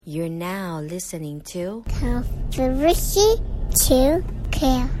You're now listening to Conspiracy to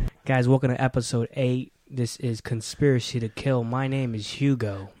Kill. Guys, welcome to episode 8. This is Conspiracy to Kill. My name is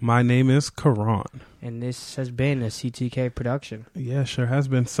Hugo. My name is Karan. And this has been a CTK production. Yeah, sure has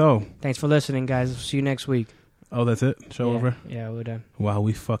been. So, thanks for listening, guys. See you next week. oh, that's it? Show over? Yeah, we're done. Wow,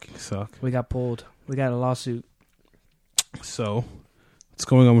 we fucking suck. We got pulled. We got a lawsuit. So, what's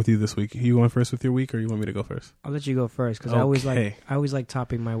going on with you this week? You going first with your week, or you want me to go first? I'll let you go first because Okay. I always like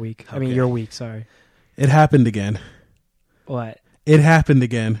topping my week. I mean, Okay. your week, sorry. It happened again. What? It happened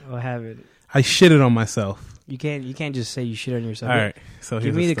again. What happened? I shitted on myself. You can't just say you shit on yourself. All right. So Give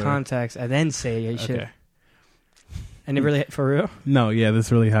here's me the story. context and then say you shit. Okay. And it really, for real? No, yeah,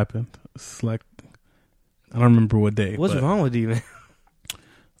 this really happened. It's like, I don't remember what day. What's but wrong with you, man?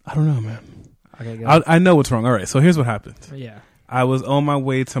 I don't know, man. Okay, go. I know what's wrong. All right, so here's what happened. Yeah. I was on my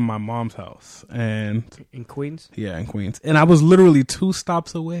way to my mom's house, and In Queens? yeah, in Queens. And I was literally 2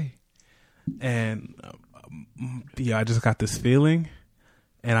 stops away. And yeah, I just got this feeling,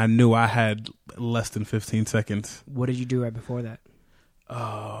 and I knew I had less than 15 seconds. What did you do right before that?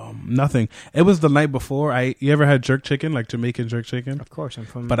 Nothing. It was the night before. You ever had jerk chicken, like Jamaican jerk chicken? Of course, I'm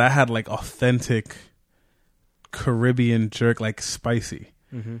from... But I had like authentic Caribbean jerk, like spicy.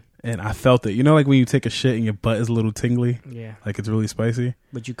 Mm-hmm. And I felt it. You know, like when you take a shit and your butt is a little tingly? Yeah. Like it's really spicy?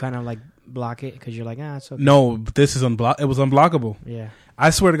 But you kind of like block it because you're like, it's okay. No, this is it was unblockable. Yeah. I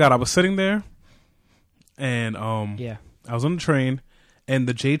swear to God, I was sitting there, and Yeah. I was on the train, and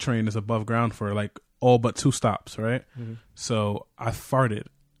the J train is above ground for like all but 2 stops, right? Mm-hmm. So I farted,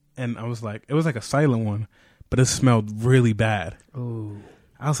 and I was like, it was like a silent one, but it smelled really bad. Ooh.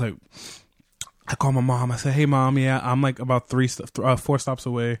 I was like, I called my mom. I said, "Hey, mom, yeah, I'm like about 4 stops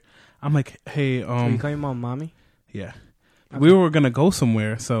away." I'm like, "Hey, So you call your mom mommy? yeah, Okay. we were gonna go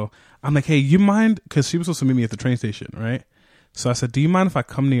somewhere, so I'm like, hey, you mind?" Because she was supposed to meet me at the train station, right? So I said, "Do you mind if I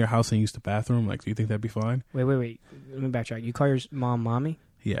come to your house and use the bathroom? Like, do you think that'd be fine?" Wait. Let me backtrack. You call your mom mommy?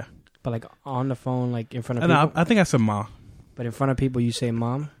 Yeah, But like on the phone, like in front of and people? I think I said "ma." But in front of people, you say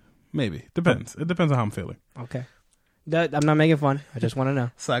mom? Maybe depends. It depends on how I'm feeling. Okay. I'm not making fun. I just want to know.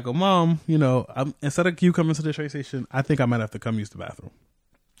 So I go, "Mom, instead of you coming to the train station, I think I might have to come use the bathroom."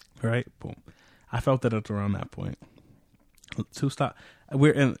 Right? Boom. I felt it at around that point. 2 stop.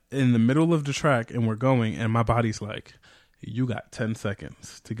 We're in the middle of the track, and we're going, and my body's like, "You got 10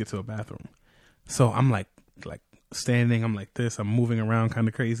 seconds to get to a bathroom." So I'm like standing. I'm like this. I'm moving around kind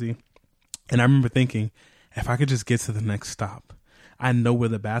of crazy. And I remember thinking, if I could just get to the next stop, I know where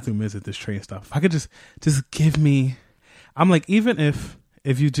the bathroom is at this train stop. If I could just give me, I'm like, even if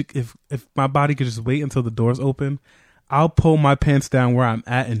my body could just wait until the doors open, I'll pull my pants down where I'm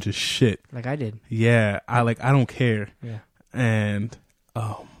at and just shit. Like I did. Yeah, I don't care. Yeah. And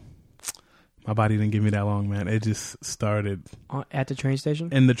my body didn't give me that long, man. It just started At the train station?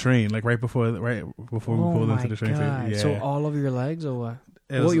 in the train, like right before we pulled into the train station. Yeah. So all over your legs or what?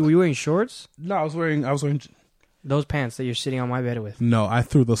 It was- Were you wearing shorts? No, I was wearing. Those pants that you're sitting on my bed with. No, I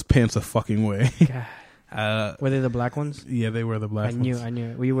threw those pants a fucking way. God. Were they the black ones? Yeah, they were the black I ones.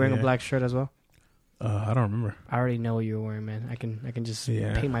 knew. Were you wearing a Yeah. black shirt as well? I don't remember. I already know what you were wearing, man. I can just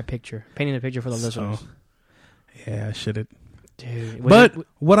Yeah. painting a picture for the listeners. Yeah, I shitted. Dude, But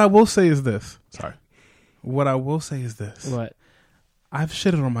what I will say is this. Sorry. What I will say is this. what? I've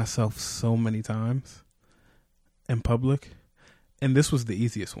shitted on myself so many times in public, and this was the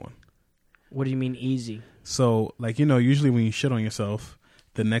easiest one. What do you mean easy? So, like, usually when you shit on yourself,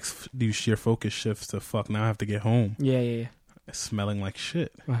 the next your focus shifts to fuck. Now I have to get home. Yeah. It's smelling like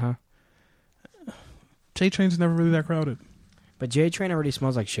shit. Uh-huh. J train's never really that crowded. But J Train already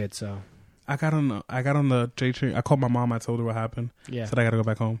smells like shit, so I got on the J train. I called my mom. I told her what happened. yeah. Said I got to go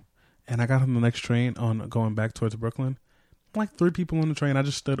back home, and I got on the next train on going back towards Brooklyn. Like 3 people on the train. I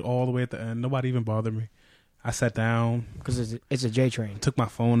just stood all the way at the end. Nobody even bothered me. I sat down, Because it's a J Train. took my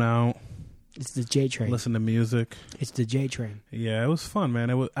phone out, It's the J Train. listened to music. It's the J Train. Yeah, it was fun, man.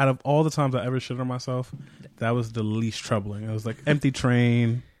 It was out of all the times I ever shit on myself, that was the least troubling. It was like empty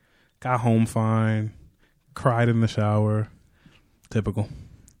train, got home fine, cried in the shower. Typical.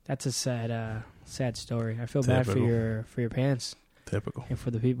 That's a sad story. I feel bad Typical. for your pants Typical. and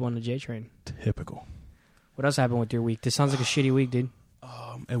for the people on the J Train. Typical. What else happened with your week? This sounds like a shitty week, dude.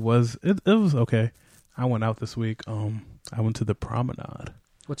 It was okay. I went out this week. I went to the Promenade.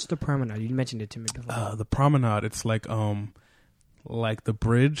 What's the promenade? You mentioned it to me before. The Promenade, it's like the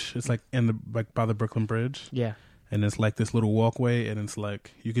bridge. It's like by the Brooklyn Bridge. Yeah. And it's like this little walkway, and it's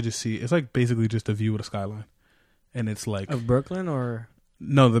like you could just see. It's like basically just a view of the skyline, and it's like Of Brooklyn or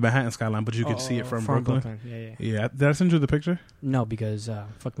no, the Manhattan skyline, but you could see it from Brooklyn. Yeah. Yeah, did I send you the picture? No, because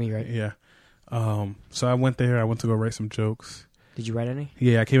fuck me, right? Yeah. So I went there. I went to go write some jokes, Did you write any?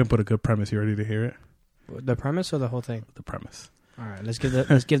 Yeah, I came up with a good premise. You ready to hear it? The premise or the whole thing? The premise. All right, let's give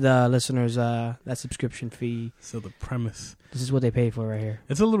the listeners that subscription fee. So the premise. This is what they pay for right here.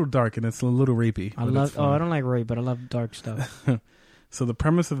 It's a little dark and it's a little rapey. I don't like rape, but I love dark stuff. So the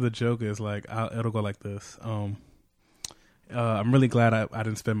premise of the joke is like it'll go like this. I'm really glad I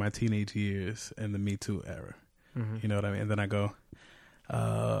didn't spend my teenage years in the Me Too era. Mm-hmm. You know what I mean? And then I go,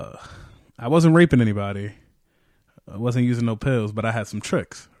 I wasn't raping anybody. I wasn't using no pills, but I had some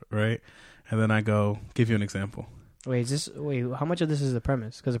tricks, right? And then I go, give you an example. Wait, how much of this is the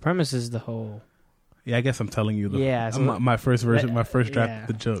premise? Because the premise is the whole... Yeah, I guess I'm telling you. So my first version, my first draft of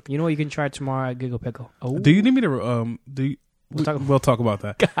the joke. You know what? You can try it tomorrow at Giggle Pickle. Oh. Do you need me to... We'll talk about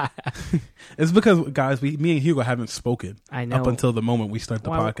that. It's because, guys, me and Hugo haven't spoken up until the moment we start the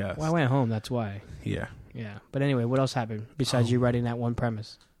podcast. Well, I went home, that's why. Yeah. Yeah. But anyway, what else happened besides you writing that one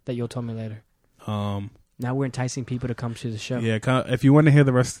premise that you'll tell me later? Now we're enticing people to come to the show. Yeah, if you want to hear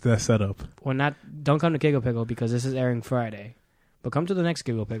the rest of that setup. Well, don't come to Giggle Pickle because this is airing Friday. But come to the next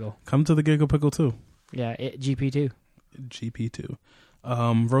Giggle Pickle. Come to the Giggle Pickle too. Yeah, GP2. GP2.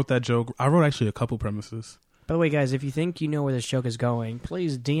 Wrote that joke. I wrote actually a couple premises. By the way, guys, if you think you know where this joke is going,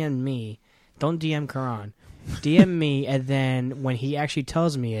 please DM me. Don't DM Karan. DM me, and then when he actually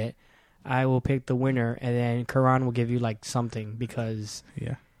tells me it, I will pick the winner, and then Karan will give you like something because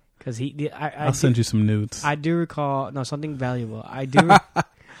I'll send you some nudes. I do recall something valuable. I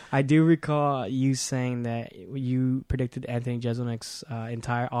do recall you saying that you predicted Anthony Jeselnik's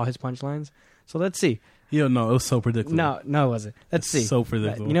all his punchlines. So let's see. Yo, no, it was so predictable. No, it wasn't. Let's see. So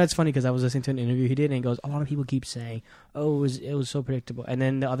predictable. You know, it's funny because I was listening to an interview he did, and he goes, a lot of people keep saying, "Oh, it was so predictable," and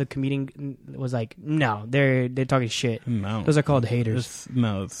then the other comedian was like, "No, they're talking shit. No, those are called haters."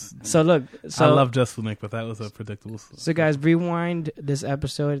 So look, I love Jeselnik, but that was a predictable. So guys, rewind this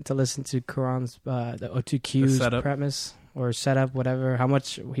episode to listen to Karan's to Q's premise or setup, whatever. How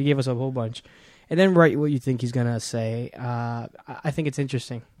much he gave us a whole bunch, and then write what you think he's gonna say. I think it's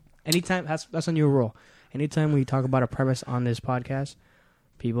interesting. Anytime that's a new rule. Anytime we talk about a premise on this podcast,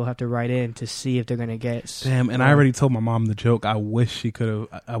 people have to write in to see if they're going to get... Damn, and I already told my mom the joke. I wish she could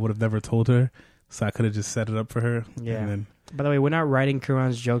have... I would have never told her, so I could have just set it up for her. Yeah. And then, by the way, we're not writing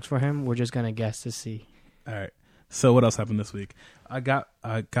Karan's jokes for him. We're just going to guess to see. All right. So what else happened this week? I got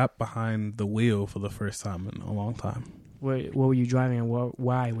behind the wheel for the first time in a long time. What were you driving and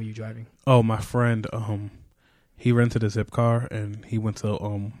why were you driving? Oh, my friend, he rented a Zip car, and he went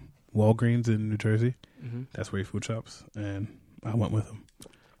to... Walgreens in New Jersey. Mm-hmm. That's where he food shops, and I went with him.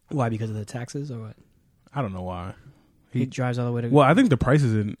 Why? Because of the taxes or what? I don't know why. He drives all the way to... Well, I think the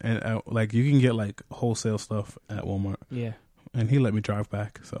prices like you can get like wholesale stuff at Walmart. Yeah. And he let me drive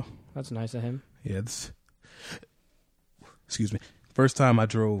back, so. That's nice of him. Yeah, excuse me. First time I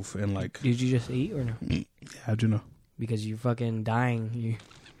drove and like... Did you just eat or no? Yeah, how'd you know? Because you're fucking dying.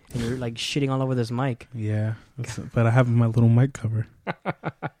 And you're like shitting all over this mic. Yeah. But I have my little mic cover.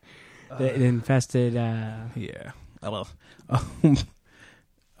 The infested... Yeah. Hello.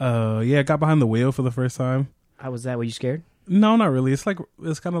 Yeah, got behind the wheel for the first time. How was that? Were you scared? No, not really. It's kind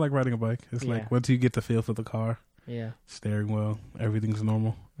of like riding a bike. It's like once you get the feel for the car. Yeah. Steering wheel, everything's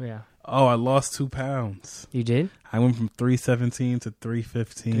normal. Yeah. Oh, I lost 2 pounds. You did? I went from 317 to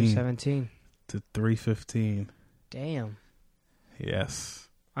 315. 317 to 315. Damn. Yes.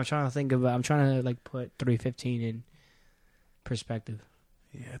 I'm trying to like put 315 in perspective.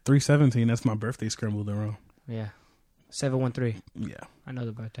 Yeah, 317. That's my birthday scrambled around. Yeah, 713. Yeah, I know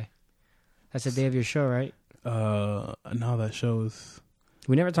the birthday. That's the day of your show, right? No, that show is.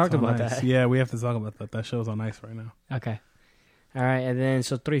 We never talked about that. Yeah, we have to talk about that. That show's on ice right now. Okay. All right, and then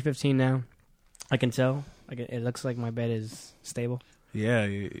so 315 now. I can tell. It looks like my bed is stable. Yeah,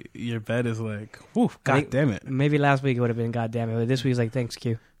 your bed is like, whew, God damn it. Maybe last week it would have been God damn it, but this week's like, thanks,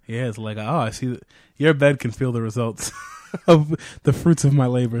 Q. Yeah, it's like, I see your bed can feel the results of the fruits of my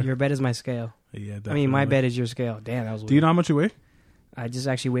labor. Your bed is my scale. Yeah, definitely. I mean, my bed is your scale. Damn, that was weird. Do you know how much you weigh? I just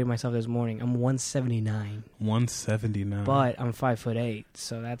actually weighed myself this morning. I'm 179. 179. But I'm 5'8",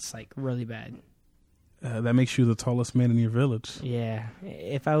 so that's like really bad. That makes you the tallest man in your village. Yeah.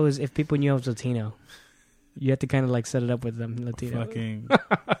 If people knew I was Latino, you have to kind of like set it up with them, Latino. Fucking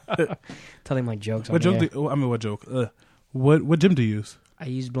telling my jokes. What joke? What joke? What gym do you use? I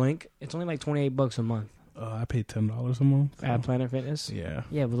use Blink. It's only like $28 a month. I pay $10 a month. At Planet Fitness. Yeah.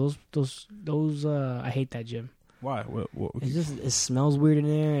 Yeah, but those I hate that gym. Why? What? It smells weird in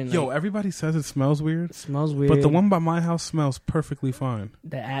there. And yo, everybody says it smells weird. It smells weird. But the one by my house smells perfectly fine.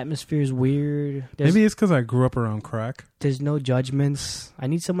 The atmosphere is weird. Maybe it's because I grew up around crack. There's no judgments. I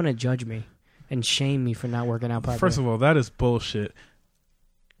need someone to judge me and shame me for not working out properly. First of all, that is bullshit.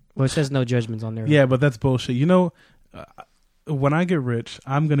 Well, it says no judgments on there. Yeah, but that's bullshit. You know, when I get rich,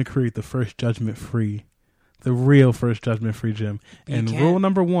 I'm gonna create the first judgment-free, the real first judgment-free gym. And rule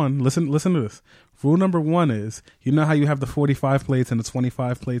number 1, listen to this. Rule number 1 is, you know how you have the 45 plates and the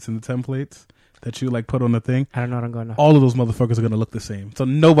 25 plates and the 10 plates that you like put on the thing? I don't know what I'm going to. All of those motherfuckers are gonna look the same, so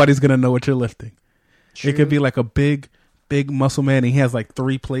nobody's gonna know what you're lifting. True. It could be like a big muscle man, and he has like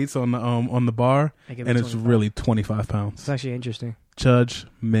 3 plates on the bar, and it's really 25 pounds. It's actually interesting.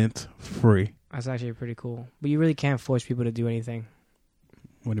 Judgment free. That's actually pretty cool. But you really can't force people to do anything.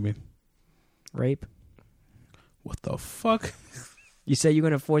 What do you mean? Rape. What the fuck? You said you're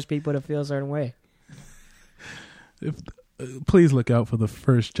going to force people to feel a certain way. Please look out for the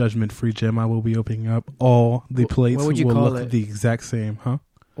first judgment-free gym. I will be opening up. All the plates will look the exact same, huh?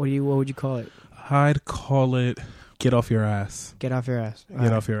 What would you call it? I'd call it get off your ass. Get off your ass.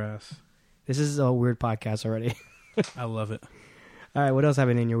 Get off your ass. This is a weird podcast already. I love it. All right, what else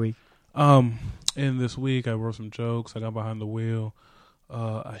happened in your week? In this week, I wrote some jokes. I got behind the wheel.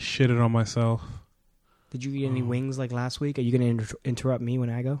 I shitted on myself. Did you eat any wings like last week? Are you going to interrupt me when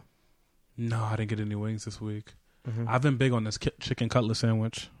I go? No, I didn't get any wings this week. Mm-hmm. I've been big on this chicken cutlet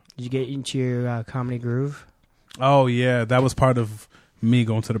sandwich. Did you get into your comedy groove? Oh, yeah. That was part of me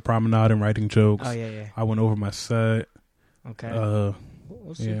going to the promenade and writing jokes. Oh, yeah. I went over my set. Okay.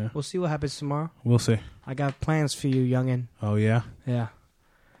 We'll see. Yeah. We'll see what happens tomorrow. We'll see. I got plans for you, youngin'. Oh, yeah? Yeah.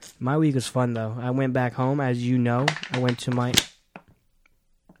 My week was fun, though. I went back home, as you know. I went to my...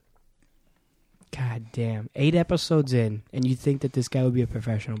 God damn. 8 episodes in, and you think that this guy would be a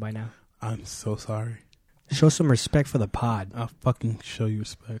professional by now. I'm so sorry. Show some respect for the pod. I'll fucking show you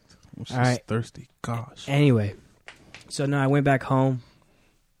respect. I'm just thirsty. Gosh. Anyway. So, no, I went back home.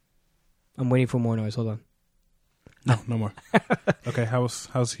 I'm waiting for more noise. Hold on. No more. Okay, how's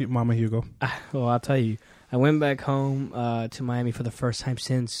Mama Hugo? Well, I'll tell you. I went back home to Miami for the first time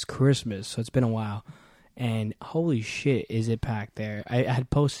since Christmas, so it's been a while. And holy shit, is it packed there. I had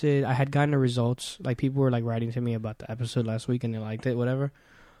gotten the results. Like, people were like writing to me about the episode last week, and they liked it, whatever.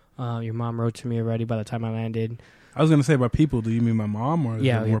 Your mom wrote to me already by the time I landed. I was going to say, by people, do you mean my mom, or is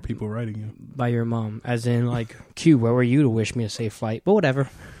there more people writing you? By your mom. As in, like, Q, where were you to wish me a safe flight? But whatever.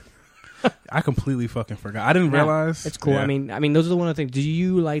 I completely fucking forgot. I didn't realize. It's cool. Yeah. I mean, those are the one of the things. Do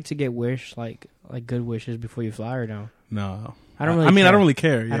you like to get wished, like good wishes before you fly, or no? No. I don't really care. I don't really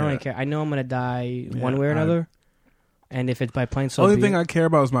care. Yeah. I don't really care. I know I'm going to die one way or another. And if it's by plane, so the only thing I care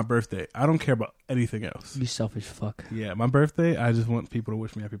about is my birthday. I don't care about anything else. You selfish fuck. Yeah, my birthday, I just want people to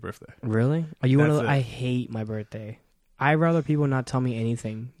wish me happy birthday. Really? Are you one of I hate my birthday. I'd rather people not tell me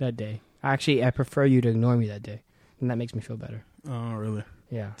anything that day. Actually, I prefer you to ignore me that day. And that makes me feel better. Oh, really?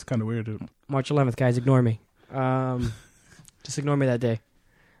 Yeah. It's kind of weird, dude. March 11th, guys, ignore me. Just ignore me that day.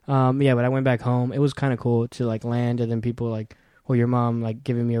 Yeah, but I went back home. It was kind of cool to, like, land, and then people, like, your mom, like,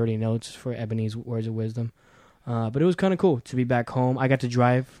 giving me already notes for Ebony's words of wisdom. But it was kind of cool to be back home. I got to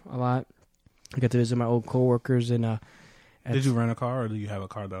drive a lot. I got to visit my old coworkers. And did you rent a car, or do you have a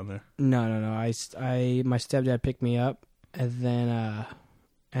car down there? No. My stepdad picked me up, and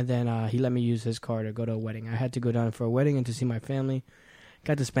then he let me use his car to go to a wedding. I had to go down for a wedding and to see my family.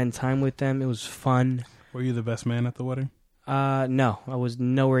 Got to spend time with them. It was fun. Were you the best man at the wedding? No, I was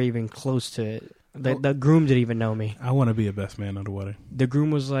nowhere even close to it. The groom didn't even know me. I want to be a best man at a wedding. The groom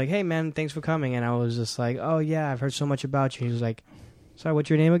was like, "Hey, man, thanks for coming." And I was just like, "Oh, yeah, I've heard so much about you." He was like, "Sorry, what's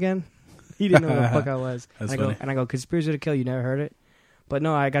your name again?" He didn't know who the fuck I was. That's funny. I go, "Conspiracy to Kill, you never heard it?" But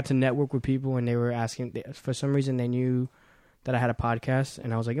no, I got to network with people, and they were asking, for some reason, they knew that I had a podcast.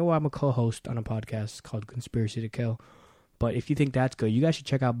 And I was like, "Oh, well, I'm a co-host on a podcast called Conspiracy to Kill. But if you think that's good, you guys should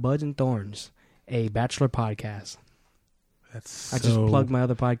check out Buds and Thorns, a bachelor podcast." I just plugged my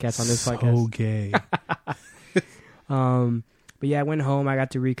other podcast on this podcast. So gay. But yeah, I went home. I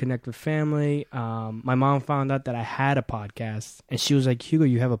got to reconnect with family. My mom found out that I had a podcast, and she was like, "Hugo,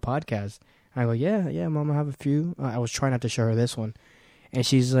 you have a podcast?" And I go, "Yeah, Mom, I have a few." I was trying not to show her this one, and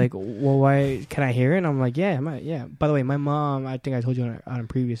she's like, "Well, why? Can I hear it?" And I'm like, "Yeah." By the way, my mom, I think I told you on a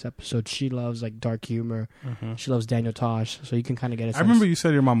previous episode, she loves like dark humor. Mm-hmm. She loves Daniel Tosh, so you can kind of get a sense. I remember you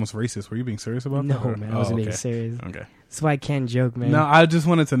said your mom was racist. Were you being serious about that? No, man, I wasn't being serious. Okay. That's why I can't joke, man. No, I just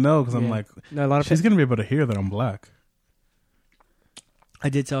wanted to know because I'm like, no, a lot of she's going to be able to hear that I'm black. I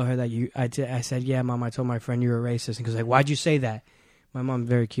did tell her that I said, "Yeah, Mom, I told my friend you were racist." And she was like, "Why'd you say that?" My mom's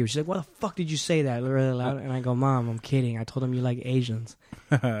very cute. She's like, "What the fuck did you say that really loud?" And I go, "Mom, I'm kidding. I told him you like Asians."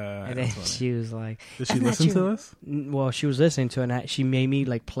 And then she was like, "Did she listen to us?" Well, she was listening to it, and she made me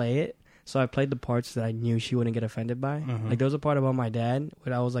like play it. So I played the parts that I knew she wouldn't get offended by. Mm-hmm. Like there was a part about my dad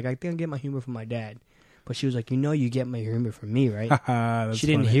where I was like, "I think I get my humor from my dad." But she was like, "You get my humor from me, right?" She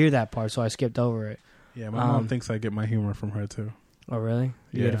didn't hear that part, so I skipped over it. Yeah, my mom thinks I get my humor from her too. Oh, really?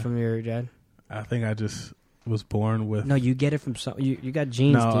 You get it from your dad? I think I just was born with. No, you get it from some. You got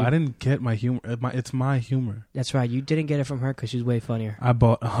genes. No, dude. I didn't get my humor. It's my humor. That's right. You didn't get it from her because she's way funnier. I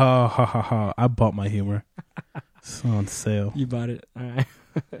bought. I bought my humor. It's on sale. You bought it. All right.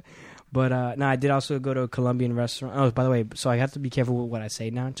 But no, I did also go to a Colombian restaurant. Oh, by the way, so I have to be careful with what I say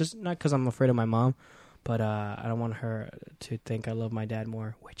now. Just not because I'm afraid of my mom, but I don't want her to think I love my dad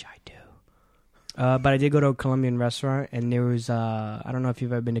more, which I do. But I did go to a Colombian restaurant, and there was I don't know if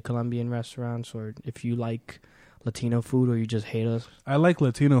you've ever been to Colombian restaurants or if you like Latino food or you just hate us. I like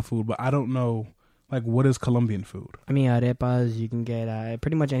Latino food, but I don't know, like, what is Colombian food? I mean, arepas, you can get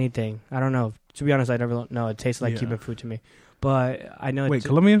pretty much anything. I don't know. To be honest, I never know. It tastes like Cuban food to me. But I know. Wait,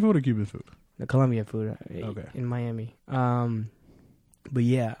 Colombian food or Cuban food? The Colombian food. Okay. In Miami. But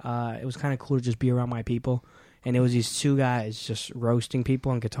yeah, it was kind of cool to just be around my people. And there was these two guys just roasting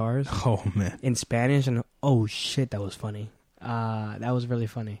people on guitars. Oh, man. In Spanish. And oh, shit, that was funny. That was really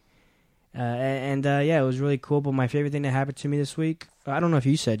funny. Yeah, it was really cool. But my favorite thing that happened to me this week, I don't know if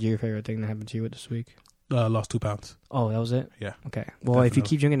you said your favorite thing that happened to you this week. Lost 2 pounds. Oh, that was it? Yeah. Okay. Well, definitely. If you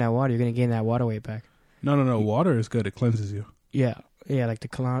keep drinking that water, you're going to gain that water weight back. No. Water is good. It cleanses you. Yeah. Yeah, like the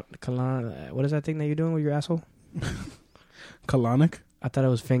what is that thing that you're doing with your asshole? Colonic? I thought it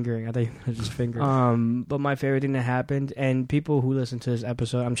was fingering. I thought you were just fingering. But my favorite thing that happened, and people who listen to this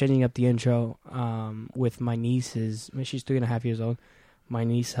episode, I'm changing up the intro with my nieces. I mean, she's 3.5 years old. My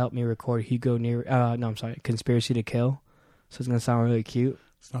niece helped me record Conspiracy to Kill. So it's going to sound really cute.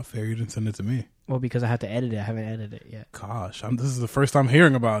 It's not fair you didn't send it to me. Well, because I have to edit it. I haven't edited it yet. Gosh, this is the first time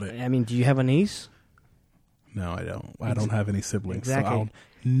hearing about it. I mean, do you have a niece? No, I don't. I don't have any siblings. Exactly. So I'll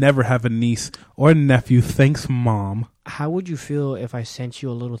never have a niece or a nephew. Thanks, Mom. How would you feel if I sent you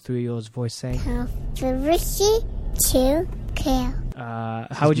a little 3-year-old's voice saying, Conspiracy to Kill?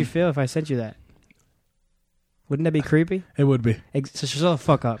 how would you feel if I sent you that? Wouldn't that be creepy? It would be. So shut the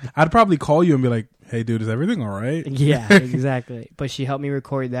fuck up. I'd probably call you and be like, hey, dude, is everything all right? Yeah, exactly. But she helped me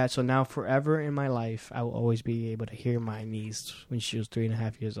record that. So now forever in my life, I will always be able to hear my niece when she was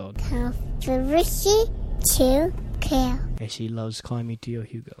 3.5 years old. Conspiracy to Kill. And she loves calling me Tio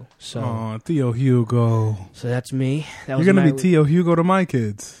Hugo. So, oh, Tio Hugo. So that's me. You're going to be Tio Hugo to my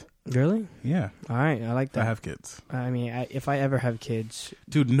kids. Really? Yeah. All right. I like that. I have kids. I mean, if I ever have kids.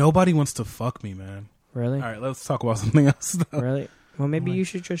 Dude, nobody wants to fuck me, man. Really? All right, let's talk about something else. Really? Well, maybe you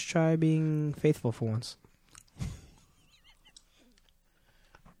should just try being faithful for once.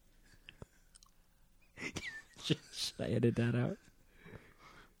 Should I edit that out?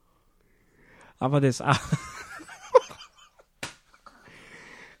 How about this? That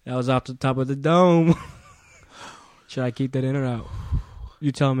was off the top of the dome. Should I keep that in or out?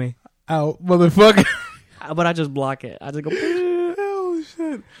 You tell me. Out, motherfucker. But I just block it. I just go... Oh,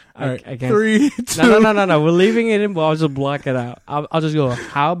 shit. All right, I can't. 3, 2. No. We're leaving it in, but I'll just block it out. I'll just go,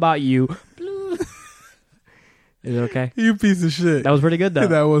 how about you? Is it okay? You piece of shit. That was pretty good, though.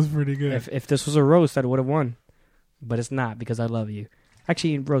 That was pretty good. If this was a roast, I would have won. But it's not, because I love you.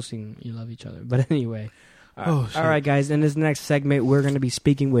 Actually, in roasting, you love each other. But anyway. All right, guys. In this next segment, we're going to be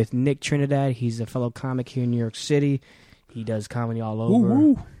speaking with Nick Trinidad. He's a fellow comic here in New York City. He does comedy all over.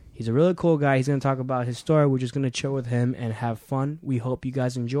 Woo-woo. He's a really cool guy. He's going to talk about his story. We're just going to chill with him and have fun. We hope you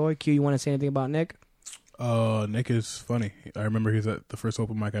guys enjoy. Q, you want to say anything about Nick? Nick is funny. I remember he's at the first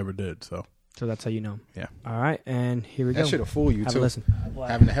open mic I ever did, so that's how you know. Yeah. All right, and here we go. That shit'll fool you, have too. A listen.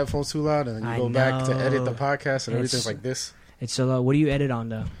 Having the headphones too loud, and then you go back to edit the podcast, and everything's like this. It's so low. What do you edit on,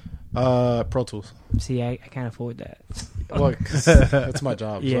 though? Pro Tools. See, I can't afford that. Well, that's my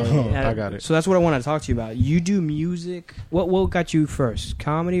job. Yeah, so yeah, I got it. So that's what I want to talk to you about. You do music. What got you first?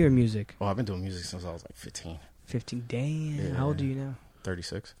 Comedy or music? Oh, I've been doing music since I was like 15. 15. Damn. Yeah. How old are you now?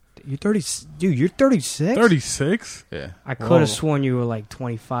 36. You're 30. Dude, you're 36? 36? Yeah. I could have sworn you were like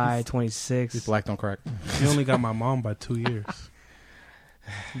 25, 26. He's black, don't crack. You only got my mom by 2 years.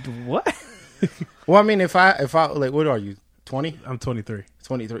 What? Well, I mean, if I like, what are you? 20? I'm 23.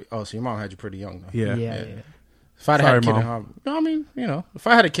 23. Oh, so your mom had you pretty young, though. Yeah. If I had a kid Mom. if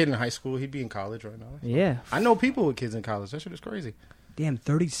I had a kid in high school, he'd be in college right now. So. Yeah. I know people with kids in college. That shit is crazy. Damn,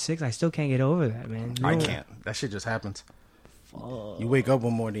 36. I still can't get over that, man. I can't. That shit just happens. Fuck. You wake up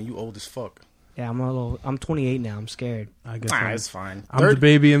one morning, you old as fuck. Yeah, I'm 28 now. I'm scared. I guess it's fine. I'm the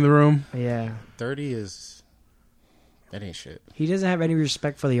baby in the room. Yeah. 30 is... That ain't shit. He doesn't have any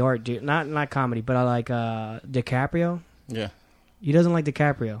respect for the art, dude. Not comedy, but I like DiCaprio. Yeah. He doesn't like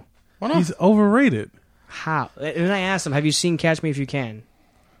DiCaprio. Why not? He's overrated. How? And then I asked him, have you seen Catch Me If You Can?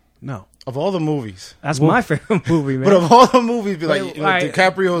 No. Of all the movies. That's my favorite movie, man. But of all the movies, be like, right.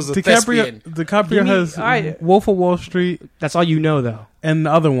 DiCaprio is a thespian. DiCaprio has Wolf of Wall Street. That's all you know, though. And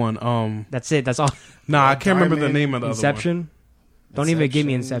the other one. That's it. That's all. Nah, I can't remember the name of the Inception? other one. Don't even give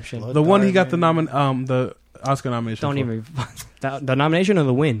me Inception. Blood The one he got the Diamond. Oscar nomination. Don't even the nomination or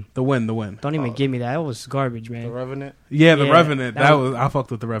the win. The win. Don't even give me that. That was garbage, man. The Revenant. Yeah, The Revenant. That was I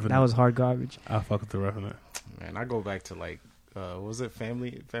fucked with The Revenant. That was hard garbage. I fucked with The Revenant. Man, I go back to like, was it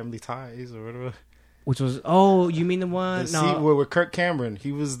Family Ties or whatever? Which was you mean the one? With Kirk Cameron.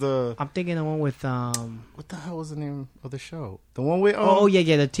 He was the. I'm thinking the one with What the hell was the name of the show? The one with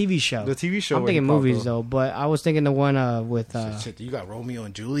yeah, the TV show. The TV show. I'm thinking movies though, but I was thinking the one with shit, you got Romeo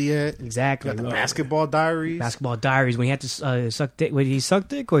and Juliet. Exactly. You got the Basketball Diaries. Basketball Diaries when he had to suck dick. When he sucked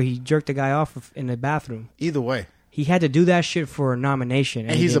dick or he jerked the guy off in the bathroom. Either way, he had to do that shit for a nomination,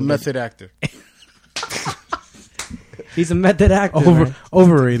 and he's a method actor. He's a method actor.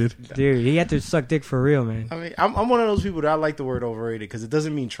 Overrated. Dude, he had to suck dick for real, man. I mean, I'm one of those people that I like the word overrated because it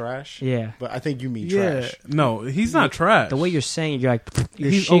doesn't mean trash. Yeah. But I think you mean trash. No, he's not trash. The way you're saying it, you're like,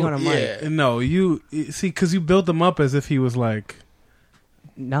 you're shitting on him. Yeah. No, you see, because you built him up as if he was like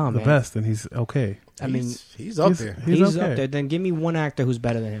the best, and he's okay. I mean, he's up there. He's okay. Up there. Then give me one actor who's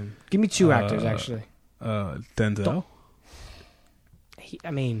better than him. Give me two actors, actually. Denzel.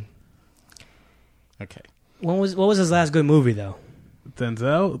 Okay. What was his last good movie though?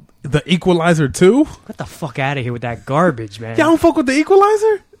 Denzel, The Equalizer 2. Get the fuck out of here with that garbage, man. Y'all don't fuck with The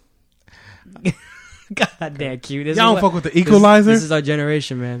Equalizer? God damn cute. Y'all don't fuck with The Equalizer? This is our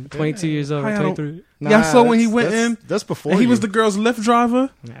generation, man. 22 years old, 23. Y'all saw when he went in. That's before. And he was the girl's Lyft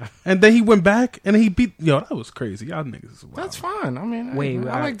driver. Yeah. And then he went back and he beat. Yo, that was crazy. Y'all niggas is wild. That's fine. I mean,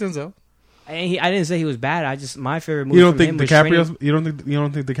 I like Denzel. I didn't say he was bad. My favorite movie. You don't think DiCaprio's? You don't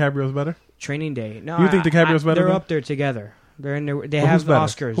think DiCaprio's better? Training Day. No, you think DiCaprio's better? They're up there together. They're in there. They have the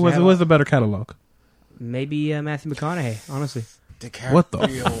Oscars. Who has the better catalog? Maybe Matthew McConaughey. Honestly. DiCaprio. What the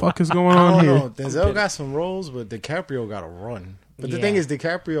fuck is going on here? Denzel got some roles, but DiCaprio got a run. But the thing is,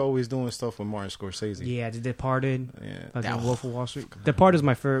 DiCaprio always doing stuff with Martin Scorsese. Yeah, The Departed. Yeah, Wolf of Wall Street. Departed is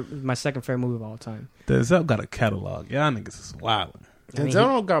my second favorite movie of all time. Denzel got a catalog. Y'all niggas is wilding. Denzel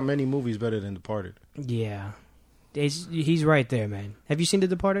don't got many movies better than Departed. Yeah, he's right there, man. Have you seen The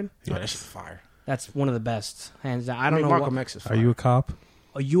Departed? Yeah, that shit's fire. That's one of the best, hands down. I don't know. Malcolm X is fire. Are you a cop?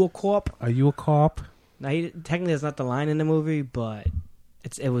 Are you a cop? Are you a cop? Now, technically, that's not the line in the movie, but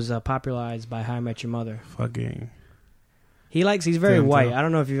it was popularized by How I Met Your Mother. Fucking. He's very white. I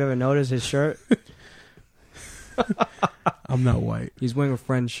don't know if you've ever noticed his shirt. I'm not white. He's wearing a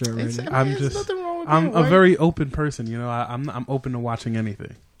Friends shirt right now. I'm a very open person. You know, I'm open to watching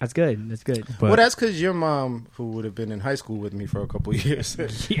anything. That's good. That's good. Well, that's because your mom, who would have been in high school with me for a couple of years,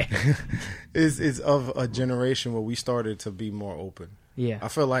 is of a generation where we started to be more open. Yeah, I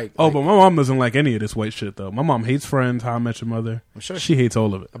feel like. But my mom doesn't like any of this white shit though. My mom hates Friends, How I Met Your Mother. I'm sure she hates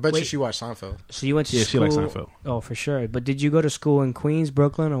all of it. I bet you she watched Seinfeld. So you went to school? Yeah, she likes Seinfeld. Oh, for sure. But did you go to school in Queens,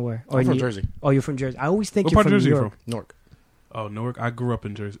 Brooklyn, or where? I'm from Jersey. Oh, you're from Jersey. I always think what you're part from of Jersey New York. From? Newark. Oh, Newark. I grew up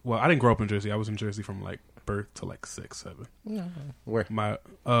in Jersey. Well, I didn't grow up in Jersey. I was in Jersey from like birth to like 6, 7. Yeah. Where? My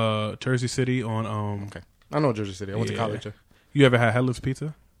Jersey City on Okay. I know Jersey City. I went to college there. You ever had Helen's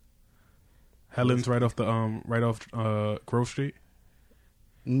Pizza? Helen's right off Grove Street.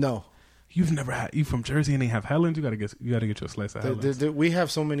 No. You've never had. You from Jersey and they have Helen's? You gotta get you a slice of Helen's. We have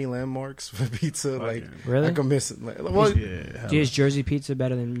so many landmarks for pizza. Like really, I can miss it. Is Jersey pizza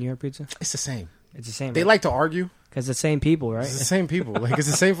better than New York pizza? It's the same. It's the same. They like to argue. Because the same people, right? It's the same people. Like, it's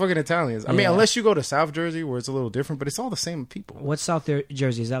the same fucking Italians. I mean, unless you go to South Jersey where it's a little different, but it's all the same people. What's South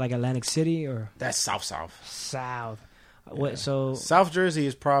Jersey? Is that like Atlantic City or? That's South. South. Yeah. What? So South Jersey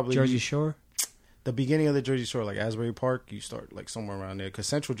is probably Jersey Shore. The beginning of the Jersey Shore, like Asbury Park, you start like somewhere around there. Because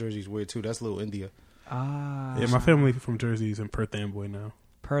Central Jersey is weird too. That's Little India. Ah. Yeah, my family from Jersey is in Perth Amboy now.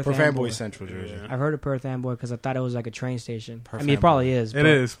 Perth Amboy is Central Jersey. I've heard of Perth Amboy because I thought it was like a train station. Perth it probably is. It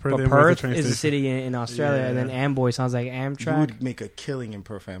is. Perth is a city in Australia, and then Amboy sounds like Amtrak. You would make a killing in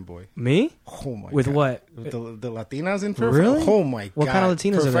Perth Amboy. Me? Oh my god. With what? With the Latinas in Perth? Really? Oh my god. What kind of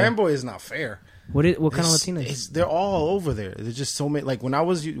Latinas are there? Perth Amboy is not fair. What kind of Latinas? They're all over there. There's just so many. Like when I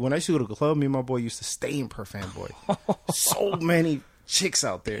used to go to the club, me and my boy used to stay in Perth Amboy. So many chicks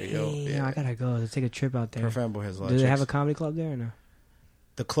out there, yo. Yeah, I gotta go. Let's take a trip out there. Perth Amboy has a lot of chicks. Do they have chicks. a comedy club there or no?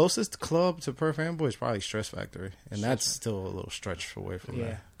 The closest club to Perth Amboy is probably Stress Factory, and that's still a little stretch away from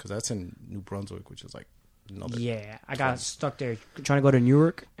there because that's in New Brunswick, which is like another. Yeah, I got stuck there trying to go to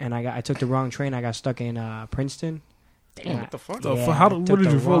Newark, and I took the wrong train. I got stuck in Princeton. Damn, what the fuck? What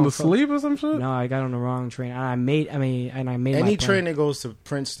did you fall asleep or some shit? No, I got on the wrong train. I made any train that goes to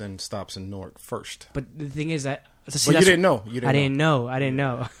Princeton stops in Newark first. But the thing is that. But you didn't know. I didn't know.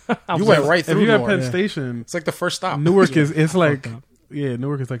 You went right through. If you at Newark. Penn Station, it's like the first stop. Newark is it's like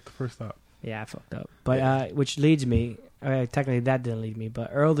Newark is like the first stop. Yeah, I fucked up. But which leads me. Technically, that didn't lead me.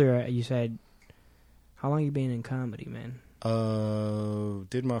 But earlier you said, how long you been in comedy, man?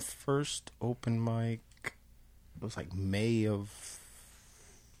 Did my first open mic it was like May of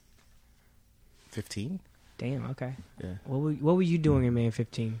 15. Damn. Okay. Yeah. What were you doing in May of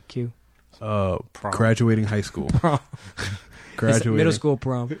 15? Q. Graduating high school. Graduating middle school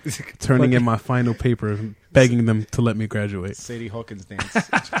prom. Turning in my final paper, begging them to let me graduate. Sadie Hawkins dance.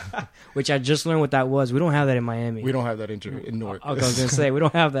 Which I just learned what that was. We don't have that in Miami. We don't have that in Newark. I was going to say, we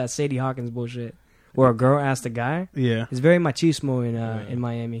don't have that Sadie Hawkins bullshit. Where a girl asked a guy. Yeah. It's very machismo in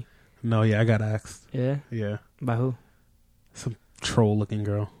Miami. No, yeah, I got asked. Yeah? Yeah. By who? Some troll-looking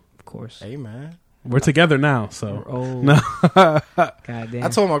girl. Of course. Hey, man. We're together now, so. Oh. No. God damn. I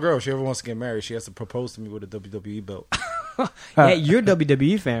told my girl, if she ever wants to get married, she has to propose to me with a WWE belt. Yeah, you're a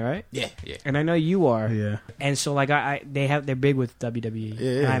WWE fan, right? Yeah. And I know you are. Yeah. And so, like, they're big with WWE.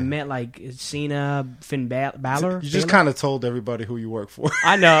 Yeah. And I met, like, Cena, Finn Balor. You just kind of told everybody who you work for.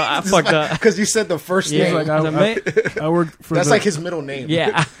 I know. I fucked up. Because you said the first Yeah, name. like, I work for That's like his middle name.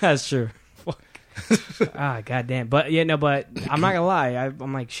 Yeah, that's true. Goddamn. But yeah, no, but I'm not gonna lie.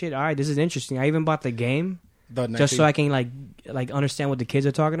 I'm like, shit. All right, this is interesting. I even bought the game just so I can like understand what the kids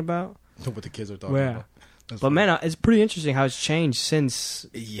are talking about. What the kids are talking about. But funny. Man, it's pretty interesting how it's changed since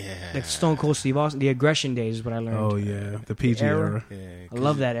like Stone Cold Steve Austin, the aggression days is what I learned. Oh yeah, the PG era. Yeah, I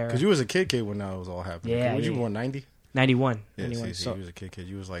love that era. Because you was a kid when that was all happening. Yeah, Were you born 90? 91. Yeah, 91. so you was a kid.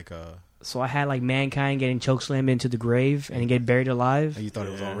 You was like So I had like Mankind getting chokeslammed into the grave and get buried alive. And you thought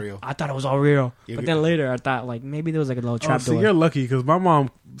it was all real. I thought it was all real, but then later I thought like maybe there was like a little trap door. You're lucky because my mom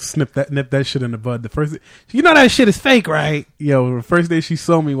nipped that shit in the bud. The first, you know that shit is fake, right? Yo, the first day she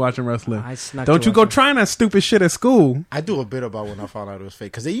saw me watching wrestling. Don't you go trying that stupid shit at school. I do a bit about when I found out it was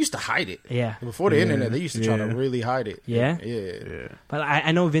fake because they used to hide it. Yeah. Before the internet, they used to try to really hide it. Yeah. Yeah. But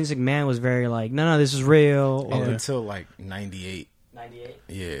I know Vince McMahon was very like, no, this is real. Up until like 98. 98.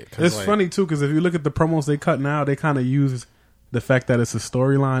 Yeah. It's like, funny too because if you look at the promos they cut now, they kind of use the fact that it's a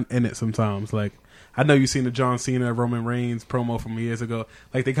storyline in it sometimes. Like, I know you've seen the John Cena, Roman Reigns promo from years ago.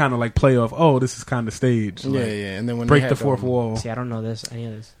 Like, they kind of like play off, oh, this is kind of staged. Yeah, like, yeah. And then when break they the fourth wall. See, I don't know any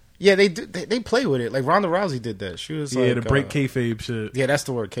of this. Yeah, they do. They play with it. Like Ronda Rousey did that. She was the break kayfabe shit. Yeah, that's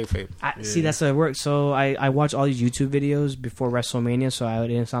the word, kayfabe. See, that's the word. So I watched all these YouTube videos before WrestleMania, so I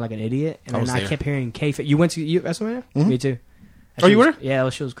didn't sound like an idiot. And then I kept hearing kayfabe. You went to WrestleMania? Mm-hmm. Me too. You were? Yeah,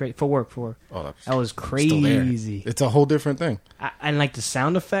 that shit was great. For work. Oh, that was crazy. It's a whole different thing. And like the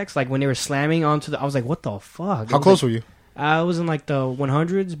sound effects, like when they were slamming onto I was like, what the fuck? How close were you? I was in like the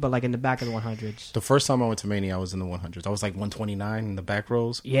 100s, but like in the back of the 100s. The first time I went to Mania, I was in the 100s. I was like 129 in the back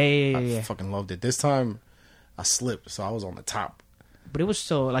rows. Yeah. I fucking loved it. This time, I slipped, so I was on the top. But it was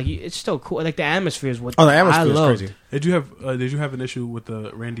still like it's still cool. Like the atmosphere is what. The atmosphere is crazy. Did you have an issue with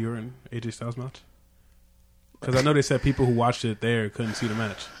the Randy Orton AJ Styles match? Because I know they said people who watched it there couldn't see the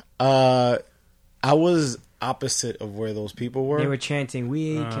match. I was opposite of where those people were. They were chanting,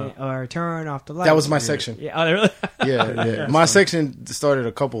 "We can or turn off the lights." That was my section. Yeah, oh, really? yeah. My section started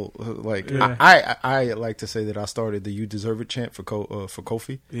a couple. Like I like to say that I started the "You Deserve It" chant for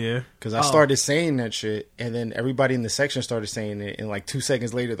Kofi. Yeah, because I started saying that shit, and then everybody in the section started saying it, and like 2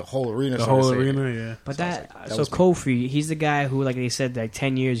 seconds later, the whole arena. Yeah. But so Kofi, he's the guy who, like they said, like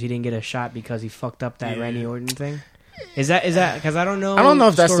 10 years he didn't get a shot because he fucked up that Randy Orton thing. Is that because I don't know? I don't know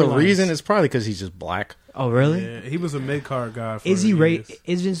if that's the reason. It's probably because he's just black. Oh, really? Yeah, he was a mid-card guy. Is he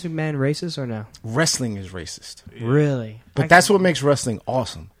Is Vince McMahon racist or no? Wrestling is racist. Yeah. Really? But that's what makes wrestling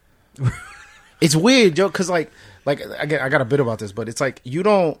awesome. It's weird, Joe, because like again, I got a bit about this, but it's like you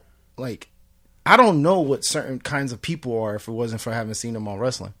don't like. I don't know what certain kinds of people are if it wasn't for having seen them on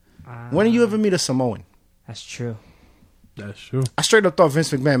wrestling. When did you ever meet a Samoan? That's true. That's true. I straight up thought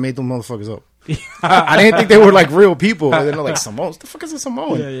Vince McMahon made them motherfuckers up. I didn't think they were like real people. And then they're like, Samoans? The fuck is a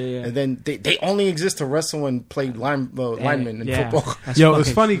Samoan? Yeah. And then they only exist to wrestle and play linemen in football. Yo,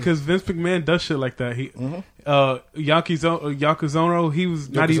 it's funny because Vince McMahon does shit like that. He Yokozuna, he was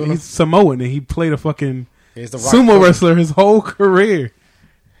not even he's Samoan and he played a fucking sumo wrestler his whole career.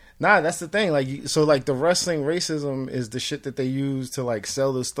 Nah, that's the thing. Like, so like the wrestling racism is the shit that they use to like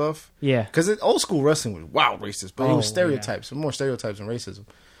sell this stuff. Yeah, because old school wrestling was wild racist, but it was stereotypes, more stereotypes than racism.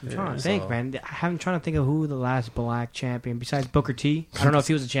 I'm trying to think, man. I'm trying to think of who the last black champion besides Booker T. I don't know if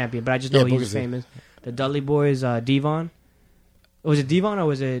he was a champion, but I just know he was famous. The Dudley Boys, Devon. Was it Devon or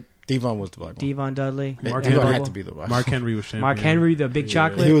was it? Devon was the black one. Devon Dudley. Devon had to be the black. Mark Henry was champion. Mark Henry, the big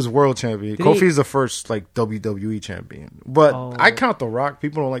chocolate. He was world champion. Kofi's the first like WWE champion. But I count The Rock.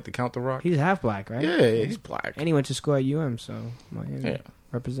 People don't like to count The Rock. He's half black, right? Yeah, he's black. And he went to school at UM, so Miami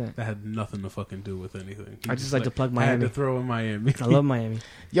represent. That had nothing to fucking do with anything. I just like to plug Miami. I had to throw in Miami. I love Miami.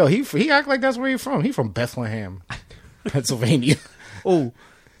 Yo, he act like that's where he's from. He's from Bethlehem, Pennsylvania. Oh.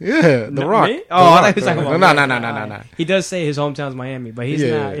 Yeah, The Rock. Me? Oh, I thought he was talking about No. He does say his hometown's Miami, but he's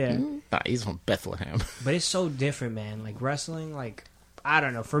not. Yeah. Nah, he's from Bethlehem. But it's so different, man. Like wrestling, like I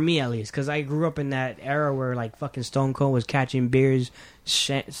don't know, for me at least, because I grew up in that era where like fucking Stone Cold was catching beers,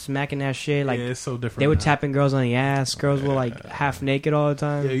 smacking that shit. Like it's so different. They were now. tapping girls on the ass. Girls were like half naked all the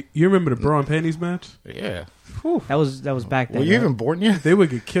time. Yeah, you remember the bra and panties match? Yeah. Whew. That was back then. Were you even born yet? They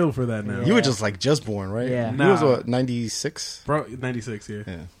would get killed for that now. You were just born, right? Yeah. You was what, 96? Bro, 96, yeah.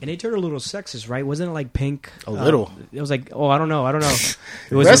 And they turned a little sexist, right? Wasn't it like Pink? A little. It was like, I don't know.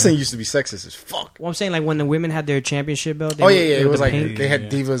 It was Wrestling used to be sexist as fuck. Well, I'm saying like when the women had their championship belt. It was like Pink. they had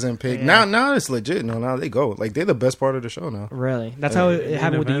Divas and Pink. Now it's legit. Now they go. Like they're the best part of the show now. Really? That's how it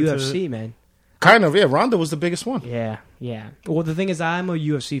happened with the UFC, man. Kind of, yeah. Ronda was the biggest one. Yeah. Well, the thing is, I'm a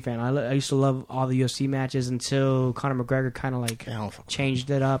UFC fan. I used to love all the UFC matches until Conor McGregor kind of like changed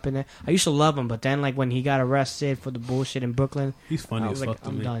it up. And I used to love him, but then like when he got arrested for the bullshit in Brooklyn, he's funny as fuck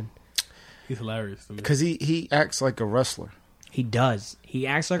to me. I'm done. He's hilarious to me because he acts like a wrestler. He does. He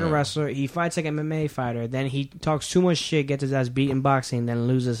acts like a wrestler. He fights like an MMA fighter. Then he talks too much shit, gets his ass beat in boxing, then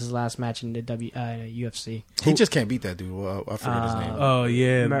loses his last match in the UFC. He just can't beat that dude. Well, I forget his name. Oh,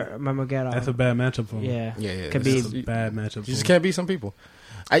 yeah. Magomedov. That's a bad matchup for him. Yeah. That's a bad matchup for him. You just can't beat some people.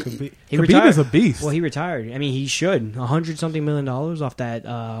 He Khabib is a beast. Well, he retired. I mean, he should. $100-something million off that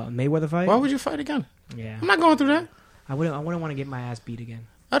Mayweather fight. Why would you fight again? Yeah. I'm not going through that. I wouldn't want to get my ass beat again.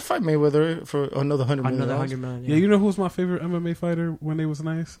 I'd fight Mayweather for another $100 million. Another $100 million. Yeah, you know who's my favorite MMA fighter when they was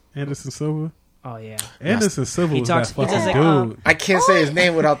nice? Anderson Silva. Oh yeah, Anderson Silva was that fucking like, dude. I can't say his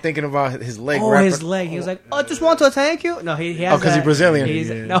name without thinking about his leg. Oh, his leg. He was like, "I just want to thank you." No, he has. Because he's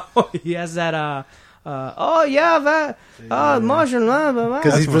Brazilian. No, he has that. Martial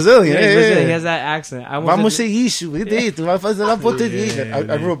because he's Brazilian. He has that accent. Vamos ser isso. Vai fazer lá português.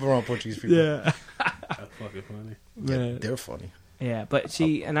 I grew up around Portuguese people. Yeah, that's fucking funny. Yeah, they're funny. Yeah, but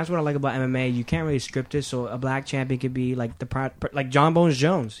see, and that's what I like about MMA. You can't really script it, so a black champion could be like like John Bones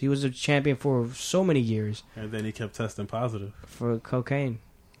Jones. He was a champion for so many years, and then he kept testing positive for cocaine.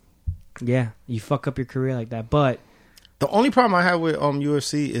 Yeah, you fuck up your career like that. But the only problem I have with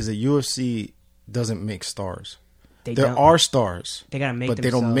UFC is that UFC doesn't make stars. There are stars. They gotta make, but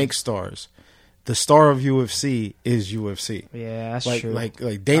themselves. They don't make stars. The star of UFC is UFC. Yeah, that's like, true.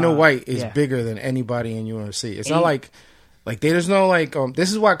 Like Dana White is bigger than anybody in UFC. It's not like there's no like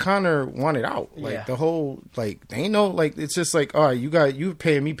this is why Conor wanted out. Like the whole like they ain't no like it's just like, all right, you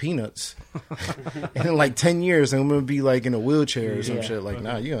paying me peanuts. And in like 10 years I'm gonna be like in a wheelchair or some shit. Like,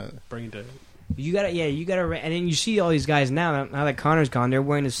 nah, you gotta brain dead. You gotta, and then you see all these guys now that Conor's gone, they're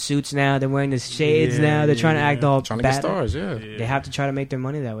wearing the suits now, they're wearing the shades now, they're trying to act all trying to get stars, They have to try to make their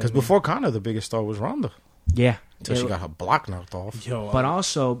money that way. Because before Conor, the biggest star was Ronda. Yeah. Until she got her block knocked off. But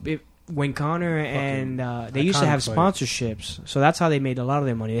also, when Conor and they used to have sponsorships, so that's how they made a lot of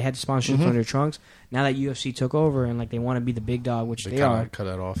their money. They had sponsorships on their trunks. Now that UFC took over and like they want to be the big dog, which they are, cut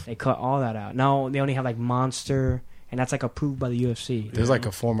that off. They cut all that out. Now they only have like Monster. And that's like approved by the UFC. There's like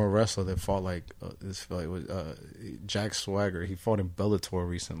a former wrestler that fought Jack Swagger. He fought in Bellator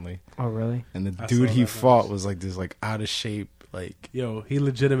recently. Oh really? And the dude he fought was like this like out of shape like. Yo, he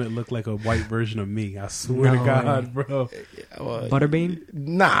legitimately looked like a white version of me. I swear to God, bro. Butterbean?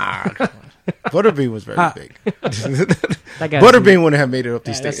 Nah. Butterbean was very big. Butterbean wouldn't have made it up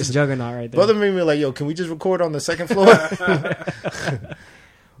these stairs. That's a juggernaut right there. Butterbean was like, yo, can we just record on the second floor?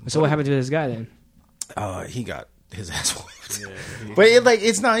 So what happened to this guy then? He got his ass whooped. But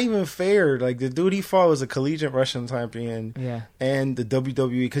it's not even fair. Like the dude he fought was a collegiate Russian champion. Yeah. And the WWE,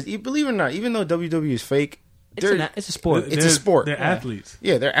 because believe it or not, even though WWE is fake, it's a sport. It's a sport. They're athletes.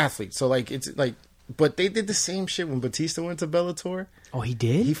 Yeah, they're athletes. So like it's like, but they did the same shit when Batista went to Bellator. Oh, he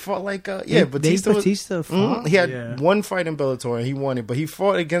did. He fought like Batista fought. He had one fight in Bellator and he won it, but he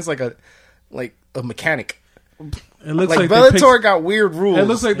fought against like a mechanic. It looks like Bellator got weird rules. It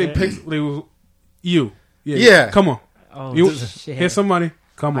looks like they picked you. Yeah. Come on. Oh, shit. Here's some money.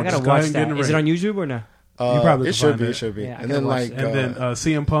 Come on. I gotta watch that. Is it on YouTube or no? It should be. Yeah, and then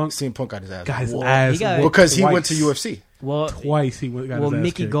CM Punk got his ass. Because he went to UFC. Well, twice he got his ass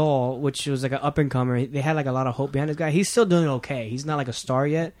Mickey kicked. Gall, which was like an up and comer, they had like a lot of hope behind this guy. He's still doing okay. He's not like a star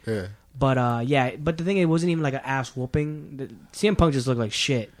yet. Yeah. But but the thing, it wasn't even like an ass whooping. CM Punk just looked like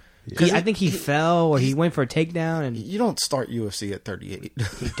shit. I think he fell or he went for a takedown. And you don't start UFC at 38.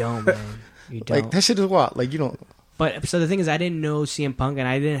 You don't, man. You don't. Like that shit is wild. Like you don't. But so the thing is, I didn't know CM Punk, and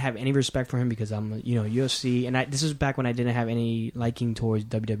I didn't have any respect for him because I'm, UFC, and this was back when I didn't have any liking towards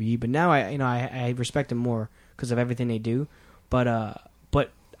WWE. But now I respect him more because of everything they do. But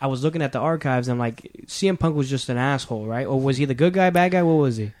I was looking at the archives, and I'm like, CM Punk was just an asshole, right? Or was he the good guy, bad guy? What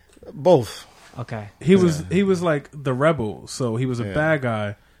was he? Both. Okay. He was like the rebel, so he was a bad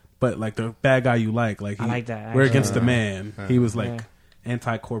guy, but like the bad guy you like. I like that. We're against the man. He was like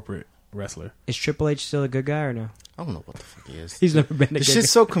anti-corporate. wrestler. Is Triple H still a good guy or no? I don't know what the fuck he is. He's never been a good This guy.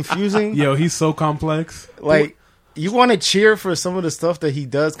 shit's so confusing. Yo, he's so complex. Like, you want to cheer for some of the stuff that he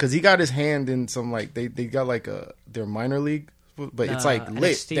does because he got his hand in some like they got like their minor league, but it's like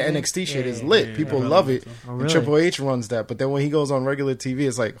lit. NXT The thing? NXT shit is Yeah, lit. yeah, People yeah. love it. Oh, And really? Triple H runs that, but then when he goes on regular TV,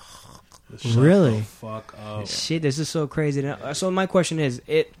 it's like Shut Really? the fuck up. Shit, this is so crazy. Now, so my question is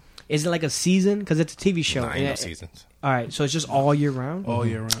it like a season? Because it's a TV show. ain't no Yeah. seasons. All right, so it's just all year round? All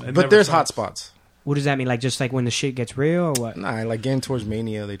year round. It But never there's stops. hot spots. What does that mean? Like just like when the shit gets real or what? Nah, like getting towards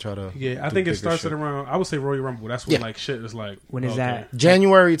Mania, they try to. Yeah, I do think it bigger starts shit. at around, I would say Royal Rumble. That's when Yeah. like shit is like. When is that?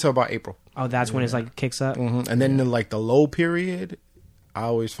 January to about April. Oh, that's when it's like kicks up? And then the low period, I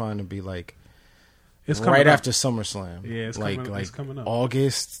always find to be like It's coming right up. after SummerSlam. Yeah, it's like coming- like it's coming up.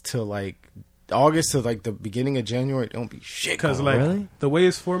 August to like the beginning of January. Don't be shit. Because going like on. Really? the way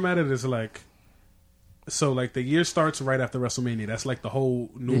it's formatted is like, so like the year starts right after WrestleMania. That's like the whole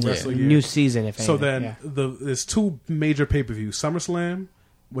new Yeah. wrestling year. New season, if So anything. then there's two major pay per views: SummerSlam,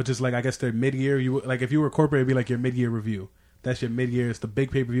 which is like I guess their mid year. You like if you were corporate, it'd be like your mid year review. That's your mid year. It's the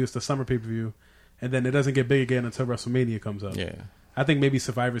big pay per view. It's the summer pay per view, and then it doesn't get big again until WrestleMania comes up. yeah. I think maybe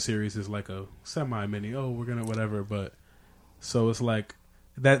Survivor Series is like a semi mini. Oh, we're gonna whatever, but so it's like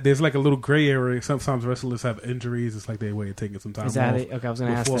that. There's like a little gray area. Sometimes wrestlers have injuries. It's like they wait taking some time Is that off. it? Okay, I was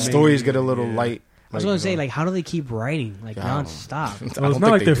going to ask before that. Mania. Stories get a little Yeah. light. I was going to say, like, how do they keep writing? Like, I don't know. nonstop. I Well, don't it's not think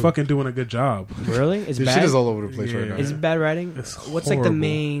like they they're do. fucking doing a good job. Really? It's This bad? shit is all over the place right Yeah. now. Is it bad writing? It's What's like the horrible.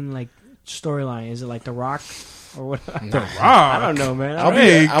 main like storyline? Is it like The Rock or what? The I Rock. don't know, man.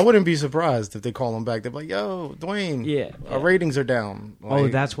 I wouldn't be surprised if they call him back. They're like, "Yo, Dwayne, Yeah. our ratings are down." Oh,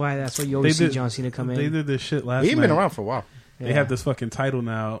 Like, that's why you always They see did- John Cena come in. They did this shit last he ain't night. been around for a while. They Yeah. have this fucking title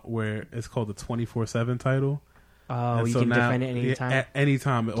now where it's called the 24/7 title. Oh, And you so can now- defend it anytime. At any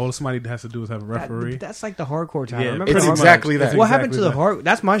time. All somebody has to do is have a referee. That's like the hardcore time. Yeah, Remember It's the hardcore- exactly that. What It's happened to exactly the that. hard?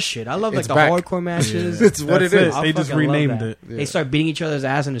 That's my shit. I love like It's the back. hardcore matches. It's what That's it is. I They just fucking love renamed that. it. They start beating each other's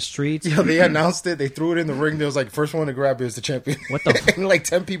ass in the streets. Yeah, they announced it. They threw it in the ring. There was like first one to grab it is the champion. What the f- and like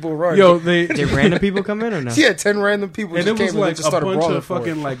 10 people run. Yo, they Did random people come in or no? yeah, 10 random people and just it came was and they like just a started bunch brawling of for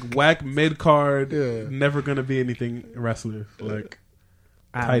fucking it. like whack mid card, Yeah. never gonna be anything wrestlers like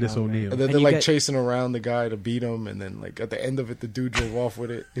I don't Titus know, man. O'Neil. And then And they're you like get- chasing around the guy to beat him, and then like at the end of it, the dude drove off with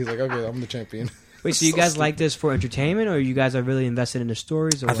it. He's like, "Okay, I'm the champion." Wait, so you guys like this for entertainment, or you guys are really invested in the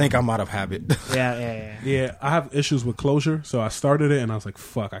stories? Or I what? think I'm out of habit. Yeah. Yeah, I have issues with closure, so I started it and I was like,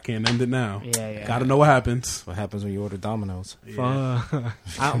 "Fuck, I can't end it now." Yeah. Gotta know what happens. What happens when you order Domino's? Yeah.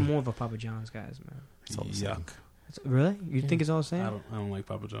 I'm more of a Papa John's guys, man. It's all the same. Yuck. Really? You think it's all the I same? don't like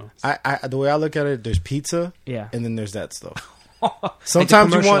Papa John's. I the way I look at it, there's pizza, Yeah. and then there's that stuff. Like Sometimes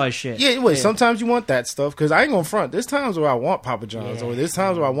the you want, commercialized shit. yeah, wait. Yeah. Sometimes you want that stuff because I ain't gonna front. There's times where I want Papa John's, Yeah. or there's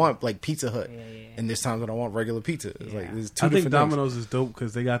times where I want like Pizza Hut, Yeah. and there's times when I want regular pizza. It's like there's two I think different Domino's is dope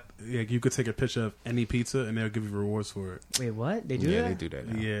because they got you could take a picture of any pizza and they'll give you rewards for it. Wait, what? They do things. Yeah, that? they do that.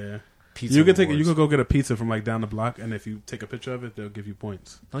 Now. Yeah, Pizza you could rewards. go get a pizza from like down the block, and if you take a picture of it, they'll give you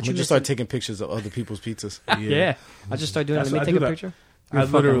points. Don't I'm you gonna just miss start the- taking pictures of other people's pizzas. Yeah. I just start doing that. That's- Let me I take do a that. picture. I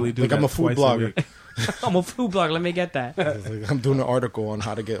literally do Like that I'm a food twice a blogger. week. I'm a food blogger. Let me get that. It's like, I'm doing an article on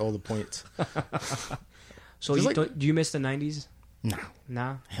how to get all the points. So Just you like- do you miss the 90s? Nah,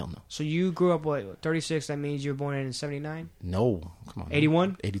 Nah. hell no. So you grew up what? 36. That means you were born in 79, No, come on.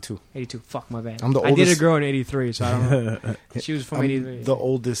 81, 82. 82. Fuck my bad. I'm the I dated a oldest- girl in 83, so I don't know. She was from I'm 83. the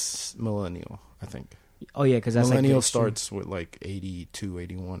oldest millennial, I think. Oh yeah, because that's millennial like the- starts with like 82,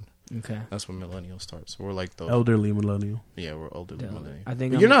 81. Okay. That's when millennial starts. We're like the Elderly millennial. yeah, we're older than millennial. I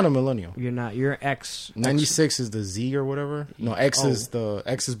think But you're not a millennial. You're not. You're X. 96 is the Z or whatever. No, X Oh. is the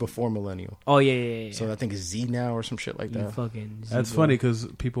X is before millennial. Oh yeah. So I think it's Z now or some shit like you that. fucking. That's Z-boy. funny because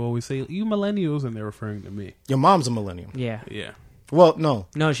people always say you millennials, and they're referring to me. Your mom's a millennial. Yeah. Yeah, Well, no,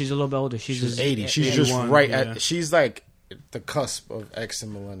 No, she's a little bit older. She's she's just 80. She's 81, just right yeah. at. She's like the cusp of X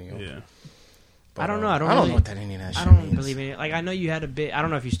and millennial. yeah. I don't know. I don't know really- what that any of that shit I don't means. believe in it. Like I know you had a bit. I don't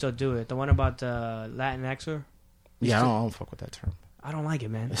know if you still do it. The one about the Latin Xer. Yeah, I don't fuck with that term. I don't like it,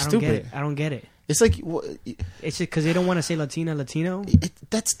 man. It's I don't get stupid. it. I don't get it. It's like It's just because they don't want to say Latino.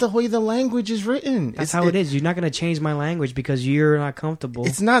 that's the way the language is written. That's how it is. You're not gonna change my language because you're not comfortable.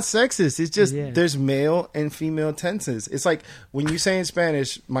 It's not sexist. It's just Yeah. there's male and female tenses. It's like when you say in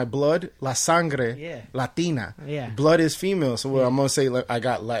Spanish, "My blood, la sangre, Yeah. Latina." Yeah. Blood is female, so I'm gonna say like, I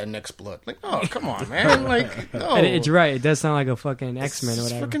got Latinx blood. Like, oh come on, man! Like, no, And it's right. It does sound like a fucking X-Men or It's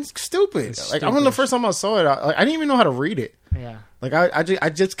whatever. fucking stupid. It's Like I remember the first time I saw it, I didn't even know how to read it. Yeah. Like I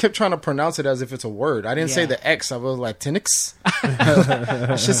just kept trying to pronounce it as if it's a word. I didn't say Yeah. the X. I was Latinx.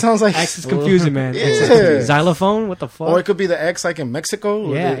 Shit sounds like X is confusing, man. Yeah. X is confusing. Xylophone? What the fuck? Or it could be the X like in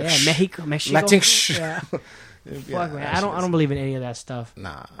Mexico. yeah, Mexico. Latinx. Yeah. Fuck, man. I don't believe in any of that stuff.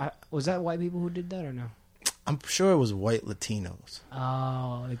 Nah. Was that white people who did that or no? I'm sure it was white Latinos.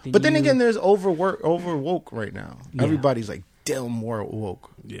 Oh. Like but then again, there's over woke right now. Yeah. Everybody's like damn more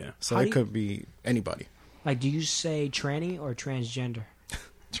woke. Yeah. So it could be anybody. Like, do you say tranny or transgender?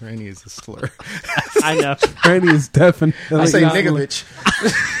 Tranny is a slur. I know. Tranny is definitely. I say nigga bitch.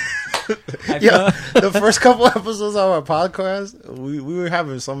 Yeah, the first couple episodes of our podcast, we were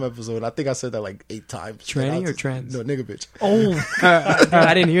having some episode. I think I said that like 8 times. Tranny or trans? No, nigga bitch. Oh,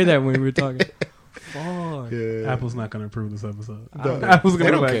 I didn't hear that when we were talking. Fuck. Yeah. Apple's not going to approve this episode. No, Apple's they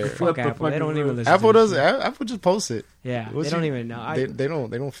going to don't be care. like, Fuck Apple. They don't even listen. Apple to does. this. Apple just posts it. Yeah, What's they don't your- even know.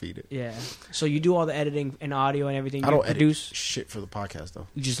 They don't feed it. Yeah. So you do all the editing and audio and everything. I don't produce. edit shit for the podcast though.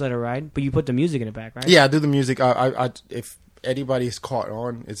 You just let it ride, but you put the music in the back, right? Yeah, I do the music. I if anybody's caught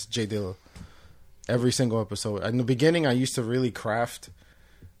on, it's Jay Dilla. Every single episode. In the beginning, I used to really craft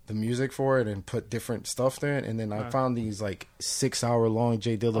the music for it and put different stuff there, and then I found these like 6-hour long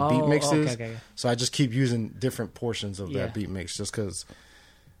Jay Dilla beat mixes. Okay. So I just keep using different portions of Yeah. that beat mix just because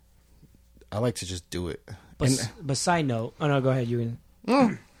I like to just do it. But side note, oh no, go ahead. You can.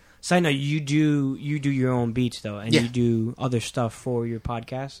 Mm. Side note, you do your own beats though, and Yeah. you do other stuff for your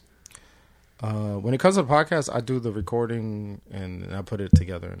podcast. When it comes to podcasts, I do the recording and I put it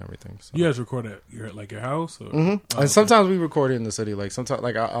together and everything. So. you guys record at your house? Or? Mm-hmm. Oh, And sometimes we record it in the city. Like sometimes,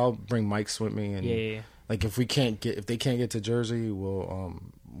 like I'll bring mics with me, and Yeah. like if they can't get to Jersey, we'll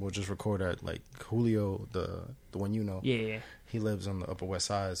just record at like Julio, the one you know. Yeah. He lives on the Upper West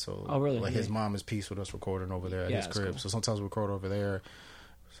Side, so Oh, really? like his Yeah. mom is peace with us recording over there at Yeah, his that's crib. cool. So sometimes we record over there.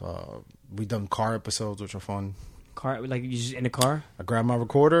 So we've done car episodes, which are fun. Car, like you just in the car. I grab my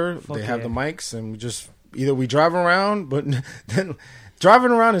recorder, Fuck they have yeah. the mics, and we drive around, but then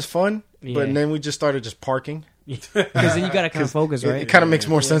driving around is fun. Yeah. But then we just started just parking. Because then you gotta kind of focus, right? It kind of makes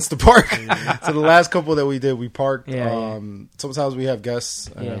more sense to park. So the last couple that we did, we parked. Yeah, Sometimes we have guests,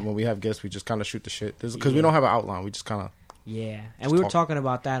 and Yeah. when we have guests, we just kind of shoot the shit. Because we don't have an outline, we just kind of. Yeah, and we were talk. talking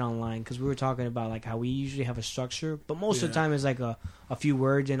about that online because we were talking about like how we usually have a structure, but most of the time it's like a few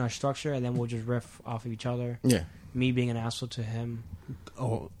words in our structure, and then we'll just riff off of each other. Yeah. Me being an asshole to him,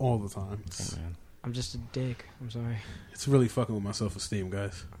 all the time. Hey, man. I'm just a dick. I'm sorry. It's really fucking with my self-esteem,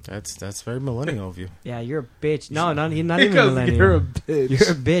 guys. That's very millennial of you. Yeah, you're a bitch. No, he's not even Because millennial. you're a bitch.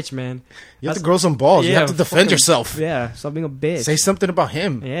 You're a bitch, man. You have to grow some balls. You Yeah, have to defend fucking- yourself. Yeah, stop being a bitch. Say something about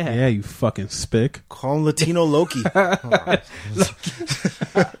him. Yeah. Yeah, you fucking spick. Call him Latino Loki.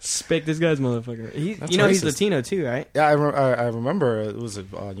 Spick this guy's motherfucker. He's That's he's racist. Latino too, right? Yeah, I remember. Was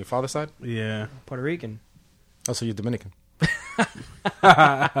it on your father's side? Yeah. Puerto Rican. Oh, so you're Dominican.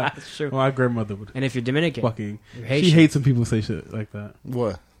 That's true. My grandmother would And if you're Dominican, fucking. you're She Haitian. hates when people say shit like that.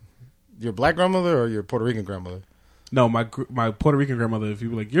 What? Your black grandmother or your Puerto Rican grandmother? No, my Puerto Rican grandmother. If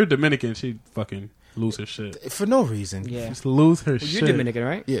you were like, you're Dominican, she'd fucking lose her shit. For no reason. Yeah. Just lose her Well, shit. you're Dominican,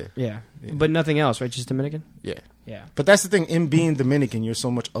 right? Yeah. Yeah. But nothing else, right? Just Dominican? Yeah. Yeah. But that's the thing. In being Dominican, you're so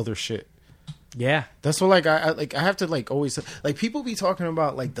much other shit. Yeah. That's what like I have to like always like people be talking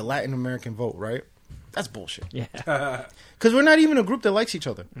about like the Latin American vote, right? That's bullshit. Yeah. Because we're not even a group that likes each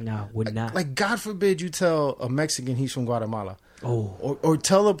other. No, would not. Like God forbid you tell a Mexican he's from Guatemala. Oh. Or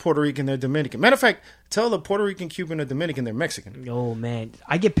tell a Puerto Rican they're Dominican. Matter of fact, tell a Puerto Rican, Cuban, or Dominican they're Mexican. Oh, man.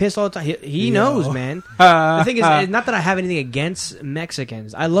 I get pissed all the time. He knows, man. The thing is, it's not that I have anything against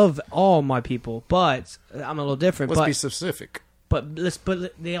Mexicans. I love all my people, but I'm a little different. Let's be specific. But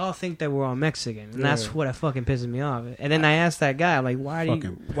they all think that we're all Mexican, and that's Yeah. what fucking pisses me off. And then I asked that guy, I'm like, why do you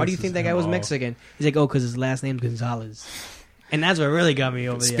Fucking think that pisses guy him was off. Mexican? He's like, oh, because his last name's Gonzalez. And that's what really got me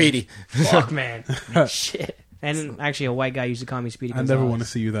over the Speedy. edge. Fuck, man. Shit. And actually, a white guy used to call me Speedy I Gonzalez. never want to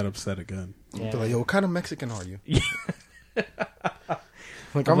see you that upset again. Yeah. Be like, yo, what kind of Mexican are you?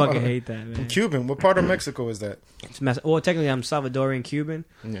 Like, I fucking hate that, man. I'm Cuban. What part of Mexico is that? It's well, technically, I'm Salvadorian Cuban,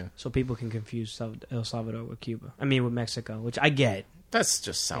 Yeah. so people can confuse El Salvador with Cuba. I mean, with Mexico, which I get. That's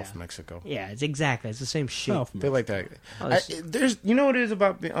just South Yeah. Mexico. Yeah, it's exactly. It's the same shit. South They like that. Oh, it's- There's, you know what it is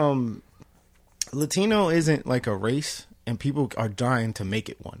about Latino isn't like a race, and people are dying to make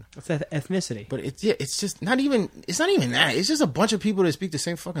it one. It's ethnicity. But it's just not even. It's not even that. It's just a bunch of people that speak the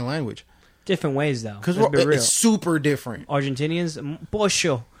same fucking language. Different ways, though. Because Let's be real. it's super different. Argentinians,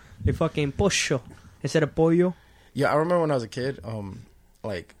 pollo. They fucking pollo instead of pollo. Yeah, I remember when I was a kid,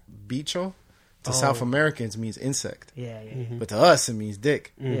 like bicho to South Americans means insect. Yeah. But to us, it means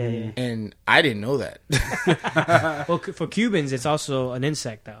dick. Yeah. And I didn't know that. Well, for Cubans, it's also an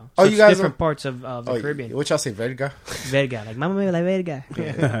insect, though. Oh, So you guys different parts of the Caribbean. What y'all say, verga? Verga, like mama me la verga.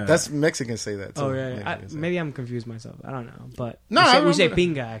 That's Mexicans say that too. Oh, yeah. Maybe I'm confused myself. I don't know, but No, we say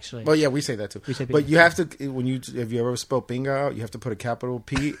pinga actually. Well, yeah, we say that too. We say pinga. But you have to if you ever spell pinga out, you have to put a capital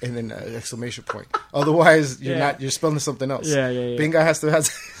P and then an exclamation point. Otherwise, you're spelling something else. Yeah. Pinga has to have.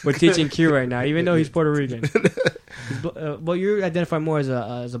 We're teaching Q right now, even though he's Puerto Rican. Well, you identify more as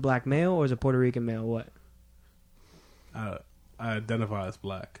a black male or as a Puerto Rican male? What? I identify as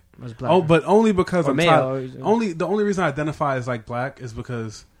black. As black. Oh, but only because Or I'm male, the only reason I identify as like black is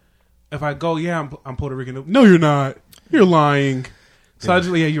because if I go, I'm Puerto Rican. No, you're not. You're lying. So I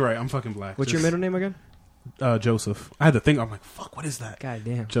just, you're right. I'm fucking black. What's your middle name again? Joseph. I had to think. I'm like, fuck. What is that? God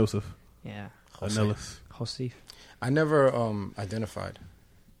damn. Joseph. Yeah. Anillis. Joseph. I never identified.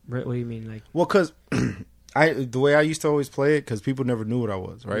 What do you mean, like? Well, because the way I used to always play it, because people never knew what I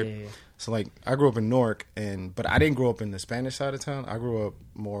was, right? Yeah. So like I grew up in Newark, but I didn't grow up in the Spanish side of town. I grew up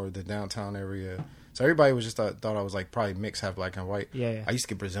more the downtown area. So everybody was just thought I was like probably mixed, half black and white. Yeah. I used to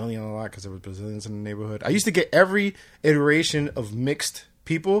get Brazilian a lot because there was Brazilians in the neighborhood. I used to get every iteration of mixed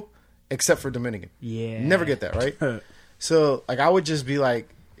people except for Dominican. Yeah. Never get that, right? So like I would just be like,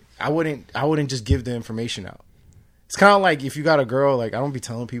 I wouldn't just give the information out. It's kind of like if you got a girl, like I don't be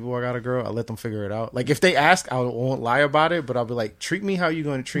telling people I got a girl. I let them figure it out. Like if they ask, I won't lie about it, but I'll be like, treat me how you're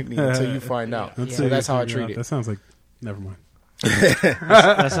going to treat me until you find out. So that's how I treat it. That sounds like, never mind.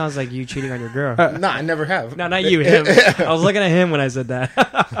 That sounds like you cheating on your girl. Nah, I never have. No, not you. Him. I was looking at him when I said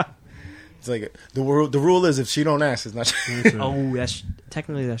that. It's like the rule is if she don't ask, it's not true. Oh, that's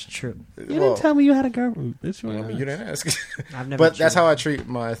true. You didn't tell me you had a girl. Bitch, I mean, you didn't ask. I've never. But that's how I treat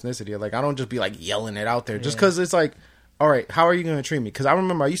my ethnicity. Like I don't just be like yelling it out there just because it's like, all right, how are you going to treat me? Because I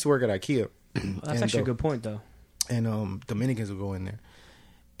remember I used to work at IKEA. That's actually a good point, though. And Dominicans would go in there,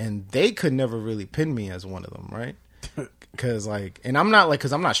 and they could never really pin me as one of them, right? Because and I'm not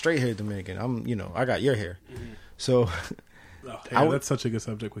because I'm not straight haired Dominican. I'm I got your hair, so. That's such a good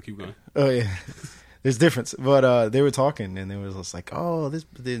subject. We'll keep going. Oh yeah, there's difference. But they were talking, and they was just like, "Oh, this."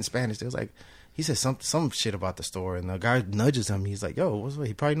 In Spanish, they was like, he said some shit about the store, and the guy nudges him. He's like, "Yo, what's what?"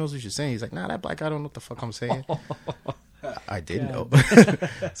 He probably knows what you're saying. He's like, "Nah, that black guy don't know what the fuck I'm saying." I did know,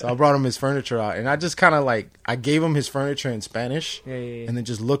 so I brought him his furniture out, and I just kind of I gave him his furniture in Spanish, and then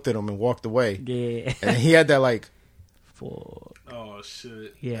just looked at him and walked away. Yeah, and he had that Oh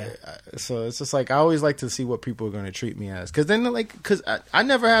shit! Yeah. So it's just I always like to see what people are going to treat me as, because then because I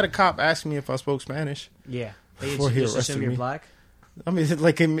never had a cop ask me if I spoke Spanish. Yeah. Before he arrested me. You're black. I mean,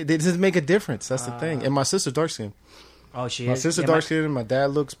 it doesn't make a difference. That's the thing. And my sister dark skin. Oh, she my is. sister dark skin. My dad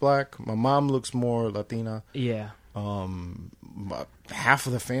looks black. My mom looks more Latina. Yeah. Half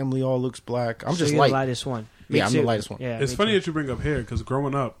of the family all looks black. I'm just you're the lightest one. I'm the lightest one. Yeah. It's funny that you bring up hair because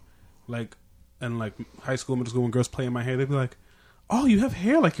growing up, in high school, middle school, when girls play in my hair, they'd be like, "Oh, you have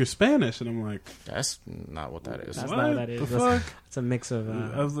hair like you're Spanish," and I'm like, "That's not what that is." That's not what that is. It's a mix of.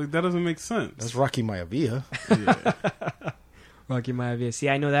 I was like, "That doesn't make sense." That's Rocky Maivia. Yeah. Rocky Maivia. See,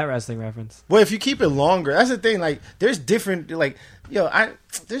 I know that wrestling reference. Well, if you keep it longer, that's the thing. There's different.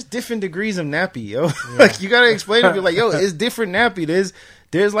 There's different degrees of nappy, yo. Yeah. You gotta explain to people, it's different nappy.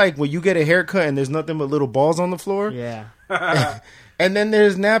 There's when you get a haircut and there's nothing but little balls on the floor. Yeah. And then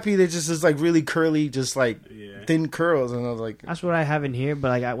there's nappy that just is really curly, just thin curls, and I was like, that's what I have in here.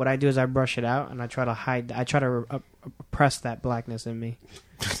 But what I do is I brush it out and I try to hide. I try to oppress that blackness in me.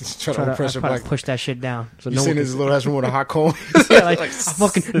 try to push that shit down. So you seen his little ass room with a hot comb? Yeah,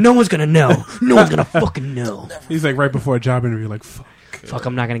 no one's gonna know. No one's gonna fucking know. He's right before a job interview, fuck,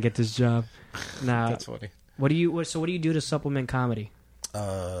 I'm not gonna get this job. Nah, that's funny. What do you do to supplement comedy?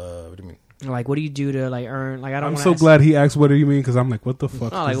 What do you mean? What do you do to earn? I don't. I'm so glad he asked, "What do you mean?" Because I'm like, "What the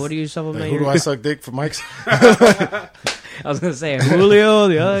fuck?" Oh, what do you supplement? Who do I suck dick for Mike's? I was gonna say Julio,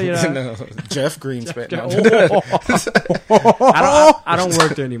 the other, no, Jeff Greenspan. I don't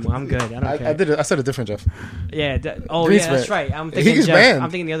work there anymore. I'm good. I don't care. I said a different Jeff. Yeah. Yeah, that's right. I'm thinking he's Jeff. banned. I'm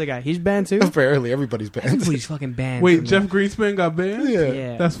thinking the other guy. He's banned too. Apparently, everybody's banned. Everybody's fucking banned. Wait, Jeff Greenspan got banned?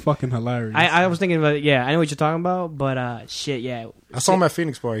 Yeah. That's fucking hilarious. I was thinking about it. Yeah, I know what you're talking about, but shit, yeah. I saw him at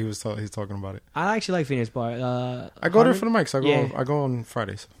Phoenix Bar. He's talking about it. I actually like Phoenix Bar. I go there for the mics. I go on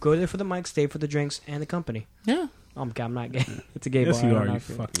Fridays. Go there for the mics, stay for the drinks and the company. Yeah. I'm not gay. It's a gay yes, bar. You are. You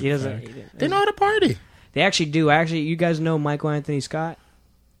fucking. He doesn't. They know how to party. They actually do. Actually, you guys know Michael Anthony Scott?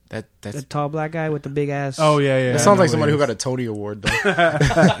 That's the tall black guy with the big ass. Oh yeah. That sounds like somebody who got a Tony Award though. He's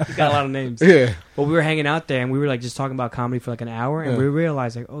got a lot of names. Yeah. Well, we were hanging out there and we were just talking about comedy for an hour, and we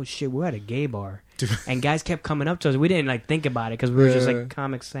realized oh shit, we're at a gay bar, and guys kept coming up to us. We didn't think about it because we were just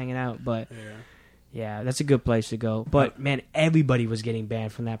comics hanging out, but Yeah, that's a good place to go. But man, everybody was getting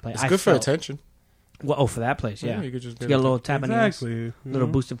banned from that place. It's good for attention. Well, for that place, yeah. You could just get a little tap in the ass, little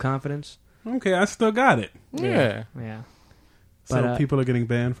boost of confidence. Okay, I still got it. Yeah. So people are getting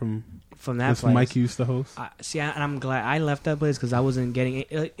banned from that place. Mike used to host. And I'm glad I left that place because I wasn't getting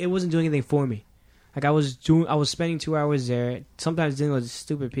it wasn't doing anything for me. Like I was spending 2 hours there. Sometimes dealing with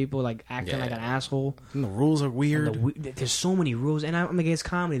stupid people, like acting like an asshole. And the rules are weird. There's so many rules, and I'm against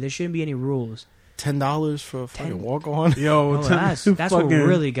comedy. There shouldn't be any rules. $10 for a fucking walk on. Yo, that's what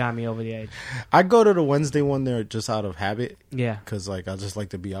really got me over the edge. I go to the Wednesday one there just out of habit. Yeah, because like I just like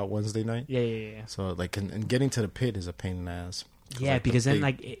to be out Wednesday night. Yeah. So like, and getting to the pit is a pain in the ass. Yeah, like because then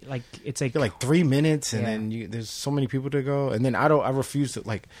it's like 3 minutes, and then there's so many people to go, and then I refuse to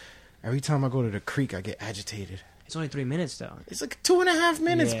like. Every time I go to the creek, I get agitated. It's only 3 minutes though. It's like 2.5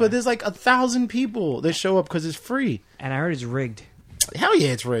 minutes, but there's like 1,000 people that show up because it's free. And I heard it's rigged. Hell yeah,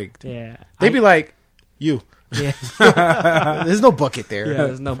 it's rigged. Yeah, they be like, you. Yeah. There's no bucket there. Yeah,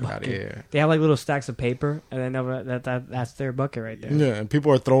 there's no bucket. They have like little stacks of paper, and then that's their bucket right there. Yeah, and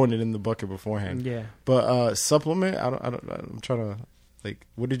people are throwing it in the bucket beforehand. Yeah, but supplement, I'm trying to like.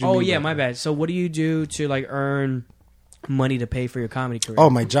 What did you? Oh mean yeah, by my bad. So what do you do to like earn money to pay for your comedy career?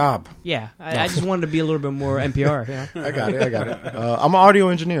 Oh, my job. Yeah, I just wanted to be a little bit more NPR. Yeah, I got it. I'm an audio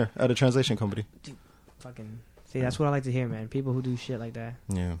engineer at a translation company. Dude, fucking. See, that's what I like to hear, man. People who do shit like that.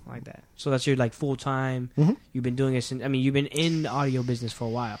 Yeah. Like that. So that's your, like, full-time. Mm-hmm. You've been doing it since... I mean, you've been in the audio business for a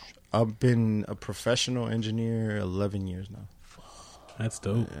while. I've been a professional engineer 11 years now. That's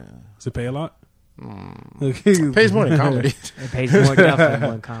dope. Yeah. Does it pay a lot? It pays more than comedy. It pays definitely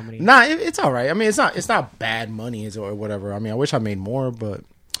more than comedy. Nah, it's all right. I mean, it's not bad money or whatever. I mean, I wish I made more, but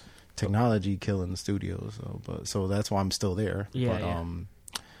technology killing the studio. So that's why I'm still there. Yeah, but,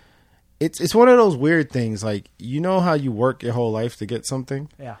 It's one of those weird things, like, you know how you work your whole life to get something?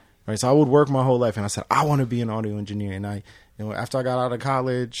 Yeah. Right, so I would work my whole life, and I said, I want to be an audio engineer. And after I got out of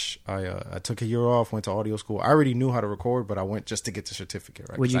college, I took a year off, went to audio school. I already knew how to record, but I went just to get the certificate.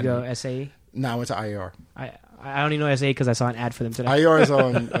 Right? Would you go SAE? No, I went to IAR. I only know SAE because I saw an ad for them today. IAR is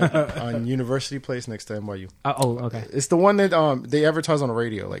on University Place next to NYU. Okay. It's the one that they advertise on the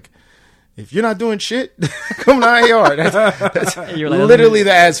radio, like, if you're not doing shit, come to IAR. That's literally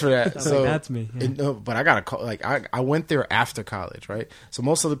the ads for that. So that's me. Yeah. But I got to call. Like I went there after college, right? So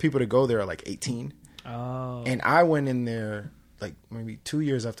most of the people that go there are like 18. Oh. And I went in there like maybe 2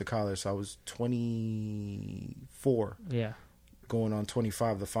 years after college. So I was 24. Yeah. Going on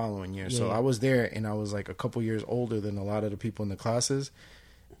 25 the following year. Yeah. So I was there, and I was like a couple years older than a lot of the people in the classes.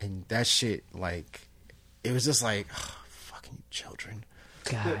 And that shit, like, it was just like, fucking children.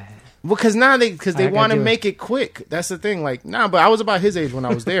 God. Because now they want to make it quick. That's the thing. Like, but I was about his age when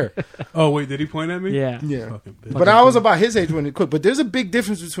I was there. Oh wait, did he point at me? Yeah. But I was about his age when it quick. But there's a big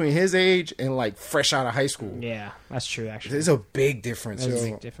difference between his age and like fresh out of high school. Yeah, that's true. Actually, there's a big difference. There's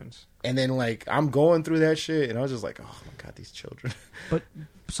a big difference. And then like I'm going through that shit, and I was just like, oh my god, these children. But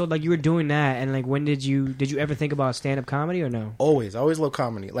so like you were doing that, and like when did you ever think about stand up comedy or no? Always, I always love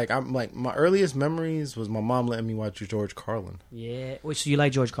comedy. Like I'm like my earliest memories was my mom letting me watch George Carlin. Yeah, so you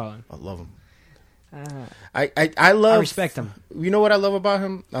like George Carlin? I love him. I love. I respect him. You know what I love about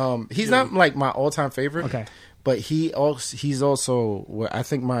him? He's not like my all time favorite. Okay, but he's also where I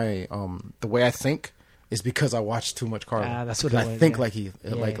think my the way I think is because I watch too much Carlin. That's what I think like he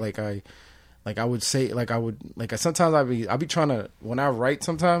I would say sometimes I'd be trying to when I write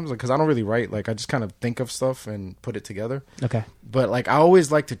sometimes because I don't really write, like I just kind of think of stuff and put it together. Okay, but like I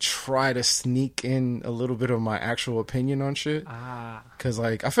always like to try to sneak in a little bit of my actual opinion on shit. Because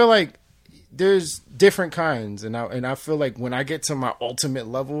like I feel like there's different kinds, and I feel like when I get to my ultimate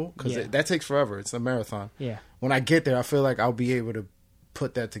level, because that takes forever. It's a marathon. Yeah. When I get there, I feel like I'll be able to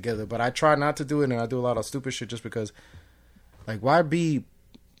put that together. But I try not to do it, and I do a lot of stupid shit just because, like, why be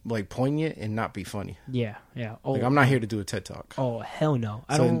like poignant and not be funny? Yeah. Oh, like I'm not here to do a TED Talk. Oh hell no!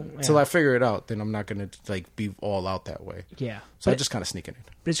 Until I figure it out, then I'm not gonna like be all out that way. Yeah. So I just kind of sneak it in.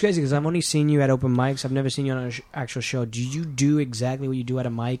 But it's crazy because I've only seen you at open mics. I've never seen you on an actual show. Do you do exactly what you do at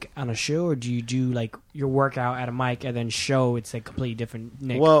a mic on a show, or do you do like your workout at a mic and then show? It's like completely different.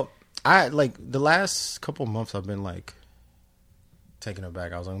 Nick? Well, I like the last couple of months I've been like taking it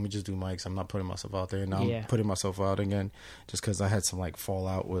back. I was like, let me just do mics. I'm not putting myself out there. Now I'm putting myself out again just because I had some like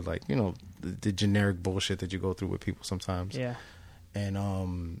fallout with like, you know, the generic bullshit that you go through with people sometimes. Yeah.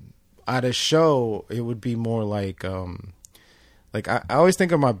 And at a show, it would be more like I always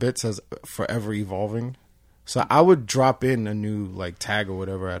think of my bits as forever evolving. So I would drop in a new like tag or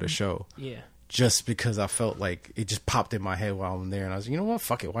whatever at a show. Yeah. Just because I felt like it just popped in my head while I'm there, and I was, you know what,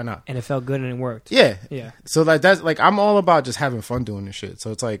 fuck it, why not? And it felt good and it worked. Yeah. Yeah. So like that's like I'm all about just having fun doing this shit.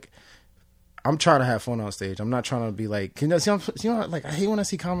 So it's like I'm trying to have fun on stage. I'm not trying to be like, like I hate when I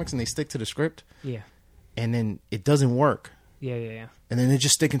see comics and they stick to the script. Yeah. And then it doesn't work. Yeah. And then they're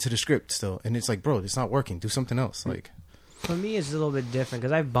just sticking to the script still. And it's like, bro, it's not working. Do something else. Like, for me, it's a little bit different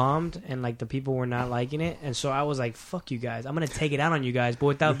because I've bombed and like the people were not liking it, and so I was like, "Fuck you guys! I'm gonna take it out on you guys," but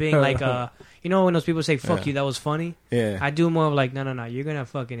without being like, you know, when those people say "fuck you," that was funny. Yeah. I do more of like, no, you're gonna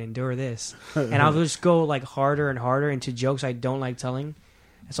fucking endure this, and I'll just go like harder and harder into jokes I don't like telling,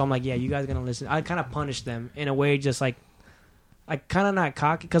 and so I'm like, yeah, you guys are gonna listen. I kind of punish them in a way, just like, I kind of not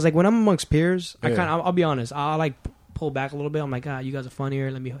cocky because like when I'm amongst peers, I'll be honest, I'll like pull back a little bit. I'm like, you guys are funnier.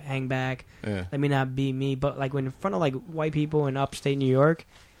 Let me hang back. Yeah. Let me not be me. But like when in front of like white people in upstate New York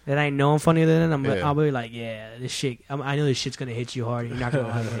that I know I'm funnier than them, I'll be like, yeah, this shit. I know this shit's gonna hit you hard. You're not gonna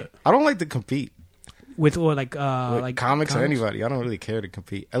like it. I don't like to compete with like comics or anybody. I don't really care to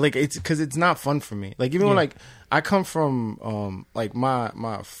compete. It's because it's not fun for me. Like even when like I come from like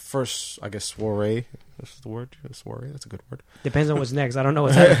my first, I guess, soiree. That's the word. Soiree. That's a good word. Depends on what's next. I don't know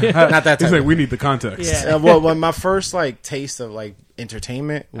what's happening. Not that. He's like, we need the context. Yeah. Well, my first like taste of like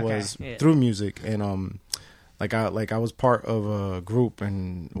entertainment was through music, and like I was part of a group,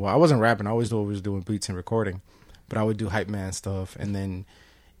 and I wasn't rapping. I always was doing beats and recording, but I would do hype man stuff, and then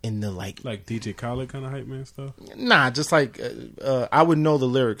in the like DJ Khaled kind of hype man stuff. Nah, just like I would know the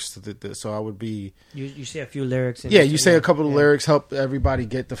lyrics to so I would be. You say a few lyrics. You say a couple of lyrics, help everybody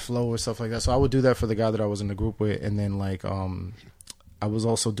get the flow or stuff like that. So I would do that for the guy that I was in the group with, and then like I was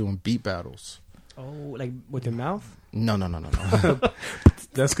also doing beat battles. Oh, like with your mouth? No.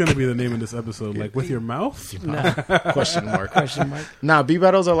 That's gonna be the name of this episode. Like with your mouth? No. Question mark. Nah, beat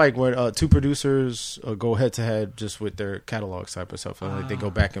battles are like when two producers go head to head just with their catalogs type of stuff. Like they go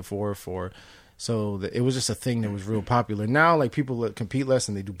back and forth it was just a thing that was real popular. Now like people compete less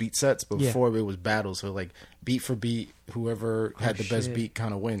and they do beat sets, but before it was battles. So like beat for beat, whoever had the best beat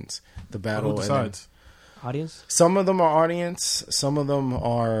kind of wins the battle. Who decides? Audience? Some of them are audience. Some of them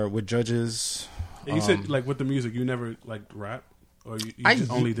are with judges. You said like with the music, you never like rap, or you just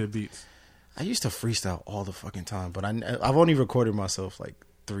only did beats. I used to freestyle all the fucking time, but I've only recorded myself like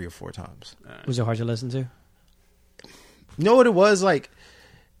 3 or 4 times. Was it hard to listen to? You know what it was like?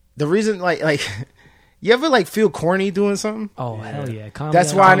 The reason like you ever like feel corny doing something? Oh hell yeah! Comedy.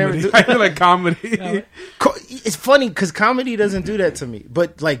 That's why I never do. I feel like comedy. It's funny because comedy doesn't do that to me,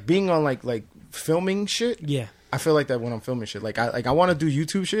 but like being on like filming shit. Yeah. I feel like that when I'm filming shit. Like I want to do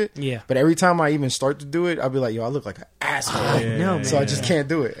YouTube shit. Yeah. But every time I even start to do it, I'll be like, yo, I look like an asshole. I know, man. So I just can't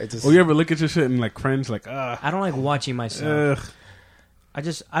do it. Well, you ever look at your shit and like cringe, like, I don't like watching myself. I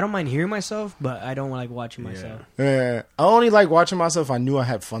don't mind hearing myself, but I don't like watching myself. Yeah. I only like watching myself if I knew I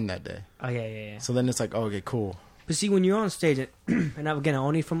had fun that day. Oh yeah. So then it's like, oh, okay, cool. But see, when you're on stage, and again,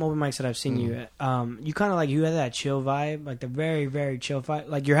 only from open mics that I've seen you, you kind of like, you have that chill vibe, like the very, very chill vibe.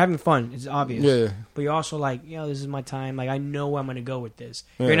 Like you're having fun, it's obvious. Yeah. But you're also like, this is my time. Like I know where I'm going to go with this.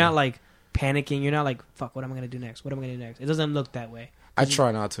 Yeah. You're not like panicking. You're not like, fuck, what am I going to do next? What am I going to do next? It doesn't look that way. I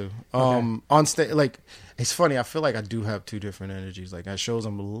try not to. On stage, like it's funny. I feel like I do have 2 different energies. Like at shows,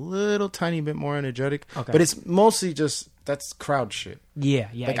 I'm a little tiny bit more energetic, but it's mostly just that's crowd shit. Yeah.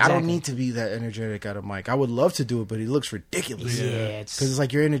 Like exactly. I don't need to be that energetic at a mic. I would love to do it, but it looks ridiculous. Yeah, because it's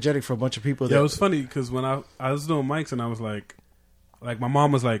like you're energetic for a bunch of people. Yeah, it was funny because when I was doing mics and I was like my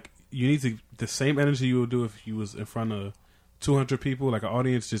mom was like, you need the same energy you would do if you was in front of 200 people, like an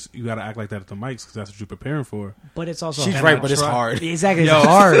audience. Just you got to act like that at the mics because that's what you're preparing for. But it's also she's right, but it's hard. Exactly, it's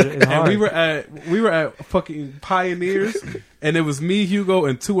hard. It's hard. And we were at fucking Pioneers, and it was me, Hugo,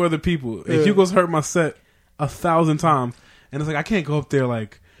 and 2 other people. And Hugo's heard my set 1,000 times, and it's like I can't go up there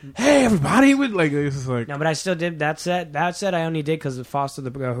like, hey everybody, with like it's just like. No, but I still did that set. That set I only did because of Foster,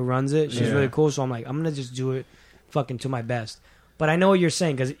 the girl who runs it. She's really cool, so I'm like, I'm gonna just do it, fucking to my best. But I know what you're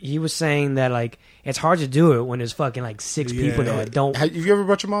saying because he was saying that like it's hard to do it when there's fucking like 6 people there. Don't. Have you ever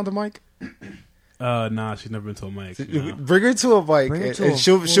brought your mom to mic? Nah, she's never been to a mic. No. Bring her to a mic, and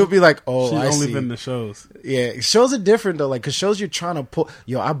she'll be like, "Oh, she's I only see." been to shows. Yeah, shows are different though. Like, cause shows you're trying to pull.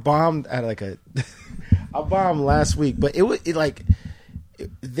 Yo, I bombed at like a. I bombed last week, but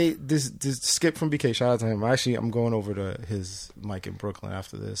this Skip from BK. Shout out to him. Actually, I'm going over to his mic in Brooklyn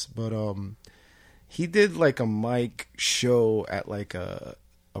after this, but he did like a mic show at like a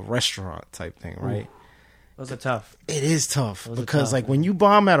restaurant type thing, right? Those are tough. It is tough because like when you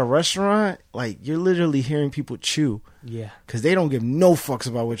bomb at a restaurant, like you're literally hearing people chew. Yeah. Because they don't give no fucks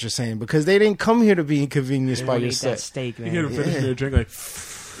about what you're saying because they didn't come here to be inconvenienced by your set. That steak, man. You hear them finish their drink like.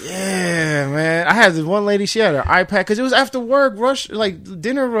 Yeah, man. I had this one lady. She had her iPad because it was after work rush, like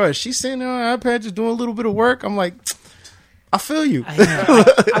dinner rush. She's sitting there on her iPad just doing a little bit of work. I'm like, I feel you.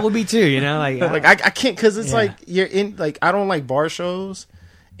 I would be too. You know, like I can't because it's like you're in like I don't like bar shows.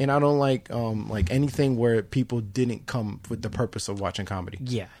 and I don't like anything where people didn't come with the purpose of watching comedy.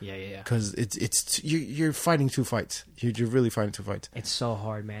 Yeah. Because you're fighting two fights. You're really fighting two fights. It's so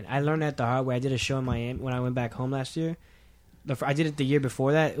hard, man. I learned that the hard way. I did a show in Miami when I went back home last year. I did it the year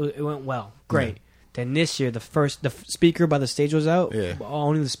before that. It went well, great. Yeah. Then this year, the speaker by the stage was out. Yeah.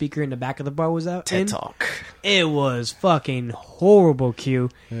 Only the speaker in the back of the bar was out. TED Talk. It was fucking horrible, Q.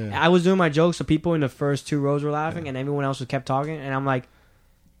 Yeah. I was doing my jokes, so people in the first 2 rows were laughing, and everyone else was kept talking. And I'm like,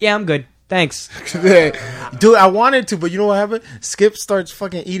 yeah, I'm good. Thanks. Dude, I wanted to, but you know what happened? Skip starts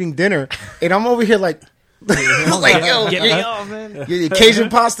fucking eating dinner, and I'm over here like, yo, get me off, man. Your Cajun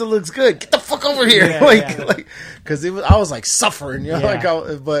pasta looks good. Get the fuck over here, because I was like suffering, you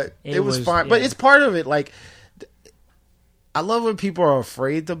know, but it was fine. Yeah. But it's part of it. Like, I love when people are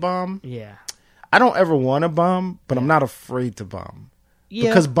afraid to bomb. Yeah, I don't ever want to bomb, but I'm not afraid to bomb. Yeah,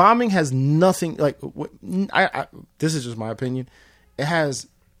 because bombing has nothing. Like, this is just my opinion. It has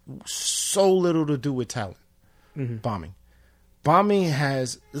so little to do with talent. Mm-hmm. Bombing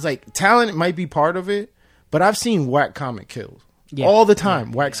has, it's like, talent might be part of it. But I've seen whack comic kills all the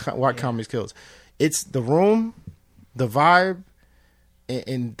time. Whack comics kills. It's the room, the vibe,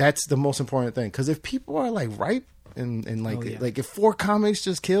 and that's the most important thing. Because if people are like ripe and like if 4 comics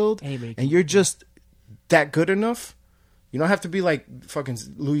just killed and you're just that good enough, you don't have to be like fucking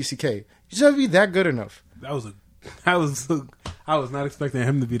Louis C.K. You just have to be that good enough. I was not expecting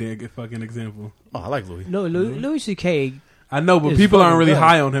him to be the fucking example. Oh, I like Louis. No, Louis C.K. I know, but people aren't really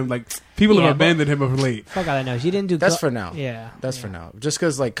high on him. Like, people have abandoned him of late. Fuck all I know. He didn't do... That's for now. Yeah. That's for now. Just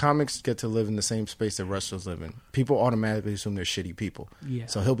because, like, comics get to live in the same space that wrestlers live in. People automatically assume they're shitty people. Yeah.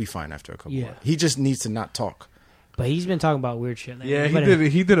 So he'll be fine after a couple of He just needs to not talk. But he's been talking about weird shit. Yeah,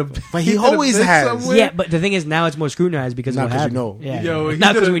 he did a... But he always has. Somewhere. Yeah, but the thing is, now it's more scrutinized because of what happened. You know. Yeah.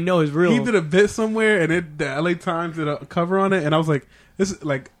 Not because we know it's real. He did a bit somewhere, and the LA Times did a cover on it, and I was like, this is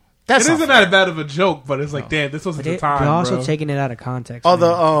like... That's it isn't that bad of a joke, but it's like, damn, this wasn't the time. They're also taking it out of context.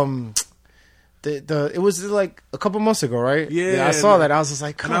 Oh, it was like a couple months ago, right? Yeah, I saw that. I was just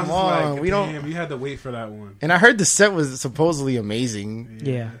like, come on, like, damn, you had to wait for that one. And I heard the set was supposedly amazing.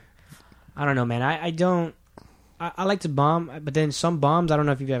 Yeah. I don't know, man. I don't. I like to bomb, but then some bombs. I don't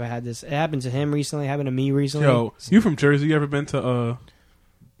know if you've ever had this. It happened to him recently. It happened to me recently. Yo, you from Jersey? You ever been to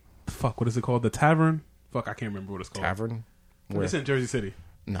what is it called? The Tavern? Fuck, I can't remember what it's called. Tavern? Where? It's in Jersey City.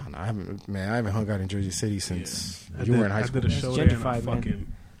 No, I haven't. Man, I haven't hung out in Jersey City since you were in high school. I did a show there and I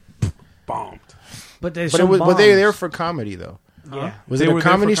fucking bombed. But were they there for comedy though? Yeah. Was it a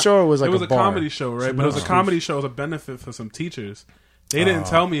comedy show or was it like it was a bar? comedy show, right? But it was a comedy show as a benefit for some teachers. They didn't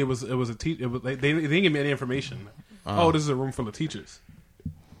tell me it was a teacher. They didn't give me any information. This is a room full of teachers.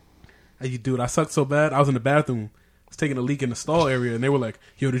 Hey, dude, I sucked so bad. I was in the bathroom, was taking a leak in the stall area, and they were like,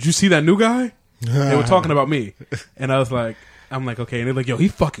 "Yo, did you see that new guy?" They were talking about me, and I was like. I'm like, okay. And they're like, yo, he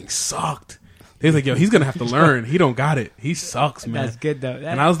fucking sucked. They're like, yo, he's going to have to learn. He don't got it. He sucks, man. That's good, though.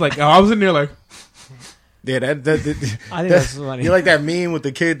 And I was like, I was in there like. Yeah, I think that's funny. You like that meme with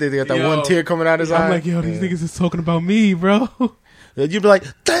the kid that got that one tear coming out his eye? I'm like, yo, these niggas is talking about me, bro. You'd be like,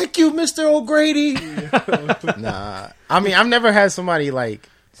 thank you, Mr. O'Grady. Nah. I mean, I've never had somebody like.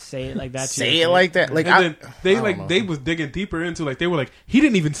 Say it like that. Say it like that. Like and then they was digging deeper into they were like he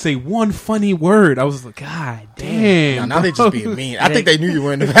didn't even say one funny word. I was like, God damn. Now they just being mean. I think they knew you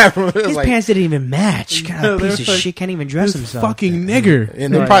were in the bathroom. His pants didn't even match. God, a piece of shit can't even dress himself. Fucking nigger.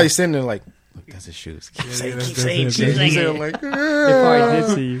 And they're probably sitting there like, look, that's his shoes. Keep saying. Like, they probably did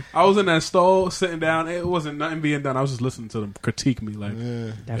see you. I was in that stall sitting down. It wasn't nothing being done. I was just listening to them critique me like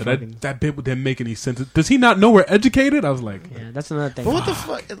that bit didn't make any sense. Does he not know we're educated? I was like, yeah, that's another thing. But what the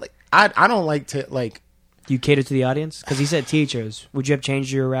fuck? Like, I don't like to like. You cater to the audience because he said teachers. Would you have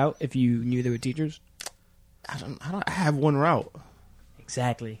changed your route if you knew they were teachers? I have one route.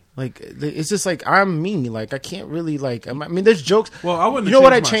 Exactly. Like it's just like I'm me. Like I can't really like. I mean, there's jokes. Well, I wouldn't. You know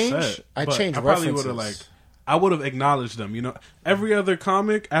what I changed? I changed. I probably would have I would have acknowledged them. You know, every other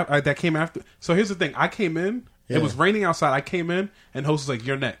comic that came after. So here's the thing. I came in. Yeah. It was raining outside. I came in and host was like,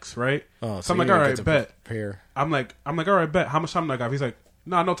 "You're next," right? Oh, so I'm like, "All right, bet." Prepare. I'm like, "All right, bet." How much time do I got? He's like,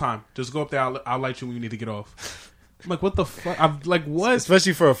 "Nah, no time. Just go up there. I'll light you when you need to get off." I'm like, what the fuck? I'm like, what?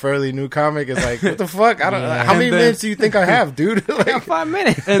 Especially for a fairly new comic, it's like, what the fuck? I don't. How many minutes do you think I have, dude? I got 5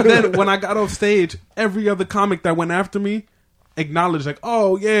 minutes. And then when I got off stage, every other comic that went after me acknowledged, like,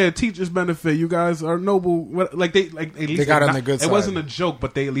 oh yeah, teachers benefit. You guys are noble. Like they at least they got on the good side. It wasn't a joke,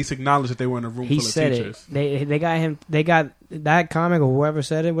 but they at least acknowledged that they were in a room full of teachers. They got him. They got that comic or whoever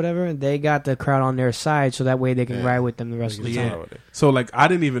said it, whatever. They got the crowd on their side, so that way they can ride with them the rest of the time. So like, I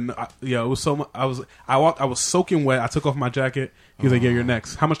didn't even. It was so much. I was soaking wet. I took off my jacket. He was like, "Yeah, you're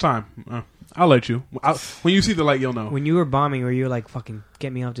next. How much time?" I'll let you. When you see the light, you'll know. When you were bombing, were you like, fucking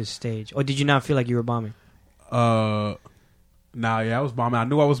get me off this stage? Or did you not feel like you were bombing? I was bombing. I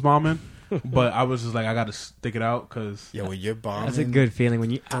knew I was bombing, but I was just like, I got to stick it out because. Yeah, when you're bombing, that's a good feeling when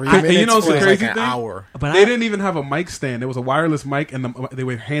you. 3 minutes you know what's the crazy like an thing? Hour. But they didn't even have a mic stand. There was a wireless mic, and they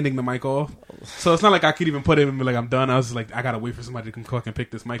were handing the mic off. So it's not like I could even put it and be like, I'm done. I was just like, I gotta wait for somebody to come fucking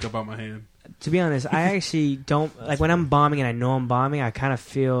pick this mic up out my hand. To be honest, I actually don't like when I'm bombing and I know I'm bombing. I kind of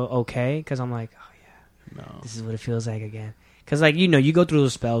feel okay because I'm like, oh yeah, this is what it feels like again. Because like you go through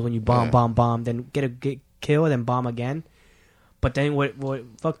those spells when you bomb, then get kill, then bomb again. But then what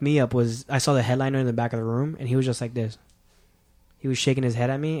fucked me up was I saw the headliner in the back of the room and he was just like this. He was shaking his head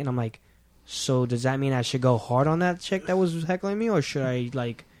at me and I'm like, so does that mean I should go hard on that chick that was heckling me, or should I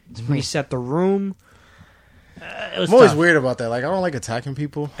like reset the room? I'm always weird about that. Like, I don't like attacking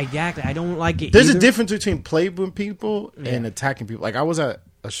people. Exactly. I don't like it. There's either. a difference between playing with people and attacking people. Like, I was at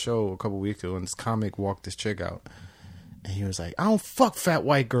a show a couple weeks ago and this comic walked this chick out and he was like, I don't fuck fat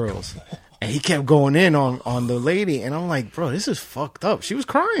white girls. And he kept going in on the lady and I'm like, bro, this is fucked up. She was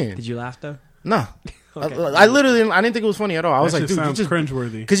crying. Did you laugh though? No. Okay. I didn't think it was funny at all. I was like, dude, you just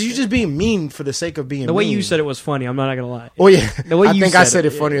cringeworthy. Because you're just being mean for the sake of being mean. The way you said it was funny. I'm not gonna lie. Oh yeah, the way I said it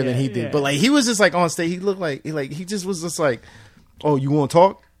funnier than he did. Yeah. But like he was just like on stage. He looked like he just was just like, oh, you want to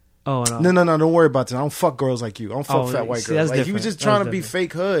talk? Oh no, don't worry about that. I don't fuck girls like you. I don't fuck fat white girls. Like he was just trying to be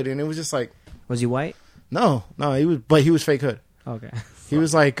fake hood, and it was just like, was he white? No, he was, but he was fake hood. Okay, he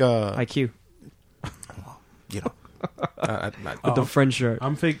was like you. You know. With the French shirt.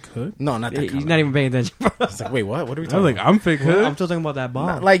 I'm fake hood? No, not that. He's not even paying attention. I was like, wait, what? What are we talking I was like, I'm fake hood? I'm still talking about that bomb.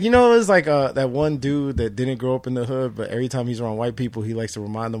 Not, like, you know, it's like that one dude that didn't grow up in the hood, but every time he's around white people, he likes to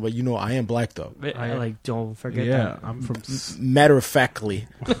remind them, but you know, I am black, though. I like, don't forget that. I'm from... Matter of factly.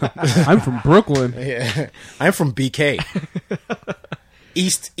 I'm from Brooklyn. Yeah. I'm from BK.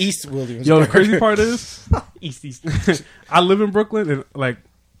 East Williams. Yo, the crazy part is... East. I live in Brooklyn, and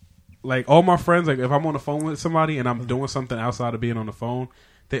like all my friends, like if I'm on the phone with somebody and I'm doing something outside of being on the phone,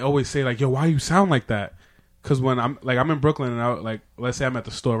 they always say like, "Yo, why you sound like that?" Because when I'm in Brooklyn and I like, let's say I'm at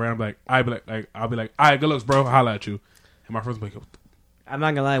the store, right? I'll be like, all right, good looks, bro. I'll holla at you, and my friends be like, I'm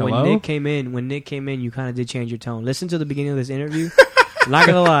not gonna lie. Hello? When Nick came in, you kind of did change your tone. Listen to the beginning of this interview. I'm not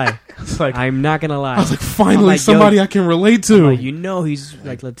gonna lie. It's like, I'm not gonna lie. I was like, finally somebody I can relate to. Like, you know, he's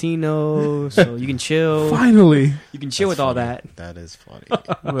like Latino, so you can chill. Finally, you can chill with funny. all that. That is funny.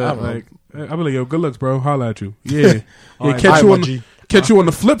 I'll be like, yo, good looks, bro. Holla at you. Yeah, Right, catch you on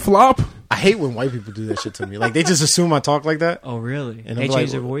the flip flop. I hate when white people do that shit to me. Like, they just assume I talk like that. Oh, really? And They they'll be change like,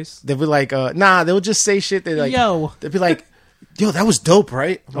 their voice? They'll be like, nah, they'll just say shit. They're like, Yo. They'll be like, yo, that was dope,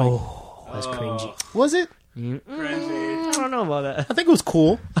 right? I'm like, That's cringy. was it? I don't know about that. I think it was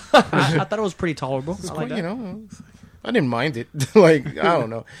cool. I thought it was pretty tolerable. I like that. You know, I didn't mind it. Like, I don't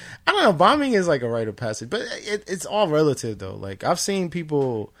know. Bombing is like a rite of passage, but it's all relative though. Like, I've seen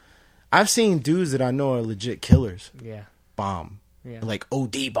dudes that I know are legit killers. Yeah. Bomb. Yeah. Like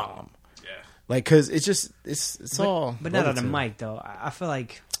OD bomb. Yeah. Like, cause it's all. But not on a relative. mic though. I feel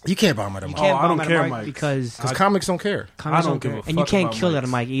like You can't bomb at a you mic. can't I bomb don't at care a mic mics. because Comics don't care. comics I don't give care. a And you fuck can't about kill at a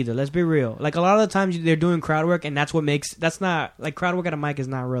mics. mic either. Let's be real. Like a lot of the times they're doing crowd work, and that's not like crowd work at a mic is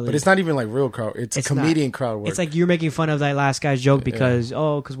not really. But it's not even like real crowd. It's comedian crowd work. It's like you're making fun of that last guy's joke because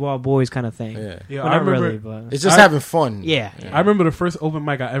because we're all boys kind of thing. Yeah. Yeah, Well, I not remember. really, but It's just having fun. yeah. I remember the first open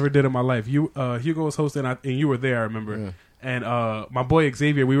mic I ever did in my life. Hugo was hosting, and you were there. I remember. Yeah. And my boy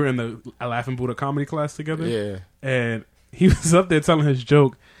Xavier, we were in the Laughing Buddha comedy class together. Yeah. And he was up there telling his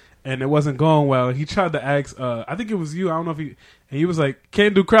joke, and it wasn't going well. He tried to ask, I think it was you. I don't know if and he was like,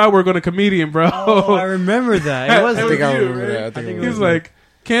 "Can't do crowd work on a comedian, bro." Oh, I remember that. It was. I think I you, remember right? that. I think He was like,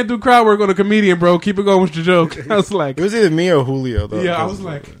 "Can't do crowd work on a comedian, bro. Keep it going with your joke." I was like, It was either me or Julio though. "Yeah." I was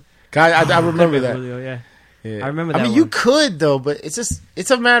like, I remember that. Julio, yeah. Yeah. I remember that I mean, you one. could though, but it's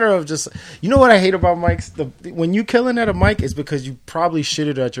a matter of just. You know what I hate about mics? When you killing at a mic, it's because you probably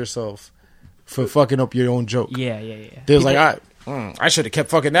shitted at yourself for fucking up your own joke. Yeah. There's like I should have kept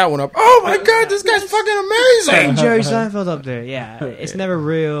fucking that one up. Oh my god, this guy's fucking amazing. Jerry Seinfeld up there. Yeah, it's never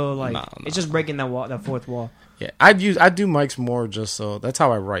real. Like it's just breaking that fourth wall. Yeah, I do mics more just so that's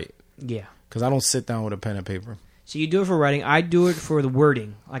how I write Yeah. because I don't sit down with a pen and paper. So you do it for writing. I do it for the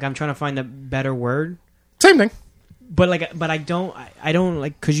wording. Like I'm trying to find a better word. Same thing. But I don't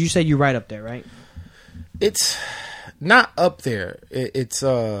like because you said you write up there, right? It's not up there. It's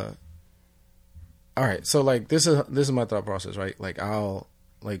all right. So like this is my thought process, right? Like I'll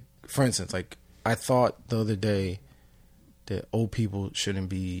like for instance, like I thought the other day that old people shouldn't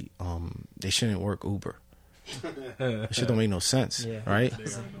be they shouldn't work Uber. That shit don't make no sense, right?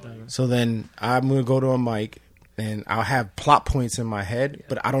 So then I'm gonna go to a mic and I'll have plot points in my head,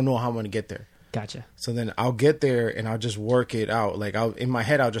 but I don't know how I'm gonna get there. Gotcha. So then I'll get there and I'll just work it out. Like in my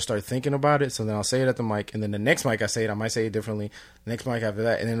head, I'll just start thinking about it. So then I'll say it at the mic, and then the next mic I say it, I might say it differently. The next mic after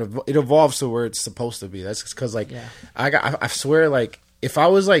that, and then it evolves to where it's supposed to be. That's because I swear, like if I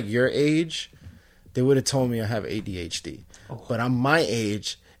was like your age, they would have told me I have ADHD. Oh. But I'm my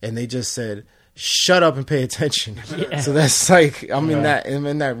age, and they just said, shut up and pay attention. Yeah. So that's like I'm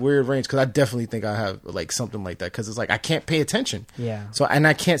in that weird range, because I definitely think I have like something like that, because it's like I can't pay attention. Yeah. So and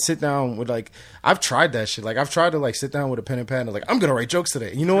I can't sit down with like I've tried that shit. Like I've tried to like sit down with a pen and pad and like I'm gonna write jokes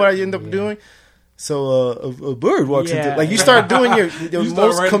today. You know what I end up doing? So a bird walks into like you start doing your you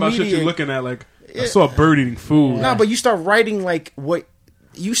most start comedian. about shit you're looking at like I saw a bird eating food. Nah, but you start writing like what.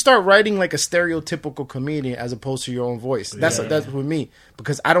 You start writing like a stereotypical comedian as opposed to your own voice. That's with me,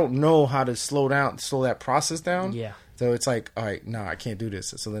 because I don't know how to slow that process down. Yeah. So it's like, all right, I can't do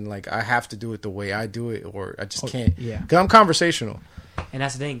this. So then like I have to do it the way I do it, or I just can't. Yeah. Because I'm conversational. And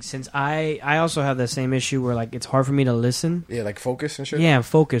that's the thing. Since I also have the same issue where like it's hard for me to listen. Yeah, like focus and shit. Yeah,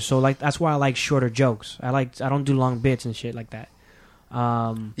 focus. So like that's why I like shorter jokes. I don't do long bits and shit like that.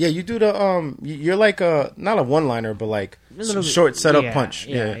 Yeah, you do the you're like not a one-liner, but like short setup punch.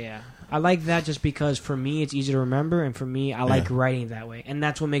 Yeah. I like that just because for me it's easy to remember, and for me I like writing that way, and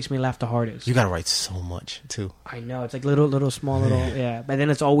that's what makes me laugh the hardest. You gotta write so much too. I know, it's like little small but then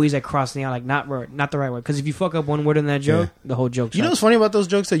it's always like crossing out, like not the right word, because if you fuck up one word in that joke, the whole joke. You know what's funny about those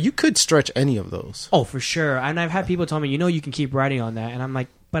jokes? That you could stretch any of those. Oh, for sure. And I've had people tell me, you can keep writing on that, and I'm like,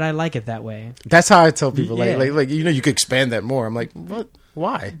 but I like it that way. That's how I tell people. Like you could expand that more. I'm like, what?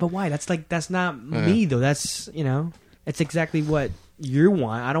 Why? But why? That's not me though. That's it's exactly what you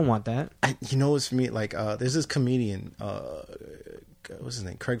want. I don't want that. It's for me. Like there's this comedian. What's his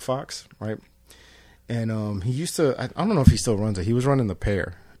name? Craig Fox, right? And he used to. I don't know if he still runs it. He was running The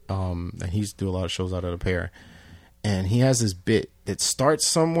Pair. And he used to do a lot of shows out of The Pair. And he has this bit that starts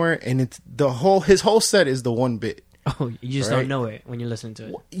somewhere, and it's his whole set is the one bit. Oh, you just don't know it when you're listening to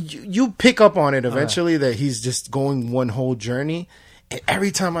it. You pick up on it eventually that he's just going one whole journey. And every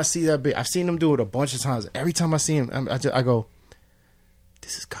time I see that bit, I've seen him do it a bunch of times. Every time I see him, I go,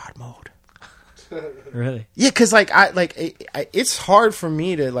 "This is God mode." Really? Yeah, because it's hard for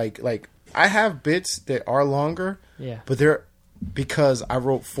me to like. I have bits that are longer, but they're because I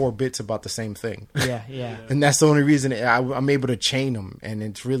wrote 4 bits about the same thing. Yeah. And that's the only reason I'm able to chain them, and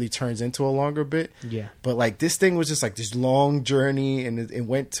it really turns into a longer bit. Yeah. But like this thing was just like this long journey, and it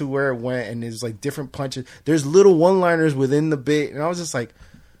went to where it went, and there's like different punches. There's little one-liners within the bit, and I was just like,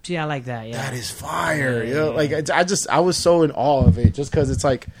 "See, I like that. Yeah, that is fire." Like I was so in awe of it, just because it's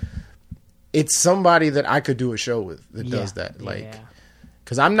like it's somebody that I could do a show with that does that. Like,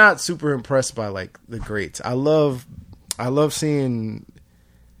 because I'm not super impressed by like the greats. I love seeing.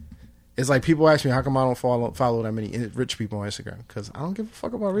 It's like people ask me how come I don't follow that many rich people on Instagram, because I don't give a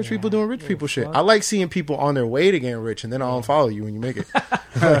fuck about rich people doing rich people shit. I like seeing people on their way to getting rich, and then I'll unfollow you when you make it.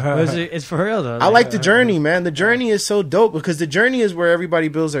 It's for real though. I like the journey, man. The journey is so dope, because the journey is where everybody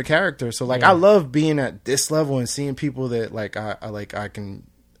builds their character. So like I love being at this level and seeing people that like I can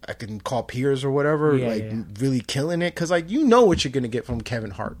call peers or whatever, really killing it, because like what you're gonna get from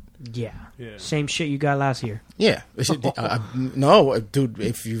Kevin Hart. Yeah. Same shit you got last year. Yeah. No, dude,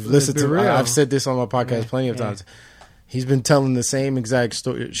 if you've listened to I've said this on my podcast plenty of times. He's been telling the same exact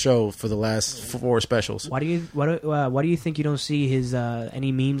show for the last 4 specials. Why do you think you don't see his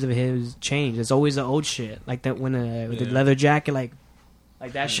any memes of his change? It's always the old shit, like that when with the leather jacket, like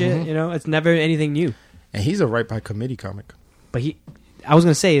that shit. It's never anything new. And he's a write by committee comic. But I was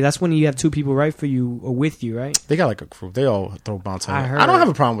gonna say that's when you have 2 people write for you or with you, right? They got like a crew. They all throw bounce on. I don't have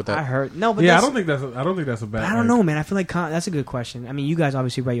a problem with that. I heard but I don't think that's a bad. I don't know, man. I feel like that's a good question. I mean, you guys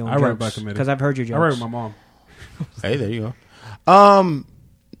obviously write your own jokes. I write by committee because I've heard your jokes. I write with my mom. Hey, there you go. All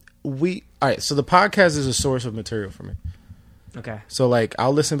right. So the podcast is a source of material for me. Okay. So like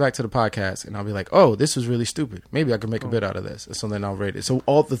I'll listen back to the podcast and I'll be like, oh, this was really stupid. Maybe I could make a bit out of this. So then I'll rate it. So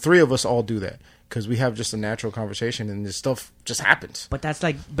all the 3 of us all do that, because we have just a natural conversation and this stuff just happens. But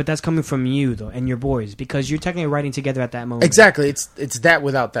that's coming from you though and your boys, because you're technically writing together at that moment. Exactly. It's that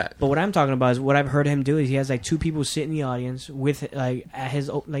without that. But what I'm talking about is what I've heard him do is he has like 2 people sit in the audience with like at his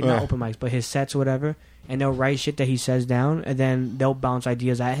not open mics but his sets or whatever, and they'll write shit that he says down, and then they'll bounce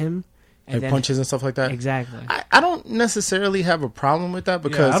ideas at him. And punches and stuff like that. Exactly. I don't necessarily have a problem with that,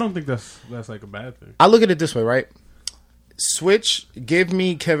 because I don't think that's like a bad thing. I look at it this way, right? Switch, give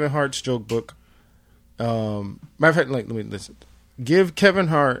me Kevin Hart's joke book. Matter of fact, let me listen. Give Kevin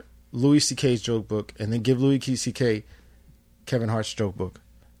Hart Louis C.K.'s joke book, and then give Louis C.K. Kevin Hart's joke book.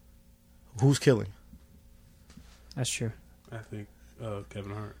 Who's killing? That's true. I think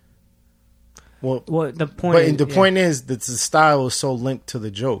Kevin Hart. Well, the point. But the point is that the style is so linked to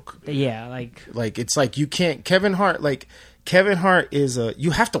the joke. Yeah, like it's like you can't. Kevin Hart is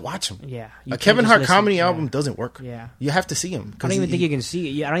you have to watch him. Yeah, a Kevin Hart comedy album doesn't work. Yeah, you have to see him. I don't even think you can see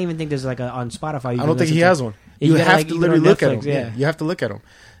it. Yeah, I don't even think there's like on Spotify. I don't think he has one. You have to literally look at him. Yeah, you have to look at him.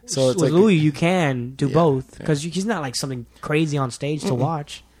 So it's with like Louis, you can do both because he's not like something crazy on stage to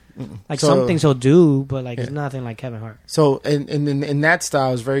watch. Like some things he'll do, but like it's nothing like Kevin Hart. So and in that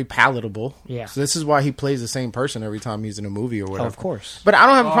style is very palatable. Yeah. So this is why he plays the same person every time he's in a movie or whatever. Oh, of course. But I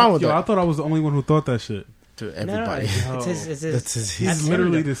don't have a problem with that. I thought I was the only one who thought that shit. To everybody, he's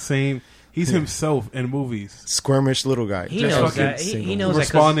literally the same. He's himself in movies. Squirmish little guy. He knows that. He knows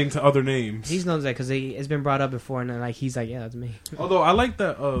responding to other names. He knows that because it's been brought up before, and like he's like, yeah, that's me. Although I like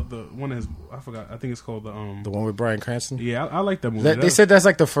that the one is I forgot. I think it's called the one with Bryan Cranston. Yeah, I like that movie. They said that's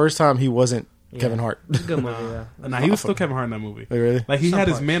like the first time he wasn't Kevin Hart. It's a good movie. Yeah. Nah, he was still Kevin Hart in that movie. Like, really? Like he had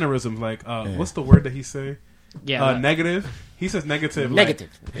his mannerisms. Like what's the word that he say? Yeah, negative. He says negative. Negative.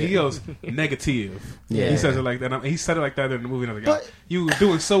 Like, he goes negative. Yeah. He says it like that. He said it like that in the movie. And I was like, you were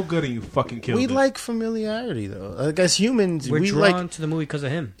doing so good and you fucking killed it. We like familiarity though. Like as humans, we're drawn like, to the movie because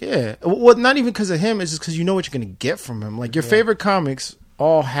of him. Yeah. Well, not even because of him. It's just because you know what you're going to get from him. Like your favorite comics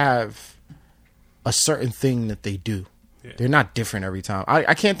all have a certain thing that they do. Yeah. They're not different every time.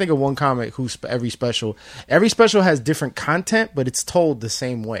 I can't think of one comic who's every special has different content, but it's told the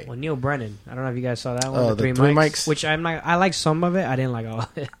same way. Well, Neil Brennan, I don't know if you guys saw that one. The three mics, which I like some of it. I didn't like all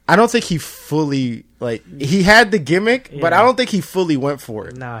of it. I don't think he fully he had the gimmick, but I don't think he fully went for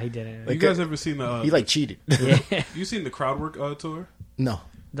it. No, he didn't. You guys ever seen the? He cheated. Yeah. You seen the crowd work tour? No.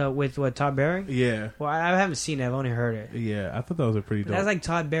 With what, Todd Barry? Yeah. Well, I haven't seen it. I've only heard it. Yeah, I thought that was a pretty dope. That's like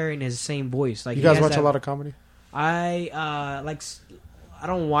Todd Barry in his same voice. Like you guys watch a lot of comedy? I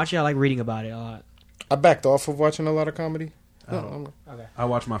don't watch it. I like reading about it a lot. I backed off of watching a lot of comedy. Okay. I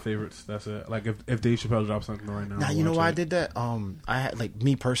watch my favorites. That's it. Like if Dave Chappelle drops something right now. Now you know why I did that. I had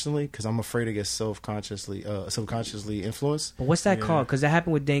me personally because I'm afraid to get subconsciously influenced. But what's that called? Because that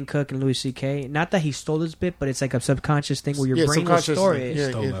happened with Dane Cook and Louis C.K. Not that he stole this bit, but it's like a subconscious thing where your brain will store it.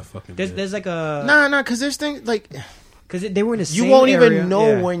 That fucking bit. There's like a nah because there's things like because they were in the same you won't area. even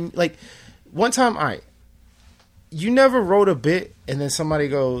know when like one time you never wrote a bit and then somebody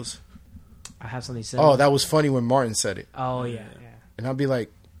goes, I have something similar. Oh, that was funny when Martin said it. Oh, yeah. And I'll be like,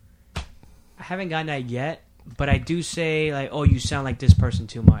 I haven't gotten that yet, but I do say, like, oh, you sound like this person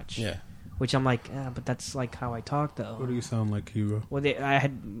too much. Yeah. Which I'm like, but that's like how I talk, though. What do you sound like, Hugo? Well,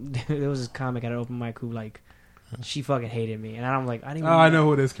 there was this comic at an open mic who, like, she fucking hated me. And I'm like, I didn't even I know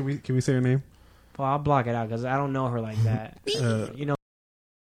who it is. Can we say her name? Well, I'll block it out because I don't know her like that. You know.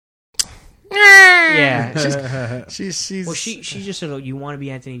 Yeah, she's. Well, she just said, "You want to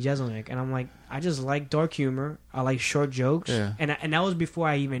be Anthony Jeselnik," and I'm like, I just like dark humor. I like short jokes, and that was before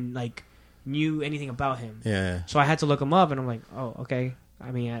I even like knew anything about him. Yeah. So I had to look him up, and I'm like, oh, okay.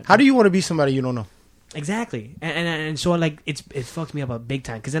 I mean, how do you want to be somebody you don't know? Exactly, and so like it fucks me up a big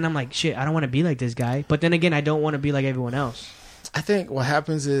time because then I'm like, shit, I don't want to be like this guy, but then again, I don't want to be like everyone else. I think what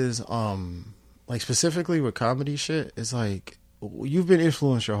happens is, like specifically with comedy shit, is like you've been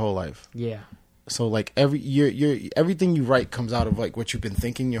influenced your whole life. Yeah. So like everything you write comes out of like what you've been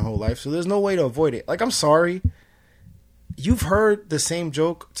thinking your whole life. So there's no way to avoid it. Like I'm sorry, you've heard the same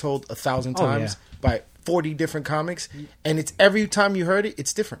joke told 1,000 times by 40 different comics, and it's every time you heard it,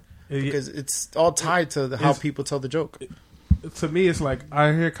 it's different because it's all tied to how people tell the joke. To me, it's like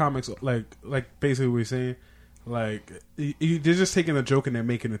I hear comics like basically what we're saying. Like they're just taking a joke and they're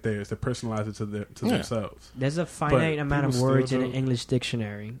making it theirs. They personalize it to themselves. There's a finite amount of words in an English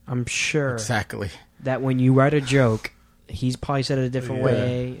dictionary. I'm sure exactly that when you write a joke, he's probably said it a different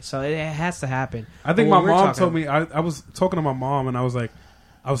way. So it has to happen. I think my mom told me. I was talking to my mom and I was like,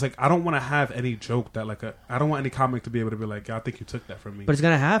 I don't want to have any joke that I don't want any comic to be able to be like, I think you took that from me. But it's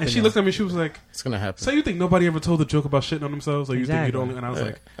gonna happen. And she looked at me. She was like, it's gonna happen. So you think nobody ever told a joke about shitting on themselves, or you think you don't? And I was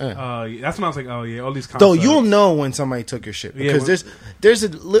like, that's when I was like, oh yeah, all these. Though you'll know when somebody took your shit because there's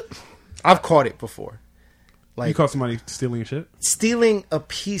I've caught it before. Like you caught somebody stealing your shit, stealing a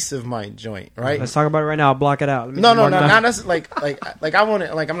piece of my joint, right? Let's talk about it right now. I'll block it out. No. That's like I want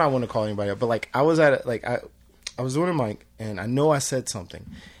to I'm not want to call anybody up, but like I was at I was doing a mic, and I know I said something,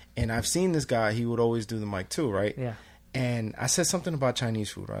 and I've seen this guy. He would always do the mic too, right? Yeah. And I said something about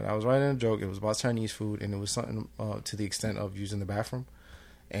Chinese food, right? I was writing a joke. It was about Chinese food, and it was something to the extent of using the bathroom,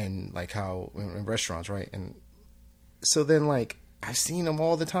 and like how in restaurants, right? And so then, like, I've seen him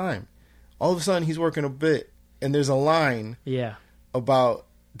all the time. All of a sudden, he's working a bit, and there's a line, about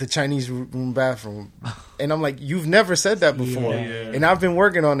the Chinese room bathroom, and I'm like, you've never said that before, and I've been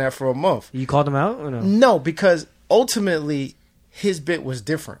working on that for a month. You called him out or no? No, because ultimately his bit was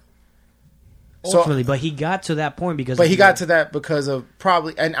different. ultimately, but he got to that point because. But he got to that because of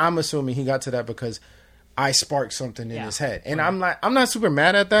probably, and I'm assuming he got to that because I sparked something in his head, and I'm not super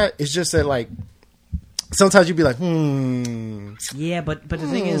mad at that. It's just that like sometimes you'd be like, Yeah, but the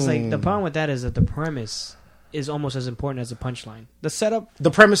thing is, like, the problem with that is that the premise is almost as important as the punchline. The setup,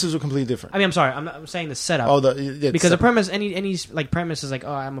 the premises are completely different. I mean, I'm sorry, I'm saying the setup. Oh, because the premise, any like premise is like,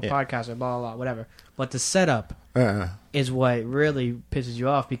 oh, I'm a podcaster, blah blah blah, whatever. But the setup is what really pisses you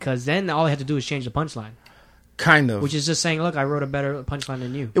off because then all I had to do is change the punchline. Kind of, which is just saying, look, I wrote a better punchline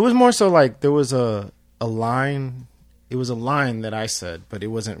than you. It was more so like there was a line. It was a line that I said, but it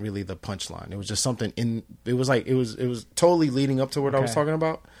wasn't really the punchline. It was just something in. It was like it was totally leading up to what I was talking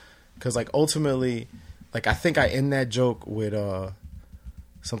about. Because like ultimately, like I think I end that joke with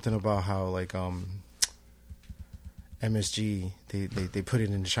something about how like MSG they put it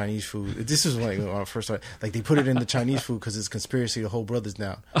in the Chinese food. This is like when I first started. Like they put it in the Chinese food because it's conspiracy to hold brothers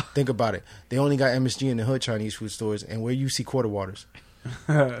down. Think about it. They only got MSG in the hood Chinese food stores, and where you see quarter waters.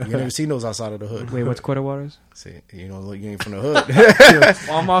 You never seen those outside of the hood. Wait, what's quarter waters? See, you ain't from the hood.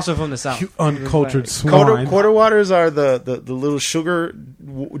 Well, I'm also from the south. You uncultured swine. Quarter waters are the little sugar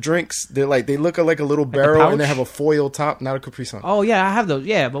drinks. They're like they look like a little barrel and they have a foil top, not a Capri Sun. Oh yeah, I have those.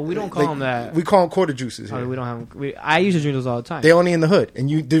 Yeah, but we don't call them that. We call them quarter juices. Oh, we don't have. I used to drink those all the time. They only in the hood,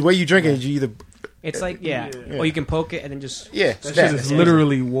 and the way you drink it is you either. It's like or you can poke it and then just that shit is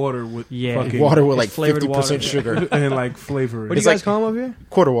literally water with fucking water with like 50% sugar and like flavor. What do you guys call them over here?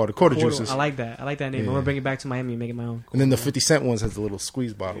 Quarter water, quarter juices. I like that. I like that name. I'm gonna bring it back to Miami and make it my own. And then the 50-cent ones has the little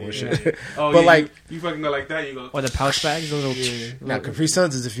squeeze bottle and shit. Oh, but like you fucking go like that, you go. Or the pouch bags. Those now Capri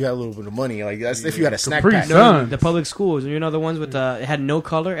Suns is if you had a little bit of money, like that's if you had a snack Capri pack. Sun. The public schools, you know the ones with it had no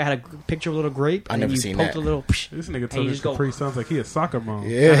color. It had a picture of a little grape. I never seen that. A little, this nigga told his Capri Suns like he a soccer mom.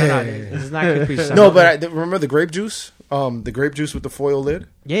 Yeah, no, this is not Capri Sun. No, but remember the grape juice? The grape juice with the foil lid.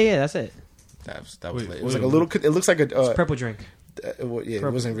 Yeah, that's it. That was. It was like a little. It looks like a purple drink. It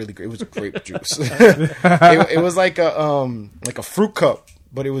wasn't really great. It was grape juice. it was like a fruit cup,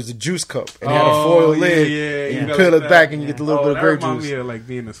 but it was a juice cup. And it had a foil lid. Yeah. You peel it back and you get the little bit of grape juice. Me of like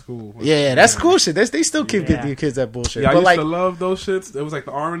being in school. Yeah, that's cool shit. They still keep getting your kids that bullshit. Yeah, but I used to love those shits. It was like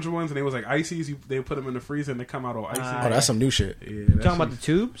the orange ones, and it was like ices. They would put them in the freezer, and they come out all icy. Oh, that's some new shit. Yeah, talking about the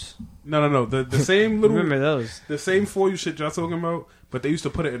tubes? No. The same little. Remember those? The same foil shit y'all talking about. But they used to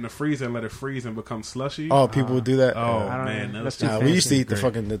put it in the freezer and let it freeze and become slushy. Oh, people would do that. Oh man, we used to eat the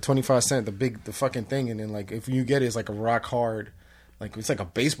 25-cent, the fucking thing, and then like if you get it, it's like a rock hard, like it's like a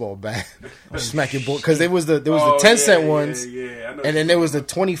baseball bat. Smack your board because there was the 10-cent ones, and then there was the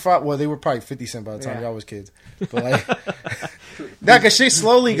 25. Well, they were probably 50-cent by the time y'all was kids, but like that cause shit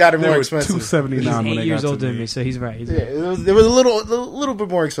slowly got more expensive. $2.79. He's 8 years older than me, so he's right. It was a little bit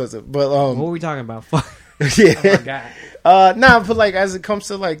more expensive, but what were we talking about? Yeah. But like as it comes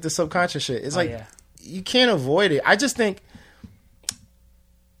to like the subconscious shit, it's you can't avoid it. I just think,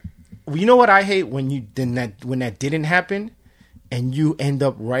 you know what I hate when that didn't happen, and you end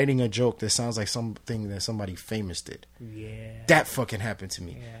up writing a joke that sounds like something that somebody famous did. Yeah, that fucking happened to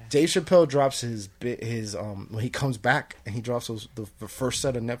me. Yeah. Dave Chappelle drops his when he comes back and he drops the first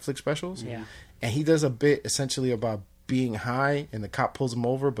set of Netflix specials. Yeah, and he does a bit essentially about being high, and the cop pulls him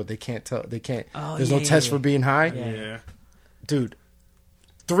over, but they can't tell. They can't. There's no test for being high. Yeah. Dude,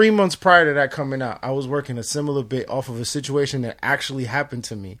 3 months prior to that coming out, I was working a similar bit off of a situation that actually happened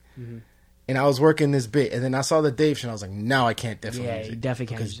to me, and I was working this bit, and then I saw the Dave shit. And I was like, now I can't use it. You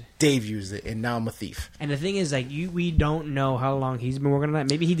definitely can't use it. Dave used it, and now I'm a thief. And the thing is, like, we don't know how long he's been working on that.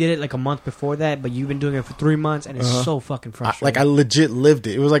 Maybe he did it like a month before that, but you've been doing it for 3 months, and it's so fucking frustrating. I legit lived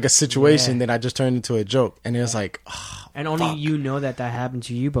it. It was like a situation that I just turned into a joke, and it was like, and only you know that happened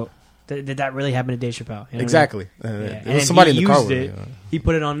to you, but did that really happen to Dave Chappelle? You know exactly. What I mean? There was somebody in the car with it. He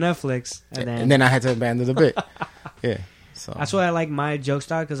put it on Netflix, and then I had to abandon the bit. Yeah. So that's why I like my joke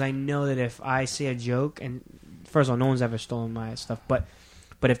style, because I know that if I see a joke, and first of all, no one's ever stolen my stuff, but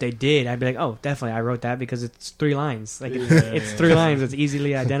if they did, I'd be like, oh, definitely, I wrote that because it's 3 lines. Like it's 3 lines. It's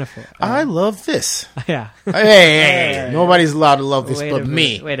easily identifiable. I love this. Yeah. Hey, nobody's allowed to love this but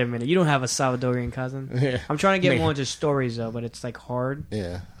me. Wait a minute. You don't have a Salvadorian cousin. Yeah. I'm trying to get more into stories though, but it's like hard.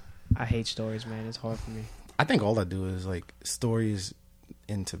 Yeah. I hate stories, man. It's hard for me. I think all I do is like stories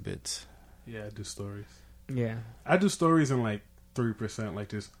into bits. Yeah, I do stories. Yeah, I do stories in like 3%, like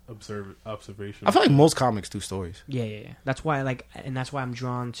just observation. I feel like most comics do stories. Yeah. That's why that's why I'm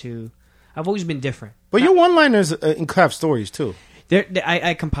drawn to. I've always been different. But your one-liners have stories too.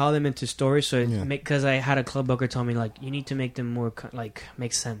 I compile them into stories, so because I had a club booker tell me like you need to make them more like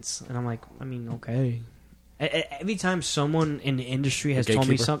make sense, and I'm like, I mean, okay. Every time someone in the industry has told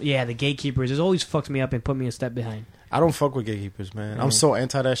me something, the gatekeepers has always fucked me up and put me a step behind. I don't fuck with gatekeepers, man. I'm so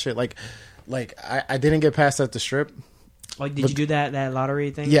anti that shit. Like I didn't get past at the Strip. Like, did you do that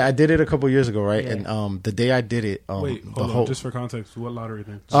lottery thing? Yeah, I did it a couple years ago, right? Yeah. And the day I did it, wait, hold on, just for context, what lottery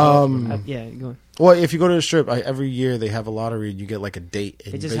thing? Yeah, go on. Well, if you go to the Strip, every year they have a lottery, and you get like a date,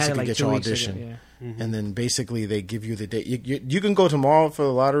 and They you just had it basically like get 2 your weeks audition. ago, yeah. And then basically they give you the date. You can go tomorrow for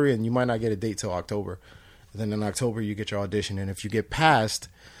the lottery, and you might not get a date till October. And then in October you get your audition, and if you get passed,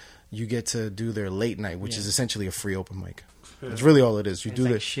 you get to do their late night, which is essentially a free open mic. That's really all it is. You It's do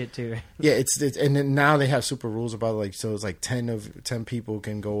like the shit too. Yeah, it's and then now they have super rules about it, like, so it's like 10 people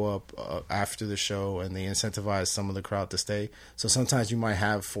can go up after the show, and they incentivize some of the crowd to stay. So sometimes you might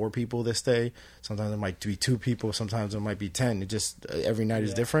have 4 people that stay. Sometimes it might be 2 people. Sometimes it might be 10. It just every night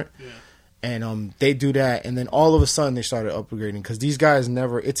is different. Yeah. And they do that, and then all of a sudden they started upgrading because these guys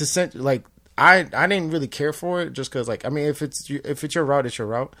never. It's essentially like I didn't really care for it just because, like, I mean, if it's your route, it's your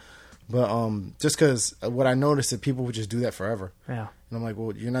route. But just because what I noticed that people would just do that forever. Yeah. And I'm like,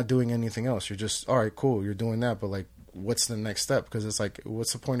 well, you're not doing anything else. You're just, all right, cool, you're doing that. But, like, what's the next step? Because it's like,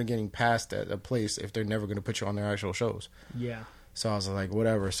 what's the point of getting past at a place if they're never going to put you on their actual shows? Yeah. So I was like,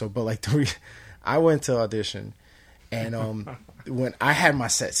 whatever. So, but, like, I went to audition. And when I had my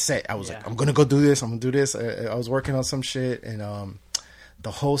set, I was like, I'm going to go do this. I'm going to do this. I was working on some shit. And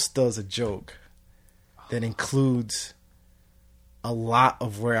the host does a joke that includes a lot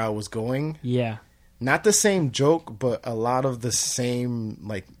of where I was going. Yeah. Not the same joke, but a lot of the same,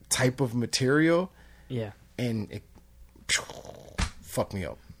 like, type of material. Yeah. And it fucked me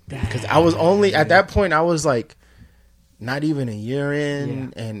up. Because I was only, at that point, I was, like, not even a year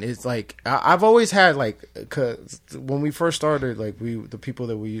in. Yeah. And it's, like, I've always had, like, because when we first started, like, the people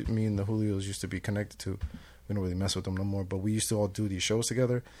that me and the Julios used to be connected to, we don't really mess with them no more, but we used to all do these shows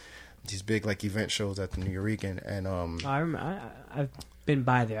together. These big, like, event shows at the New Eureka, and I remember, I've been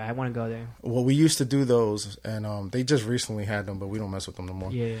by there. I want to go there. Well, we used to do those, and they just recently had them, but we don't mess with them no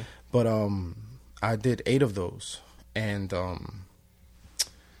more. Yeah. But I did 8 of those, and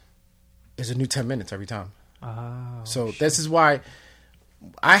it's a new 10 minutes every time. Oh, so this is why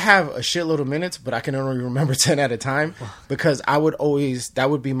I have a shitload of minutes, but I can only remember 10 at a time because I would always,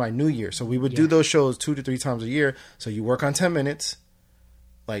 that would be my new year. So we would do those shows 2 to 3 times a year. So you work on 10 minutes.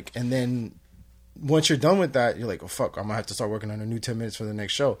 Like, and then once you're done with that, you're like, oh, fuck, I'm going to have to start working on a new 10 minutes for the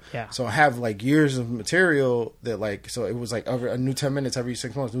next show. Yeah. So I have, like, years of material that, like, so it was, like, a new 10 minutes every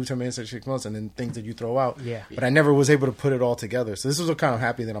 6 months, new 10 minutes every 6 months, and then things that you throw out. Yeah. But I never was able to put it all together. So this was kind of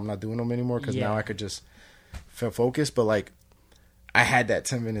happy that I'm not doing them anymore because now I could just focus. But, like, I had that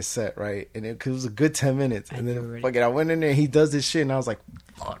 10-minute set, right? And it was a good 10 minutes. And then fucking I went in there and he does this shit and I was like,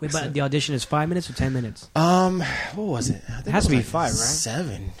 fuck. Wait, but the audition is 5 minutes or 10 minutes? What was it? I think it has to be like 5, right?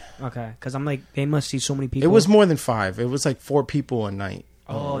 7. Okay, because I'm like, they must see so many people. It was more than 5. It was like 4 people a night.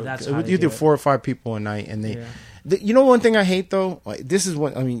 Oh, that's how you did 4 or 5 people a night, and you know, one thing I hate though. Like, this is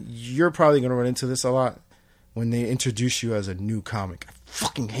what I mean. You're probably gonna run into this a lot when they introduce you as a new comic. I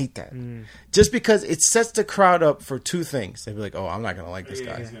fucking hate that. Just because it sets the crowd up for 2 things. They'd be like, "Oh, I'm not gonna like this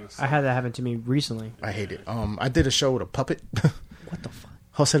guy." I had that happen to me recently. I hate it. I did a show with a puppet. What the fuck?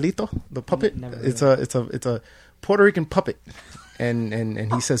 Joselito, the puppet. It's a Puerto Rican puppet,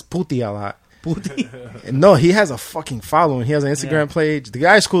 and he says "puti" a lot. No, he has a fucking following. He has an Instagram page. The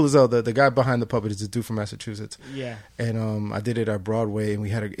guy's cool as hell. The guy behind the puppet is a dude from Massachusetts. Yeah. And I did it at Broadway, and we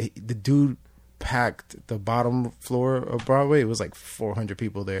had the dude packed the bottom floor of Broadway. It was like 400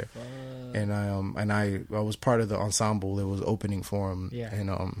 people there, and I was part of the ensemble that was opening for him. Yeah. And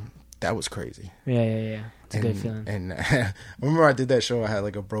that was crazy. Yeah. It's a good feeling. And I remember I did that show. I had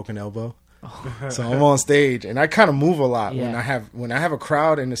like a broken elbow. So I'm on stage and I kind of move a lot. When I have a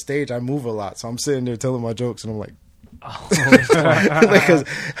crowd in the stage, I move a lot. So I'm sitting there telling my jokes and I'm like,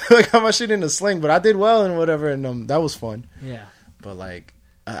 like how my shit in a sling, but I did well and whatever, and that was fun. Yeah. But like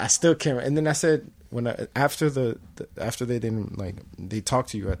I still can't. And then I said after they didn't like they talk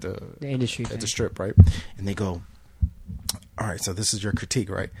to you at the industry at the Strip, right? And they go, all right, so this is your critique,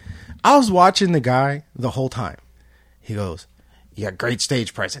 right? I was watching the guy the whole time. He goes, you got great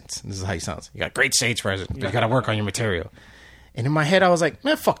stage presence. This is how he sounds. You got great stage presence, but you got to work on your material. And in my head, I was like,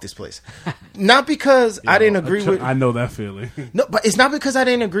 man, fuck this place. Not because I didn't agree with... I know that feeling. No, but it's not because I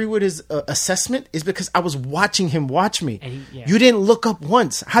didn't agree with his assessment. It's because I was watching him watch me. You didn't look up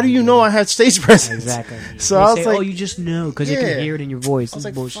once. How do you know I had stage presence? Exactly. So I was like... oh, you just know because you can hear it in your voice. I was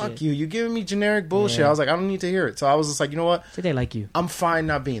like, bullshit. Fuck you. You're giving me generic bullshit. I was like, I don't need to hear it. So I was just like, you know what? So they like you. I'm fine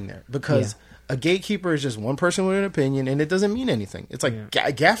not being there because... A gatekeeper is just one person with an opinion, and it doesn't mean anything. It's like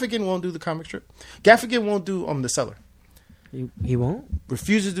Gaffigan won't do the comic strip. Gaffigan won't do The Cellar. He won't?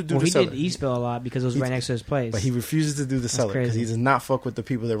 Refuses to do The Cellar. He did Eastville a lot because it was right next to his place. But he refuses to do The Cellar because he does not fuck with the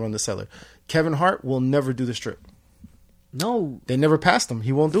people that run The Cellar. Kevin Hart will never do the strip. No. They never passed him.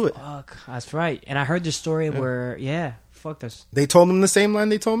 He won't do it. Fuck. That's right. And I heard this story where, fuck this. They told him the same line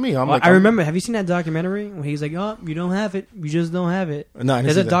they told me. I remember. Have you seen that documentary when he's like, "Oh, you don't have it. You just don't have it." No, I didn't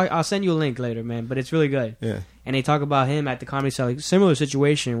There's see a that. I'll send you a link later, man. But it's really good. Yeah. And they talk about him at the Comedy Cellar, like, similar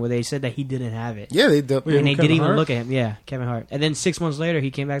situation where they said that he didn't have it. Yeah, they And they Kevin didn't even Hart? look at him. Yeah, Kevin Hart. And then 6 months later, he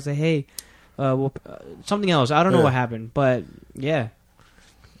came back and said, "Hey, something else. I don't know Yeah. what happened, but yeah,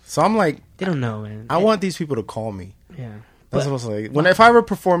 So I'm like, they don't know, man. I want these people to call me. yeah, That's what I was like. If I ever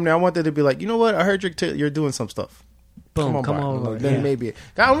perform there, I want them to be like, you know what? I heard you're doing some stuff. boom, come by. over. Like, then yeah. maybe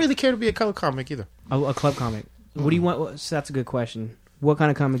I don't really care to be a color comic either. A club comic. What do you want? So that's a good question. What kind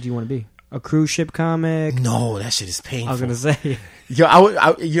of comic do you want to be? A cruise ship comic? No, that shit is painful. I was gonna say. Yo,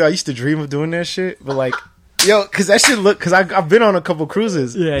 I used to dream of doing that shit, but like, yo, because that shit because I've been on a couple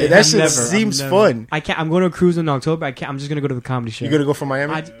cruises. Yeah, and that shit seems fun. I can't. I'm going to a cruise in October. I can't. I'm just gonna go to the comedy show. You gonna go from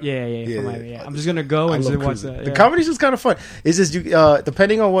Miami? Yeah. From Miami, yeah. I'm just gonna go I and love just watch cruising. that. The Yeah. comedy show's kind of fun. It's just you,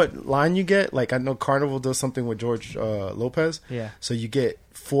 depending on what line you get. Like I know Carnival does something with George Lopez. Yeah. So you get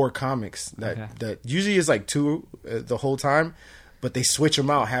 4 comics Okay. that usually is like 2 the whole time, but they switch them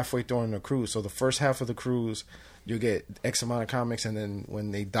out halfway during the cruise. So the first half of the cruise, you get X amount of comics, and then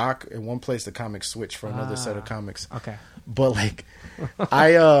when they dock in one place, the comics switch for another set of comics. Okay. But like,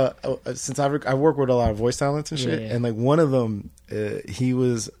 I since I work with a lot of voice talents and shit, Yeah. and like one of them, he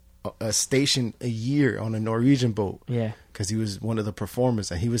was stationed a year on a Norwegian boat. Yeah. Because he was one of the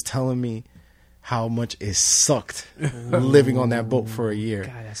performers, and he was telling me how much it sucked living on that boat for a year.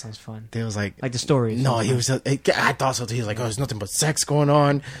 God, that sounds fun. They was like the stories. No, he was. I thought so too. He was like, "Oh, there's nothing but sex going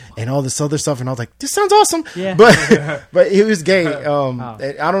on and all this other stuff." And I was like, "This sounds awesome." Yeah. But he was gay. I don't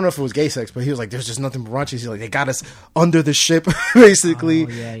know if it was gay sex, but he was like, "There's just nothing but raunchies." He's like, "They got us under the ship, basically." Oh,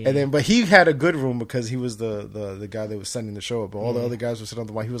 yeah. And then, but he had a good room because he was the guy that was sending the show up. But all the other guys were sitting on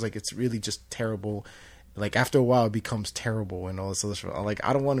the wall. He was like, "It's really just terrible." Like after a while, it becomes terrible and all this other stuff. Like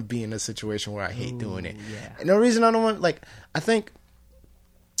I don't want to be in a situation where I hate doing it. Yeah. And the reason I don't want, like, I think,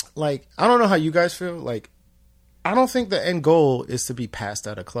 like, I don't know how you guys feel. Like, I don't think the end goal is to be passed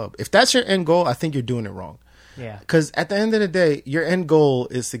at a club. If that's your end goal, I think you're doing it wrong. Yeah. Because at the end of the day, your end goal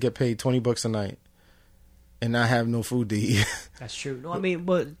is to get paid $20 a night and not have no food to eat. That's true. No, I mean,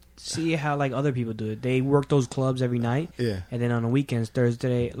 but see how like other people do it. They work those clubs every night. Yeah. And then on the weekends,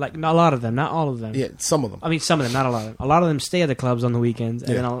 Thursday, like not a lot of them, not all of them. Yeah, some of them. I mean, some of them, not a lot of them. A lot of them stay at the clubs on the weekends,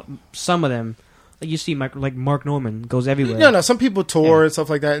 and then some of them, like you see, like Mark Norman goes everywhere. No, some people tour and stuff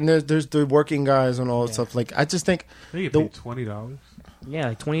like that, and there's the working guys and all that stuff. Like, I just think They get paid $20. Yeah,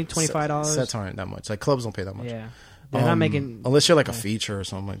 like $20, $25. sets aren't that much. Like, clubs don't pay that much. Yeah, they're not making unless you're like a feature or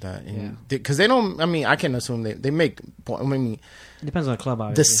something like that. Because they don't. I mean, I can assume they make. I mean, It depends on the club, the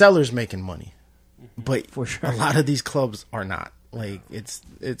obviously. seller's making money, but For sure. a lot of these clubs are not. Like, it's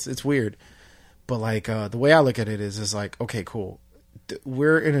weird. But like the way I look at it is like, okay, cool.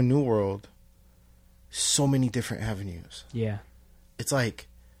 We're in a new world. So many different avenues. Yeah, It's like,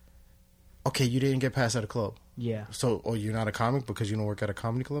 okay, you didn't get past at a club. yeah, So, or you're not a comic because you don't work at a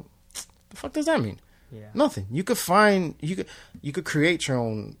comedy club? The fuck does that mean? yeah. Nothing. You could create your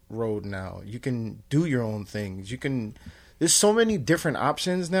own road now. You can do your own things. There's so many different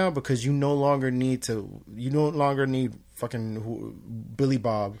options now because you no longer need fucking Billy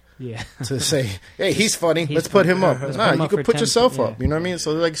Bob Yeah. to say, hey, he's funny. He's Let's put him up. Let's Nah, put him you up could for put 10, yourself yeah. up. You know what I mean?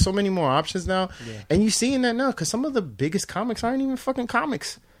 So there's like so many more options now. Yeah. And you're seeing that now because some of the biggest comics aren't even fucking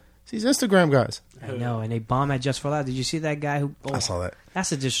comics. It's these Instagram guys. I know, and they bomb at Just for Laughs. Did you see that guy who? Oh, I saw that.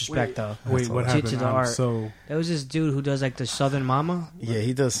 That's a disrespect, though. Wait, what To happened? the I'm art. so There was this dude who does like the Southern Mama, Yeah,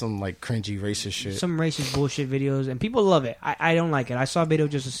 he does some like cringy racist shit. some racist bullshit videos, and people love it. I don't like it. I saw a video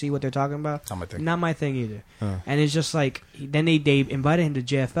just to see what they're talking about. Not my thing. Not my thing either. Huh. And it's just like then they invited him to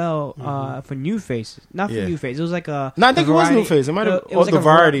JFL for New Faces, not for Yeah. New Faces. It was like a No, I think a it was variety- New Face. It might have it was the like a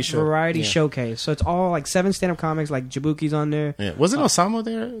variety show. variety Yeah. showcase. So it's all like 7 stand-up comics. Like Jabuki's on there. Yeah. Wasn't Osama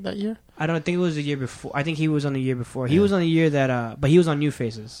there that year? I don't think it was the year before. I think he was on the year before. He was on the year that, but he was on New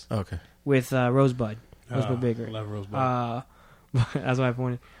Faces Okay. with Rosebud Bigger. Love Rosebud. That's why I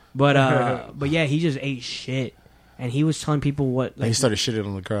pointed. But yeah, he just ate shit, and he was telling people what. And Like, he started shitting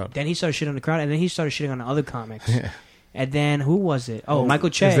on the crowd. then he started shitting on the crowd, and then he started shitting on the other comics. Yeah. And then who was it? Oh, Michael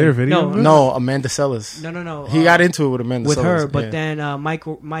Che. is there a video No, of this? No, Amanda Sellis. no. He got into it with Amanda with Sellis. her, but yeah.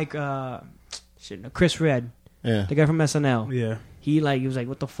 then Chris Red, Yeah. the guy from SNL. Yeah. He was like,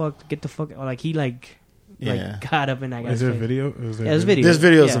 what the fuck? Get the fuck! Or like he Yeah. got up in that guy's Is there a face. video? Yeah, there's video. There's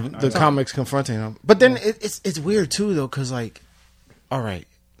videos Yeah. of the comics confronting him. But then it's weird too though, because like, all right,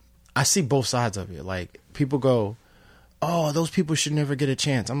 I see both sides of it. Like people go, "Oh, those people should never get a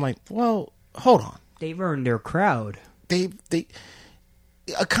chance." I'm like, well, hold on. They've earned their crowd. They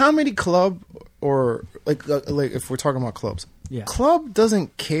a comedy club or like if we're talking about clubs, club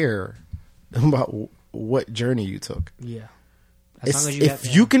doesn't care about what journey you took. Yeah. As long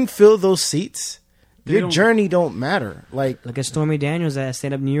as you can fill those seats, your journey don't matter. Like look at Stormy Daniels at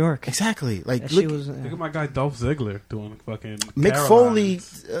Stand Up New York. Exactly. Like look at my guy Dolph Ziggler doing fucking Mick Foley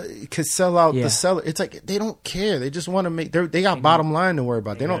could sell out the cellar. It's like they don't care. They just want to make. They got bottom line to worry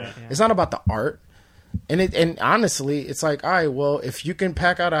about. They don't. It's not about the art. And honestly, it's like, all right, well, if you can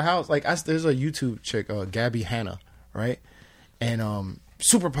pack out a house, like there's a YouTube chick, Gabby Hanna, right? And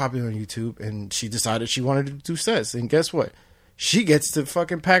super popular on YouTube, and she decided she wanted to do sets, and guess what? She gets to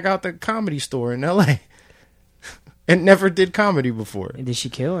fucking pack out the Comedy Store in LA. And never did comedy before. And did she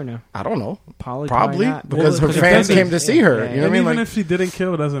kill or no? I don't know. Probably because her fans came to see her. You know what I mean? Even if she didn't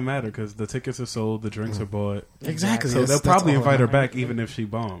kill, it doesn't matter because the tickets are sold, the drinks are bought. Exactly. So they'll probably invite her back even if she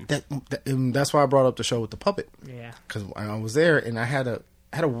bombed. That's why I brought up the show with the puppet. Yeah. Because I was there and I had a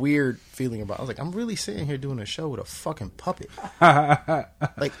weird feeling about. I was like, I'm really sitting here doing a show with a fucking puppet.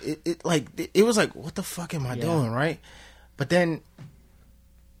 It was like, what the fuck am I doing, right? But then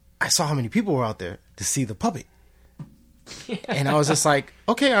I saw how many people were out there to see the puppet. And I was just like,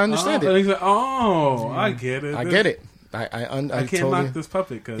 okay, I understand it. Like, I get it. I get it. I can't knock this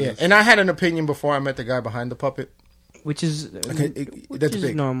puppet. And I had an opinion before I met the guy behind the puppet. Which is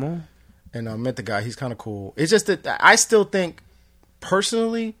big. Normal. And I met the guy. He's kind of cool. It's just that I still think,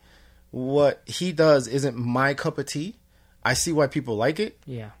 personally, what he does isn't my cup of tea. I see why people like it.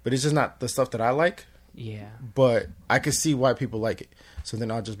 Yeah. But it's just not the stuff that I like. Yeah. But I can see why people like it. So then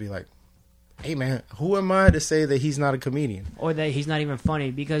I'll just be like, hey man, who am I to say that he's not a comedian? Or that he's not even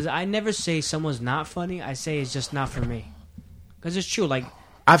funny? Because I never say someone's not funny. I say it's just not for me. Because it's true. Like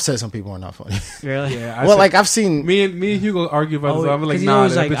I've said some people are not funny. Really? Yeah. I've seen me and Hugo argue about this. I'm like, nah,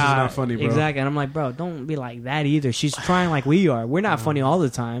 that bitch is not funny, bro. Exactly. And I'm like, bro, don't be like that either. She's trying like we are. We're not funny all the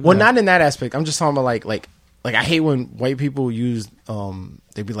time. Well, not in that aspect. I'm just talking about like I hate when white people use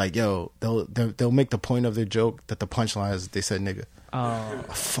they be like, yo, they'll make the point of their joke that the punchline is they said nigga. Oh,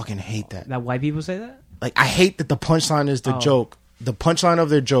 I fucking hate that. That white people say that? Like, I hate that the punchline is the joke. The punchline of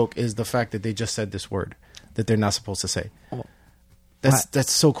their joke is the fact that they just said this word that they're not supposed to say.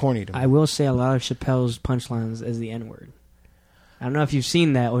 That's so corny to me. I will say a lot of Chappelle's punchlines is the N word. I don't know if you've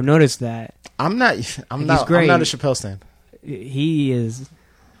seen that or noticed that. I'm not a Chappelle stan. He is.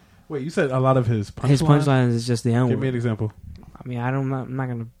 Wait, you said a lot of his punchlines? His punchlines is just the N word. Give me an example. I mean, I'm not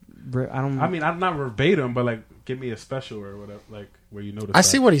gonna. I'm not verbatim, but like, give me a special or whatever, like where you notice. I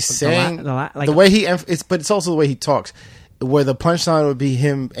see what he's saying. The way he, but it's also the way he talks. Where the punchline would be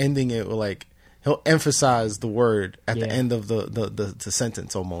him ending it with like he'll emphasize the word at the end of the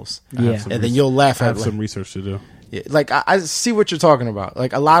sentence almost. Yeah, and then you'll laugh. I have some research to do. Yeah, like I see what you're talking about.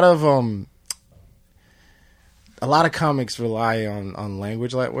 Like a lot of comics rely on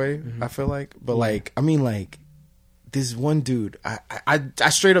language that way. Mm-hmm. I feel like, but like I mean like. This one dude, I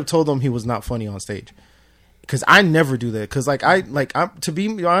straight up told him he was not funny on stage, because I never do that. Because I'm to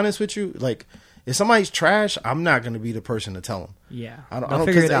be honest with you, like if somebody's trash, I'm not gonna be the person to tell them. Yeah, I don't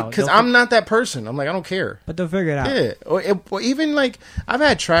figure it out because I'm not that person. I'm like I don't care. But they'll figure it out. Yeah, or even like I've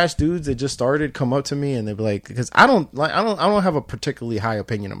had trash dudes that just started come up to me and they'd be like, because I don't have a particularly high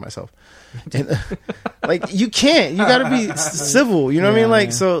opinion of myself. And, like you can't, you gotta be civil, you know what I mean?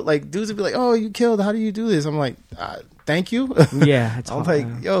 Like so like dudes would be like, oh, you killed, how do you do this? I'm like, thank you. Yeah, it's I'm like,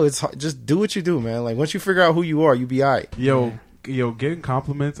 yo, it's hard. Just do what you do, man. Like once you figure out who you are, you be all right. Yo, getting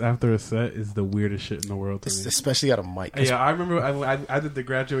compliments after a set is the weirdest shit in the world to me. Especially at a mic. Yeah, I remember I did the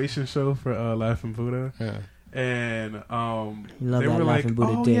graduation show for Laughing Buddha. Yeah. And they were like,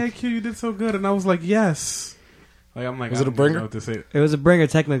 oh yeah, Q, you did so good. And I was like, yes. Like I'm like, was it a bringer? It was a bringer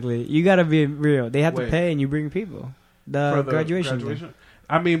technically. You gotta be real. They have to pay and you bring people. The graduation.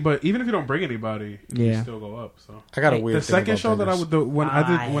 I mean, but even if you don't bring anybody, you still go up. So I got a weird. The second show that I would do when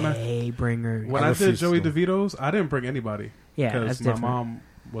I hate bringers. When I did Joey DeVito's, I didn't bring anybody. Yeah, that's different. My mom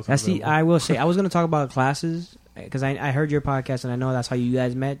wasn't. That's I will say I was going to talk about classes because I heard your podcast and I know that's how you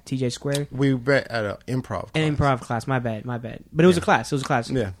guys met. TJ Squared. We met at an improv. An improv class. My bad. But it was a class.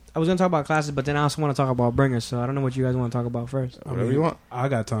 Yeah. I was going to talk about classes, but then I also want to talk about bringers. So I don't know what you guys want to talk about first. Whatever you want. I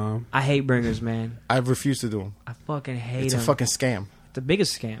got time. I hate bringers, man. I refuse to do them. I fucking hate them. It's a fucking scam. The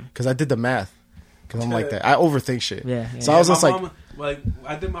biggest scam. Because I did the math. Because I'm like that. I overthink shit. Yeah. So I was just like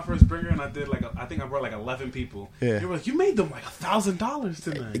I did my first bringer and I did I think I brought 11 people. Yeah. They were like, you made them $1,000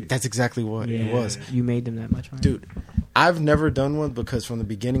 tonight. That's exactly what it was. You made them that much money. Dude, I've never done one because from the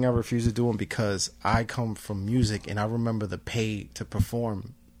beginning I refused to do them because I come from music and I remember the pay to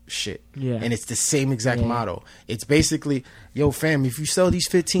perform shit. Yeah. And it's the same exact motto. It's basically, yo fam, if you sell these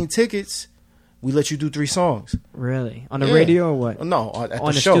 15 tickets, we let you do 3 songs. Really? On the radio or what? No, at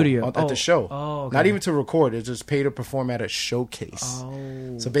on the show. studio. At the show. Oh, okay. Not even to record. It's just pay to perform at a showcase.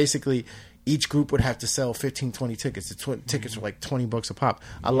 Oh. So basically, each group would have to sell 15, 20 tickets. The tickets were like $20 a pop.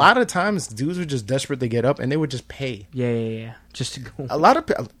 A lot of times, dudes were just desperate to get up, and they would just pay. Yeah. Just to go. A lot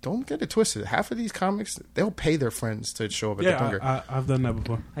of don't get it twisted. Half of these comics, they'll pay their friends to show up at the Bringer. I've done that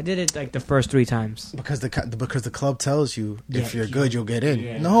before. I did it like the first 3 times. Because the club tells you if you're good, you'll get in.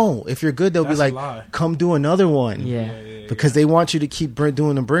 Yeah. No, if you're good, they'll That's be like, come do another one. Yeah. Because they want you to keep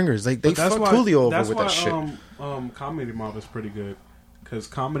doing the Bringers. Like they fuck Coolio over with that shit. Comedy Mob is pretty good because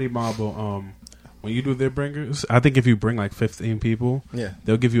Comedy Mob will when you do their Bringers, I think if you bring like 15 people,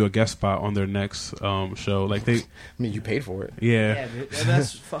 they'll give you a guest spot on their next show. Like I mean, you paid for it. Yeah,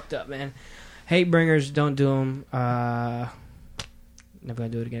 that's fucked up, man. Hate Bringers, don't do them. Never gonna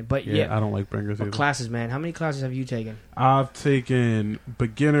do it again. But I don't like Bringers either. Classes, man. How many classes have you taken? I've taken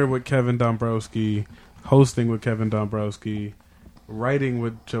beginner with Kevin Dombrowski, hosting with Kevin Dombrowski, writing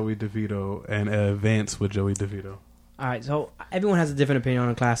with Joey DeVito, and advanced with Joey DeVito. All right, so everyone has a different opinion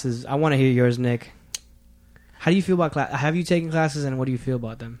on classes. I want to hear yours, Nick. How do you feel about class? Have you taken classes, and what do you feel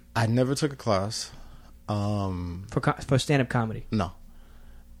about them? I never took a class for stand-up comedy. No,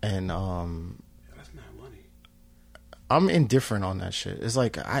 and that's not money. I'm indifferent on that shit. It's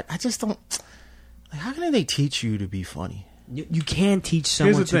like I just don't. Like, how can they teach you to be funny? You can teach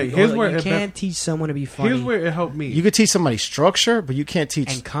someone. Here's the thing. You can't teach someone to be funny. Here's where it helped me. You could teach somebody structure, but you can't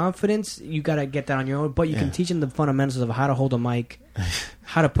teach and confidence. You got to get that on your own. But you can teach them the fundamentals of how to hold a mic,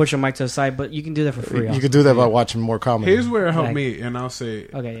 how to push a mic to the side. But you can do that for free. You could do that by watching more comedy. Here's where it helped me, and I'll say,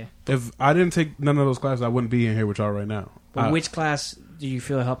 if I didn't take none of those classes, I wouldn't be in here with y'all right now. But which class do you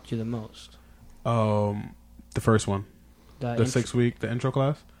feel helped you the most? The first one, the 6-week, the intro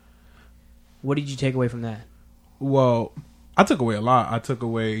class. What did you take away from that? Well, I took away a lot. I took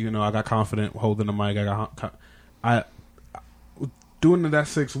away, I got confident holding the mic. I doing that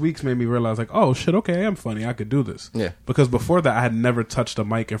 6 weeks made me realize, like, oh shit, okay, I am funny. I could do this. Yeah. Because before that, I had never touched a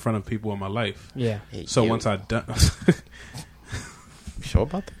mic in front of people in my life. Yeah. So once I done, show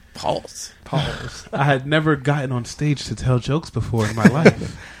about the pause. I had never gotten on stage to tell jokes before in my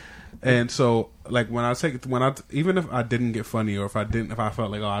life, and so like even if I didn't get funny or if I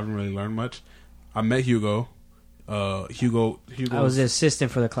felt like I didn't really learn much, I met Hugo. Hugo. I was the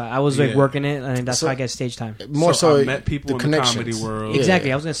assistant for the class. I was like working it, and that's how I get stage time. More so, I met people in the comedy world.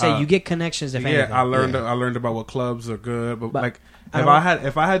 Exactly. I was gonna say you get connections. If anything. I learned about what clubs are good, but like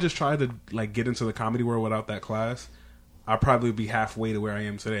if I had just tried to like get into the comedy world without that class, I'd probably be halfway to where I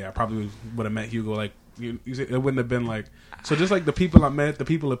am today. I probably would have met Hugo. Like it wouldn't have been like so. Just like the people I met, the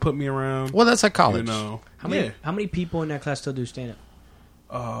people that put me around. Well, that's like college. How many people in that class still do stand up?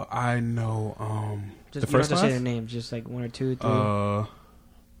 I know. Just, the first you don't have to class? say their names, just like 1 or 2, 3.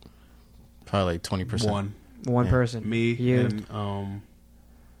 Probably like 20%. One person. Me, you, and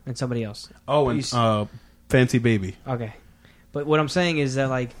somebody else. Oh, and Fancy Baby. Okay. But what I'm saying is that,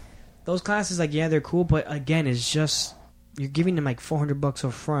 like, those classes, like, yeah, they're cool, but again, it's just, you're giving them like $400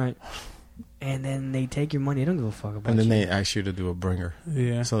 up front, and then they take your money. They don't give a fuck about it. And then they ask you to do a bringer.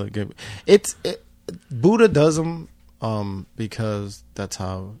 Yeah. So Buddha does them because that's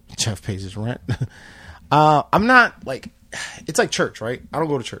how Jeff pays his rent. I'm not like, it's like church, right? I don't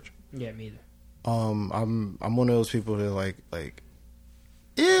go to church. Yeah, me either. I'm one of those people that like,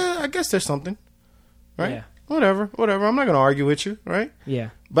 yeah, I guess there's something, right? Yeah. Whatever. I'm not gonna argue with you, right? Yeah.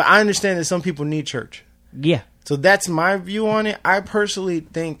 But I understand that some people need church. Yeah. So that's my view on it. I personally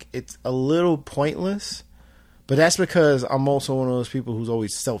think it's a little pointless, but that's because I'm also one of those people who's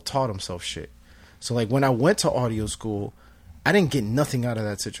always self-taught himself shit. So like when I went to audio school, I didn't get nothing out of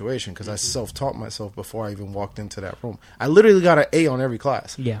that situation because I self-taught myself before I even walked into that room. I literally got an A on every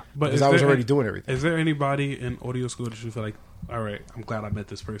class. Yeah. Because I was already doing everything. Is there anybody in audio school that you feel like, all right, I'm glad I met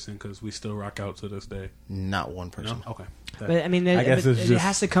this person because we still rock out to this day? Not one person. No? Okay. But I mean, it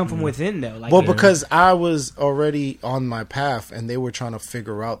has to come from within, though. Like, well, because I was already on my path, and they were trying to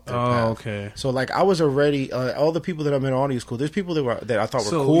figure out their path. Okay. So, like, I was already all the people that I met in audio school. There's people that I thought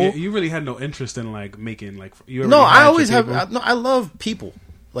were cool. You really had no interest in like making like. I always have. I love people,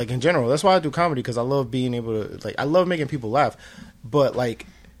 like in general. That's why I do comedy because I love being able to like. I love making people laugh, but like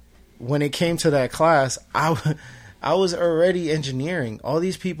when it came to that class, I was already engineering. All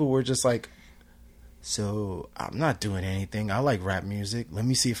these people were just like. So I'm not doing anything. I like rap music. Let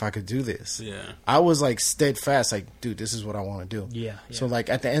me see if I could do this. Yeah. I was like steadfast, like, dude, this is what I want to do. Yeah. So like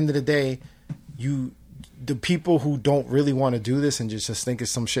at the end of the day, the people who don't really want to do this and just think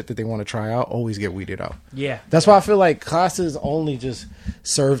it's some shit that they want to try out always get weeded out. Yeah. That's why I feel like classes only just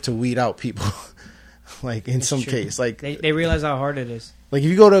serve to weed out people. Like in some case, like they realize how hard it is. Like if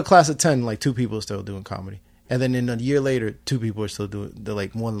you go to a class of 10, like 2 people are still doing comedy. And then in a year later, 2 people are still doing.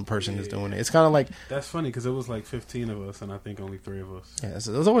 Like one person is doing it. It's kind of like that's funny because it was like 15 of us, and I think only 3 of us. Yeah, it's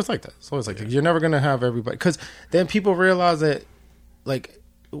always like that. It's always like that. You're never gonna have everybody because then people realize that, like,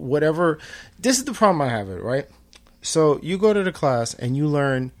 whatever. This is the problem I have it right. So you go to the class and you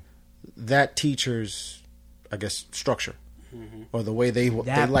learn that teacher's, I guess, structure or the way they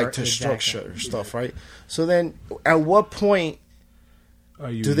like to structure stuff, right? So then, at what point?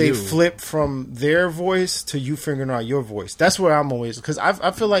 Do they flip from their voice to you figuring out your voice? That's where I'm always, because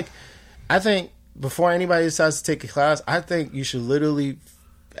I feel like, I think before anybody decides to take a class, I think you should literally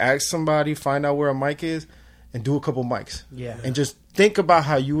ask somebody, find out where a mic is, and do a couple mics. Yeah. And just think about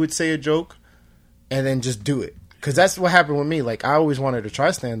how you would say a joke, and then just do it. Because that's what happened with me. Like, I always wanted to try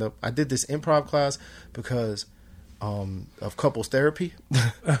stand-up. I did this improv class because of couples therapy.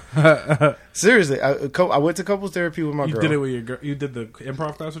 Seriously, I went to couples therapy with my girl. You did it with your girl? You did the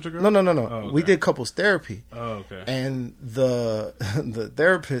improv class with your girl? No. Oh, okay. We did couples therapy. Oh, okay. And the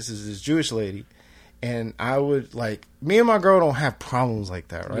therapist is this Jewish lady, and I would like me and my girl don't have problems like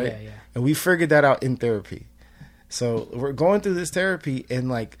that, right? Yeah. And we figured that out in therapy. So we're going through this therapy, and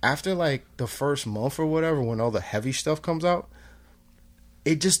like after like the first month or whatever, when all the heavy stuff comes out,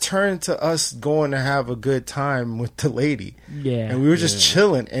 it just turned to us going to have a good time with the lady. Yeah. And we were just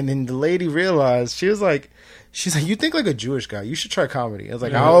chilling. And then the lady realized, she's like, you think like a Jewish guy. You should try comedy. I was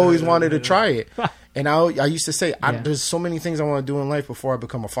like, I always wanted to try it. And I used to say, there's so many things I want to do in life before I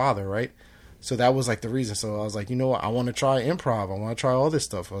become a father, right? So that was like the reason. So I was like, you know what? I want to try improv. I want to try all this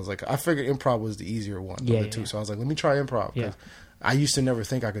stuff. I was like, I figured improv was the easier one of the two. So I was like, let me try improv. Yeah. I used to never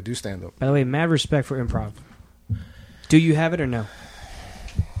think I could do stand-up. By the way, mad respect for improv. Do you have it or no?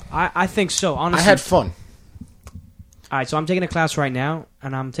 I think so, honestly. I had fun. All right, so I'm taking a class right now,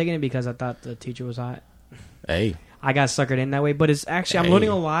 and I'm taking it because I thought the teacher was hot. Hey. I got suckered in that way, but it's actually, I'm learning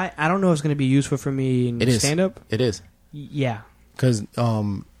a lot. I don't know if it's going to be useful for me in stand-up. It is. Yeah. Because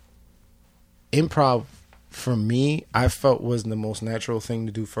improv, for me, I felt was the most natural thing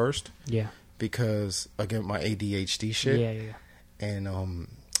to do first. Yeah. Because, again, my ADHD shit. Yeah. And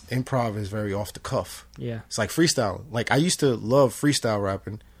improv is very off the cuff. Yeah. It's like freestyle. Like, I used to love freestyle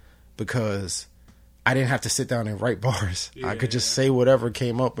rapping because I didn't have to sit down and write bars. I could just say whatever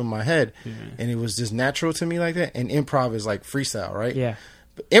came up in my head. Yeah. And it was just natural to me like that. And improv is like freestyle, right? Yeah.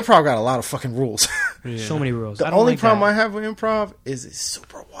 But improv got a lot of fucking rules. So many rules. The only problem I have with improv is it's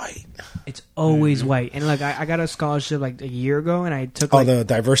super white. It's always white. And like I got a scholarship like a year ago, and I took the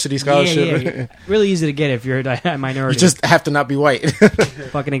diversity scholarship. Yeah. Really easy to get if you're a minority. You just have to not be white.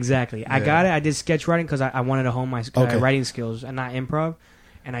 Fucking exactly. I got it. I did sketch writing because I wanted to hone my writing skills and not improv,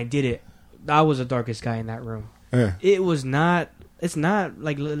 and I did it. I was the darkest guy in that room. Yeah. It was not. It's not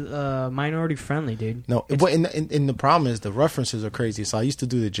like minority friendly, dude. No, but and the problem is the references are crazy. So I used to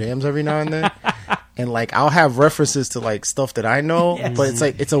do the jams every now and then, and like I'll have references to like stuff that I know, but it's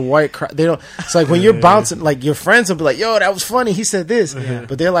like it's a white crowd. They don't. It's like when you're bouncing, like your friends will be like, "Yo, that was funny. He said this,"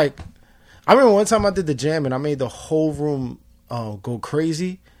 but they're like, I remember one time I did the jam and I made the whole room go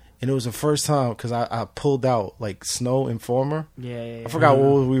crazy, and it was the first time because I pulled out like Snow Informer. Yeah. I forgot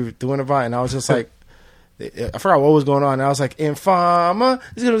what we were doing about, it, and I was just like. I forgot what was going on. And I was like, Informer.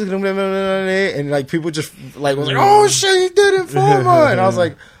 And like people just like was like, oh shit, he did Informer. And I was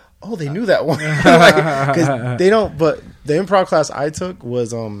like, oh, they knew that one. Because they don't, but the improv class I took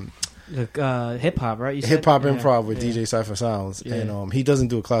was hip hop, right? You hip hop improv with DJ Cypher Sounds. Yeah. And he doesn't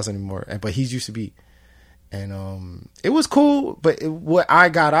do a class anymore. But he's used to be. And it was cool, but what I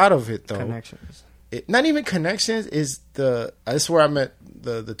got out of it though. Connections. Not even connections is that's where I met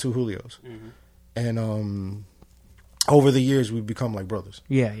the two Julios. Mm-hmm. And over the years we've become like brothers.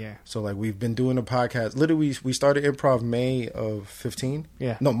 Yeah. So like we've been doing a podcast. Literally, we started improv May of 15.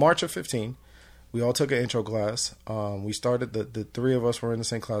 Yeah. No, March of 15. We all took an intro class. We started the 3 of us were in the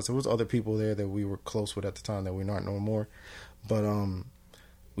same class. There was other people there that we were close with at the time that we're not no more. But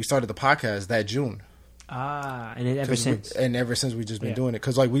we started the podcast that June. And ever since we've just been doing it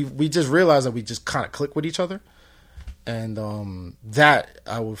because like we just realized that we just kind of click with each other. And that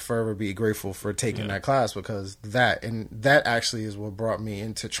I will forever be grateful for taking that class because that actually is what brought me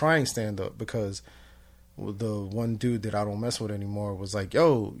into trying stand up because the one dude that I don't mess with anymore was like,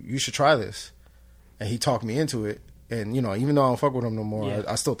 yo, you should try this. And he talked me into it. And, you know, even though I don't fuck with him no more,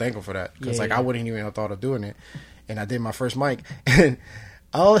 I still thank him for that because I wouldn't even have thought of doing it. And I did my first mic. And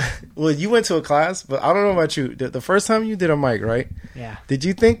you went to a class, but I don't know about you. The first time you did a mic, right? Yeah. Did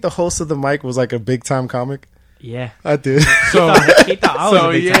you think the host of the mic was like a big time comic? Yeah, I did. So he thought I was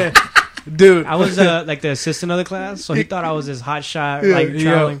a big time. Dude, I was like the assistant of the class, so he thought I was his hot shot, like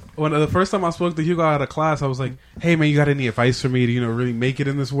traveling. When the first time I spoke to Hugo out of class, I was like, "Hey man, you got any advice for me to really make it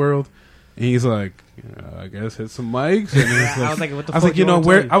in this world?" And he's like, "I guess hit some mics." And like, I was like, "What the fuck?" I was like,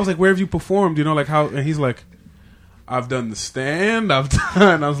 where? I was like, "Where have you performed? Like how?" And he's like, "I've done the stand. I've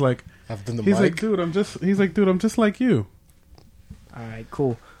done." I was like, "I've done the." He's mic. like, "Dude, I'm just like you." All right,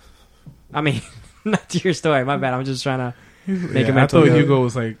 cool. I mean, not to your story. My bad. I'm just trying to make a mental I thought note. Hugo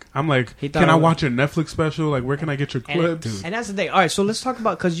was like, I'm like, can I watch your Netflix special? Like, where can I get your clips? And that's the thing. All right, so let's talk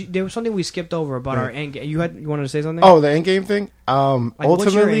about, because there was something we skipped over about our end game. You wanted to say something? Oh, the end game thing. Like, ultimately,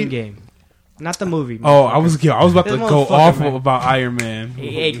 what's your end game? Not the movie. Oh, I was about to go off about Iron Man.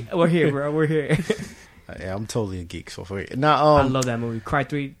 Hey, we're here, bro. We're here. Yeah, I'm totally a geek. So for it. Now, I love that movie. Cried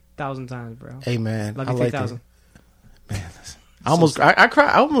 3,000 times, bro. Hey man, Love I you like 3,000. it. Man, I cried.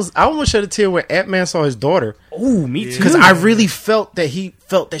 I almost shed a tear when Ant-Man saw his daughter. Oh, me too. Because I really felt that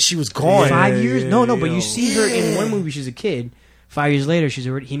that she was gone. 5 years? No, but you see her in one movie. She's a kid. 5 years later,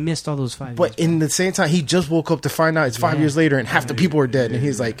 he missed all those 5 years. But in the same time, he just woke up to find out it's 5 years later, and half the people are dead, and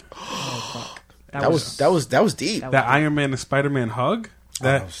he's like, that was deep. That Iron Man and Spider-Man hug.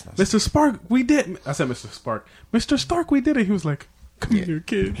 That Mr. Spark, we did. I said Mr. Spark. Mr. Stark, we did it. He was like, come here,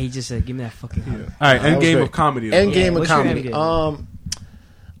 kid. He just said, give me that fucking hug. All right, end game of comedy. End game of what's your comedy. end game?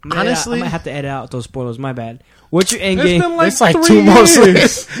 Honestly, I might have to edit out those spoilers. My bad. What's your end game? It's like 2 months.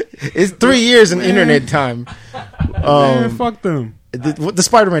 It's 3 years in internet time. Man, fuck them. The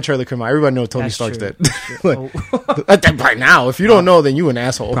Spider-Man trailer came out. Everybody knows Tony Stark's dead. Oh. By now, if you don't know, then you an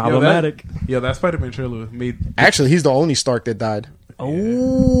asshole. Problematic. That Spider-Man trailer made. Actually, he's the only Stark that died.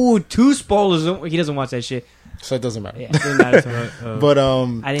 Oh, 2 spoilers. He doesn't watch that shit. So it doesn't matter. Yeah, it doesn't matter to him. But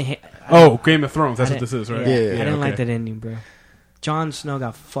I didn't. Game of Thrones. That's what this is, right? Yeah. I didn't like that ending, bro. Jon Snow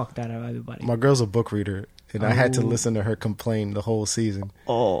got fucked out of everybody. My girl's a book reader, and I had to listen to her complain the whole season.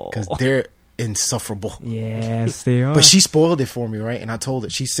 Because Oh, they're insufferable. yes, they are. But she spoiled it for me, right? And I told her.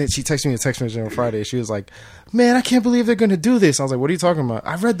 She texted me a text message on Friday. She was like, "Man, I can't believe they're gonna do this." I was like, "What are you talking about?"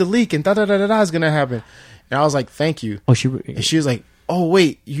 I read the leak, and da is gonna happen. And I was like, "Thank you." Oh, and she was like, "Oh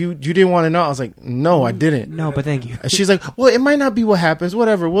wait, you didn't want to know?" I was like, "No, I didn't." No, but thank you. And she's like, "Well, it might not be what happens.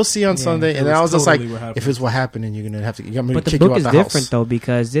 Whatever, we'll see on Sunday." And then I was just like, "If it's what happened, then you're gonna have to." But the book is different though,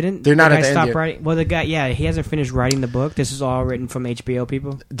 because they're not the guy stop stop writing? Well, the guy, he hasn't finished writing the book. This is all written from HBO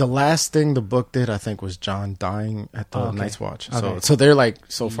people. The last thing the book did, I think, was John dying at the Night's Watch. Okay. So they're like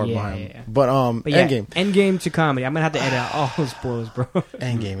so far behind. Yeah. But Endgame to comedy. I'm gonna have to edit out all those spoilers, bro.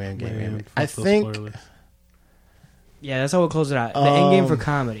 Endgame. I think. Spoilers. Yeah, that's how we'll close it out. The end game for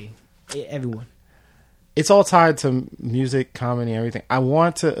comedy. Everyone. It's all tied to music, comedy, everything. I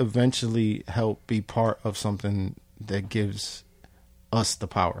want to eventually help be part of something that gives us the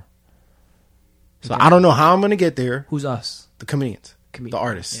power. So I don't know how I'm going to get there. Who's us? The comedians. The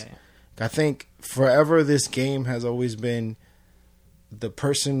artists. Yeah. I think forever this game has always been the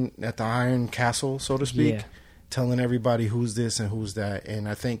person at the Iron Castle, so to speak, telling everybody who's this and who's that. And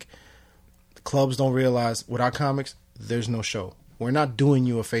I think clubs don't realize without comics, there's no show. We're not doing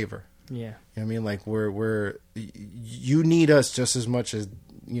you a favor. Yeah. You know what I mean? Like you need us just as much as,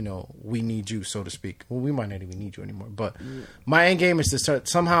 we need you, so to speak. Well, we might not even need you anymore. But my end game is to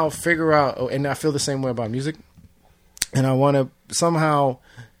somehow figure out, and I feel the same way about music, and I want to somehow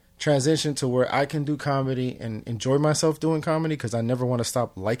transition to where I can do comedy and enjoy myself doing comedy, because I never want to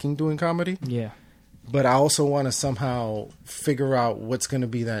stop liking doing comedy. Yeah. But I also want to somehow figure out what's going to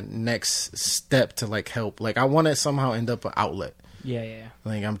be that next step to help. I want to somehow end up an outlet. Yeah.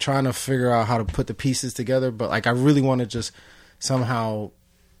 I'm trying to figure out how to put the pieces together, but I really want to just somehow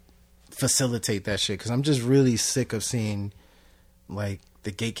facilitate that shit, because I'm just really sick of seeing the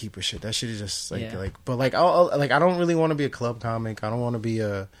gatekeeper shit. That shit is just but I don't really want to be a club comic. I don't want to be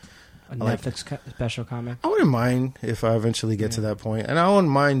a Netflix special comic. I wouldn't mind if I eventually get to that point, and I wouldn't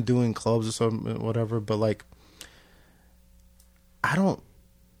mind doing clubs or something, whatever. But I'm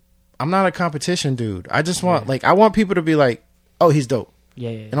not a competition dude. I just want I want people to be like, "Oh, he's dope." Yeah.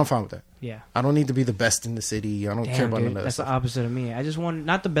 And I'm fine with that. Yeah. I don't need to be the best in the city. I don't care about none of that. That's stuff. the opposite of me. I just want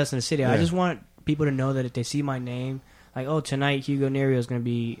not the best in the city. I just want people to know that if they see my name, tonight Hugo Nerio is going to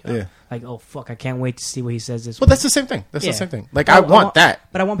be oh fuck, I can't wait to see what he says this. Well, that's the same thing. That's the same thing. I want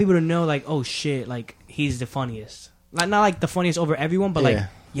that, but I want people to know oh shit, he's the funniest. Not the funniest over everyone, but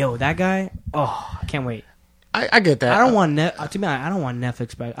yo, that guy. Oh, I can't wait. I get that. I don't want to be honest, I don't want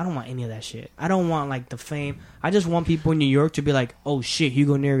Netflix back. I don't want any of that shit. I don't want the fame. I just want people in New York to be like, oh shit,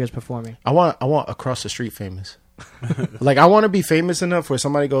 Hugo Nerio is performing. I want across the street famous. I want to be famous enough where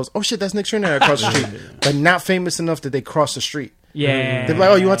somebody goes, oh shit, that's Nick Trinidad across the street, but not famous enough that they cross the street. Yeah. They're like,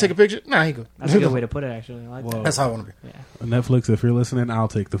 oh, you want to take a picture? Nah, he go. That's a good way to put it, actually. I like that. That's how I want to be. Yeah. Netflix, if you're listening, I'll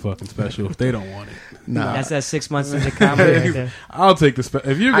take the fucking special if they don't want it. Nah. That's that 6 months into comedy right there. I'll take the special.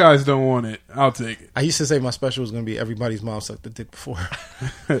 If you guys don't want it, I'll take it. I used to say my special was going to be everybody's mom sucked the dick before.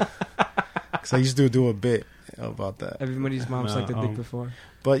 Because I used to do a bit about that. Everybody's mom sucked a dick before.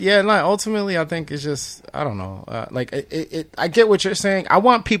 But yeah, like ultimately, I think it's just, I don't know. Like, I get what you're saying. I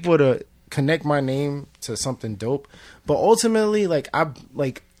want people to connect my name to something dope. But ultimately, like,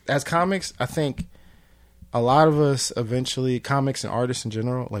 as comics, I think a lot of us eventually, comics and artists in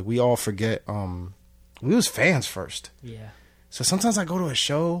general, like, we all forget, we was fans first. Yeah. So sometimes I go to a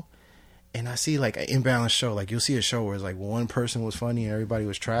show and I see like an imbalanced show. Like, you'll see a show where it's like one person was funny and everybody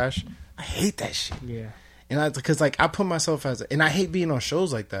was trash. I hate that shit. Yeah. And because like I put myself and I hate being on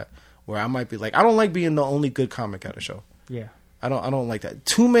shows like that where I might be like, I don't like being the only good comic at a show. Yeah. I don't like that.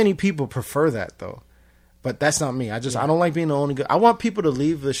 Too many people prefer that though. But that's not me. I don't like being the only good. I want people to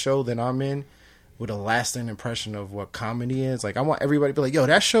leave the show that I'm in with a lasting impression of what comedy is. Like, I want everybody to be like, yo,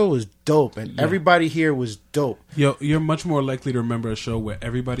 that show was dope and everybody here was dope. Yo, you're much more likely to remember a show where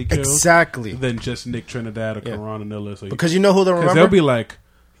everybody kills exactly than just Nick Trinidad or Karan and Nilla. So because you know who they'll remember? They'll be like,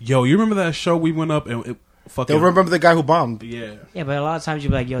 yo, you remember that show we went up and fucking... They'll remember the guy who bombed. Yeah. Yeah, but a lot of times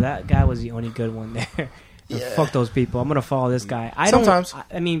you'll be like, yo, that guy was the only good one there. Fuck those people. I'm going to follow this guy. Sometimes.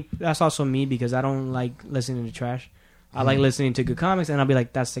 I mean, that's also me because I don't like listening to trash. I like listening to good comics, and I'll be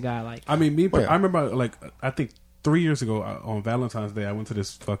like, that's the guy I like. I mean, I remember, like, I think 3 years ago on Valentine's Day, I went to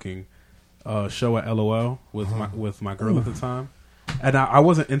this fucking show at LOL with my girl at the time. And I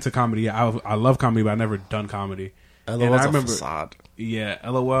wasn't into comedy. I love comedy, but I never done comedy. LOL's a facade. Yeah,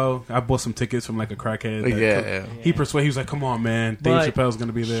 LOL. I bought some tickets from like a crackhead. He persuaded. He was like, "Come on, man, Dave Chappelle's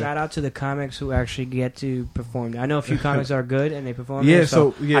gonna be there." Shout out to the comics who actually get to perform. I know a few comics are good and they perform. Yeah, there,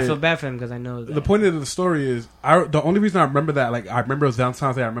 so I feel bad for them because I know that. The point of the story is, the only reason I remember that, like, I remember it was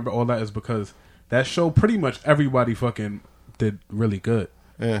Valentine's Day. I remember all that is because that show, pretty much everybody fucking did really good.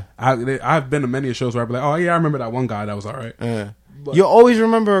 Yeah, I've been to many shows where I'd be like, "Oh yeah, I remember that one guy that was all right." Yeah. But you always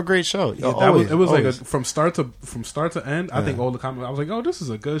remember a great show. It was like from start to end. I think all the comments. I was like, "Oh, this is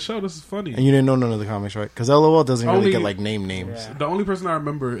a good show. This is funny." And you didn't know none of the comics, right? Because LOL doesn't really get like names. Yeah. The only person I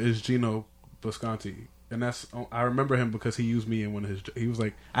remember is Gino Bisconti, and I remember him because he used me in one of his. He was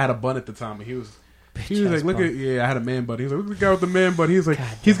like, I had a bun at the time, and he was like, "Look at I had a man bun." He was like, "Look at the guy with the man bun." He was like,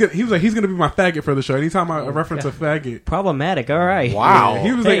 he's gonna be my faggot for the show. Anytime I reference a faggot, problematic. All right, wow. Yeah,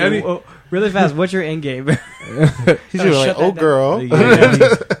 he was like, really fast. What's your end game? He's like, "Oh, girl."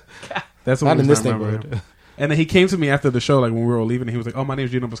 That's not in this neighborhood. And then he came to me after the show, like when we were all leaving, and he was like, "Oh, my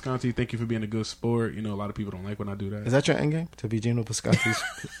name's Gino Bisconti. Thank you for being a good sport. You know, a lot of people don't like when I do that." Is that your end game? To be Gino Bisconti's?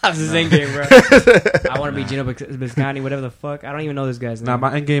 That's his end game, bro. I want to be Gino Bisconti, whatever the fuck. I don't even know this guy's name. Nah,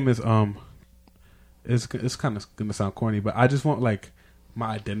 my end game is it's kind of gonna sound corny, but I just want like my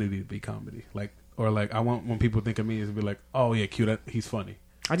identity to be comedy, like, or like I want when people think of me is to be like, "Oh yeah, cute, he's funny."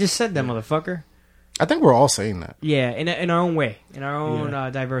 I just said that, motherfucker. I think we're all saying that. Yeah, in our own way, in our own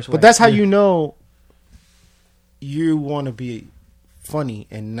diverse way. But that's how you know you want to be funny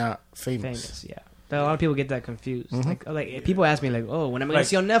and not famous. Yeah. A lot of people get that confused. Like people ask me, like, "Oh, when am I going to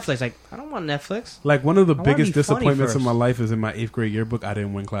see on Netflix?" Like, I don't want Netflix. Like, one of the biggest disappointments in my life is in my 8th grade yearbook, I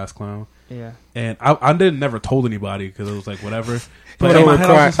didn't win class clown. Yeah. And I never told anybody because it was like, whatever. But in my head,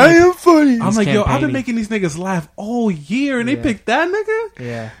 I was like, I am funny. I'm like, yo, I've been making these niggas laugh all year, and they picked that nigga?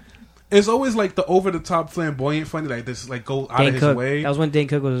 Yeah. It's always like the over-the-top flamboyant funny, like this, like go out of his way. That was when Dane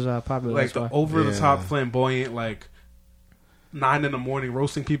Cook was popular. Like the over-the-top flamboyant, like 9 a.m.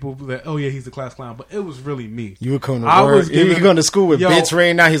 roasting people that, oh yeah, he's the class clown, but it was really me. You would come to work. You going to school with bits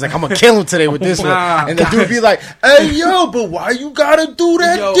right now. He's like, I'm gonna kill him today with this one, and the dude be like, "Hey yo, but why you gotta do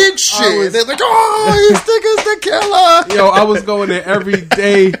that dick shit?" They're like, "Oh, this nigga's the killer." Yo, I was going there every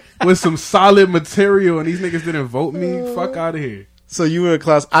day with some solid material, and these niggas didn't vote me. Fuck out of here. So you were a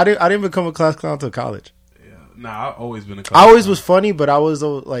class. I didn't become a class clown until college. Yeah, nah, I've always been a class. I always was funny, but I was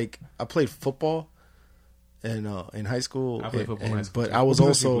like, I played football. In high school, I played football in high school, but I was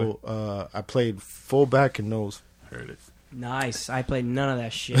also I played fullback and nose. Heard it. Nice. I played none of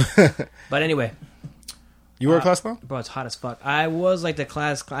that shit. But anyway, you were a class clown? Bro, it's hot as fuck. I was like the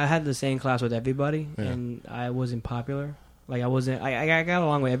class. I had the same class with everybody, and I wasn't popular. Like I wasn't. I got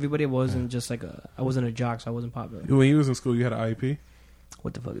along with everybody. It wasn't just like I wasn't a jock, so I wasn't popular. When you was in school, you had an IEP?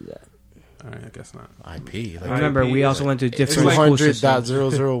 What the fuck is that? All right, I guess not. IP. Like, remember, we also went to different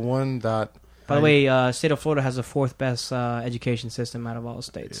 200.001. By the way, state of Florida has the 4th best education system out of all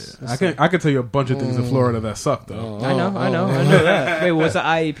states. Yeah. I can tell you a bunch of things in Florida that suck though. I know that. Wait, what's the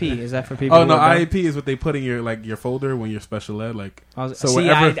IEP? Is that for people? Oh no, IEP is what they put in your folder when you're special ed. Like,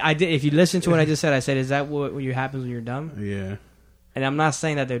 I did. If you listen to what I just said, I said, "Is that what happens when you're dumb?" Yeah. And I'm not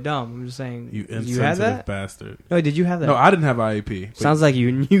saying that they're dumb. I'm just saying You you had insensitive that. bastard. No, did you have that? No, I didn't have IEP. but Sounds like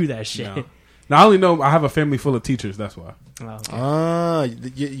you knew that shit. No. Now, I only know I have a family full of teachers. That's why. Oh, okay.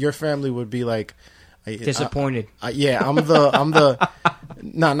 Your family would be like Disappointed. yeah, I'm the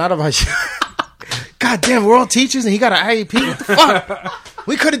not about you. God damn, we're all teachers and he got an IEP. What the fuck?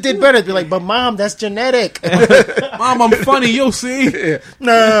 We could have did better. Be like, but mom, that's genetic. Mom, I'm funny. You'll see.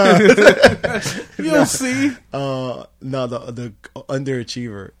 No, You'll see. no, the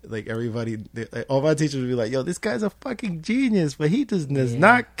underachiever. Like everybody, all my teachers would be like, "Yo, this guy's a fucking genius, but he does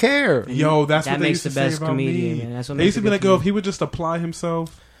not care." Yo, that's That what they makes used the to best say about comedian, me. man. That's what They makes used to a be good like, "Yo, comedian. if he would just apply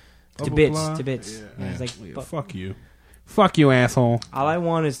himself To blah, bits, blah, blah." to bits. Yeah. And it's like, Fuck you. Fuck you, asshole. all I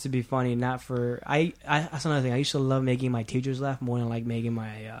want is to be funny, not for. That's another thing. I used to love making my teachers laugh more than like making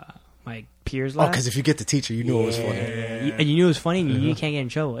my my peers Oh, laugh. because if you get the teacher, you know it was funny. And you knew it was funny, and you can't get in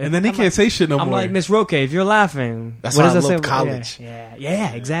trouble. And then they I'm can't say shit no I'm more. like, Miss Roque, if you're laughing, That's what why does I that love say? college.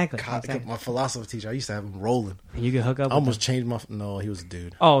 Yeah, exactly. exactly. My philosophy teacher, I used to have him rolling. And you can hook up. I with almost them. changed my. No, he was a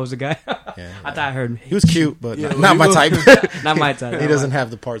dude. Oh, it was a guy. Yeah, I thought I heard. he was cute, but Yeah, not my type. Not my type. He doesn't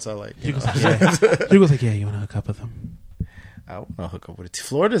have the parts I like. He was like, yeah. He was like, yeah, you want to hook up with him? I want to hook up with it.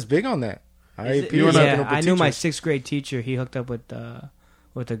 Florida's big on that. Is IEP it- is hooking yeah, up with I knew my teachers. 6th grade teacher. He hooked up with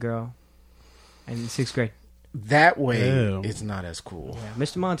a girl, in 6th grade. That way, Ew. it's not as cool. Yeah,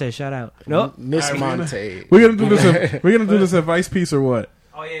 Mr. Monte, shout out. Nope. Miss Monte. We're gonna do this. We're gonna do this advice piece or what?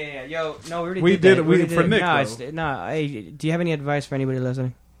 Oh yeah. Yo, no, we already We did did that. it. We already for did Nick, No, though. hey, do you have any advice for anybody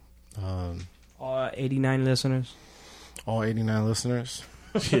listening? Um, All 89 listeners. all 89 listeners,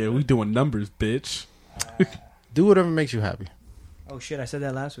 Yeah, we doing numbers, bitch. do whatever makes you happy. Oh shit, I said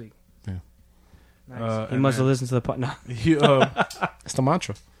that last week. Yeah. Nice. He and must have then- listened to the pod. No. You, That's the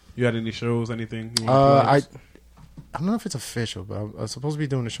mantra. you had any shows? Anything? You wanna I plug? don't know if it's official, but I'm supposed to be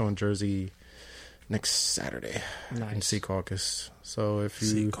doing a show in Jersey next Saturday in Nice. Sea Caucus. So if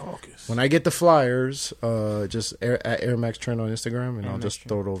Sea you, Caucus. when I get the flyers, just at Air Max Trend on Instagram, and Air I'll Max just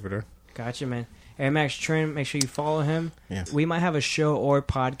throw it over there. Gotcha, man. Air Max Trim, make sure you follow him. Yeah. We might have a show or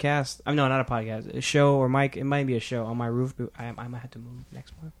podcast. No, not a podcast. A show or Mike. It might be a show on my roof. But I might have to move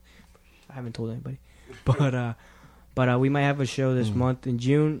next month. I haven't told anybody. But we might have a show this month in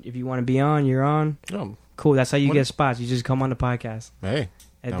June. If you want to be on, you're on. Oh, Cool. That's how you What- get spots. You just come on the podcast. hey,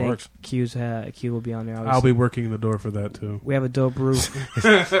 And that then works. Q will be on there. Obviously. I'll be working the door for that too. We have a dope roof.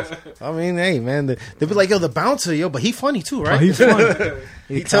 I mean, hey, man, they'll be like, yo, the bouncer, yo, but he funny too, right? Oh, he's fun.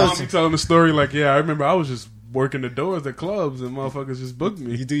 He tells I'll you. be telling the story like, yeah, I remember I was just working the doors at clubs and motherfuckers just booked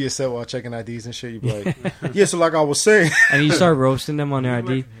me. You do your set while checking IDs and shit. You be like, yeah, so like I was saying. And you start roasting them on their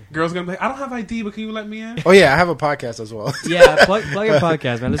ID. Girls gonna be like, I don't have ID, but can you let me in? Oh yeah, I have a podcast as well. Yeah, plug your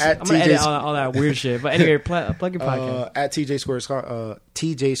podcast, man. Listen, At I'm gonna edit TJ's all that weird shit. But anyway, plug your podcast. At TJ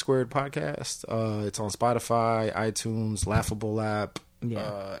Squared podcast. It's on Spotify, iTunes, Laughable app.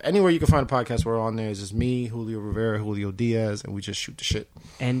 Yeah. Anywhere you can find a podcast, we're on there. It's just me, Julio Rivera, Julio Diaz, and we just shoot the shit.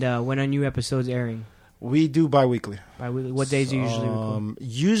 And when are new episodes airing? We do bi-weekly. What days do you usually record?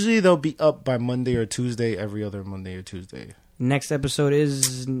 Usually they'll be up by Monday or Tuesday, every other Monday or Tuesday. Next episode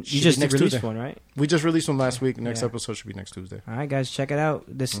is you Should just be next released Tuesday. one, right? We just released one last week. Next Yeah. episode should be next Tuesday. All right, guys, check it out.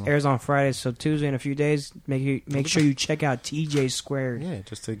 This airs on Friday, so Tuesday in a few days. Make sure you check out TJ Squared. Yeah,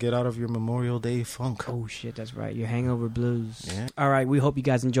 just to get out of your Memorial Day funk. Oh shit, that's right. Your hangover blues. Yeah. All right, we hope you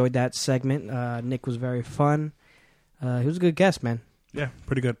guys enjoyed that segment. Nick was very fun. He was a good guest, man. Yeah,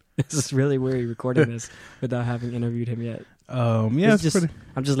 pretty good. This is really weird recording this without having interviewed him yet. Yeah, it's just, pretty.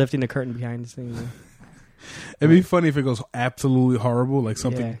 I'm just lifting the curtain behind this thing. It'd be funny if it goes absolutely horrible, like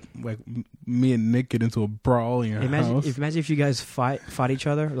something like me and Nick get into a brawl in your house. Imagine if you guys fought each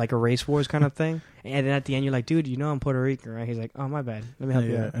other like a race wars kind of thing, and then at the end you're like, dude, you know I'm Puerto Rican, right? He's like, oh my bad, let me help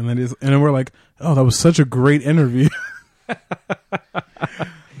you out. and then we're like, oh, that was such a great interview.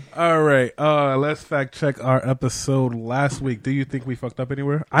 All right, let's fact check our episode last week. Do you think we fucked up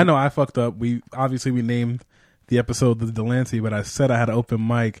anywhere? I know I fucked up. We named the episode the Delancey, but I said I had an open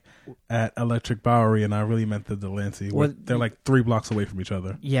mic at Electric Bowery, and I really meant the Delancey. They're like 3 blocks away from each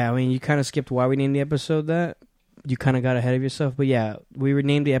other. Yeah, I mean, you kind of skipped why we named the episode that. You kind of got ahead of yourself, but yeah, we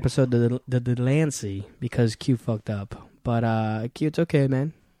renamed the episode the Delancey because Q fucked up. But Q, it's okay,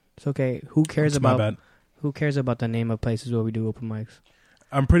 man. It's okay. Who cares It's my bad. Who cares about the name of places where we do open mics?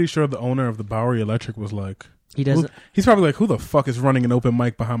 I'm pretty sure the owner of the Bowery Electric was like, He doesn't, he's probably like, who the fuck is running an open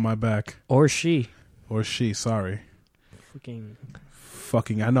mic behind my back? or she. Or she, sorry.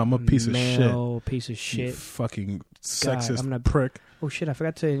 Fucking I know, I'm a piece of shit. male piece of You shit. fucking sexist I'm not- prick. Oh shit! I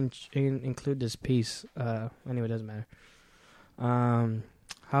forgot to include this piece. Anyway, it doesn't matter.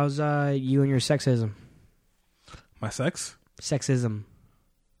 How's you and your sexism? My sex? Sexism.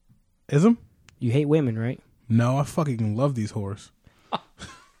 Ism? You hate women, right? No, I fucking love these whores.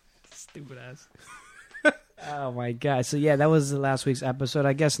 Stupid ass. Oh my god. So yeah, that was last week's episode.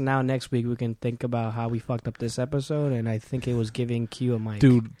 I guess now next week we can think about how we fucked up this episode, and I think it was giving Q a mic.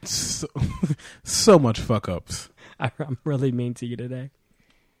 Dude, so much fuck ups. I'm really mean to you today.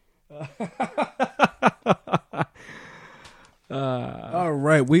 All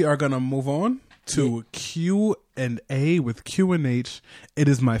right, we are gonna move on to Q&A with Q&H. It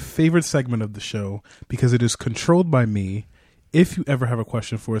is my favorite segment of the show because it is controlled by me. If you ever have a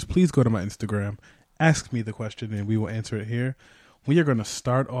question for us, please go to my Instagram, ask me the question, and we will answer it here. We are going to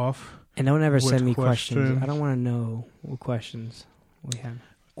start off. And don't ever send me questions. I don't want to know what questions we have.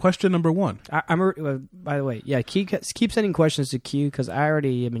 Question number 1. By the way, yeah, keep sending questions to Q because I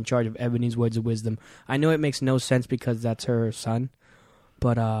already am in charge of Ebony's Words of Wisdom. I know it makes no sense because that's her son,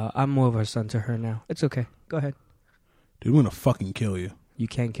 but I'm more of her son to her now. It's okay. Go ahead. Dude, I'm going to fucking kill you. You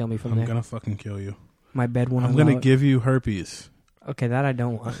can't kill me from there. I'm going to fucking kill you. My bed won't I'm going to give you herpes. Okay, that I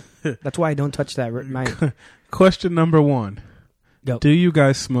don't want. That's why I don't touch that. Question number 1. Go. Do you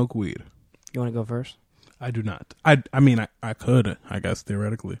guys smoke weed? You want to go first? I do not. I mean, I could, I guess,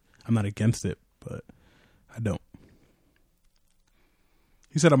 theoretically. I'm not against it, but I don't.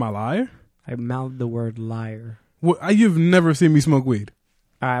 You said I'm a liar? I mouthed the word liar. Well, you've never seen me smoke weed.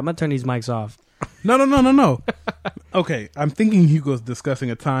 All right, I'm going to turn these mics off. No. Okay, I'm thinking Hugo's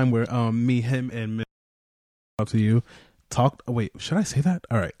discussing a time where me, him, and Miss out to you talked. Oh, wait, should I say that?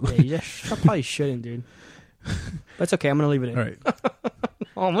 All right. Yeah, I probably shouldn't, dude. That's okay. I'm going to leave it in. All right.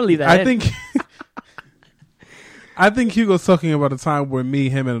 I'm going to leave that in. I think Hugo's talking about a time where me,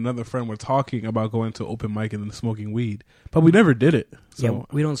 him, and another friend were talking about going to open mic and then smoking weed. But we never did it. So. Yeah,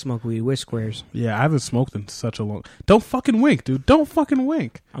 we don't smoke weed. We're squares. Yeah, I haven't smoked in such a long... Don't fucking wink, dude. Don't fucking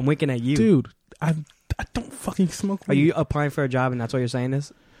wink. I'm winking at you. Dude, I don't fucking smoke weed. Are you applying for a job and that's what you're saying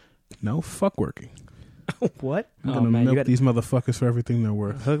is? No, fuck working. What? I'm going to milk these motherfuckers for everything they're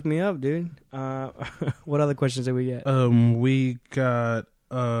worth. Hook me up, dude. What other questions did we get? We got...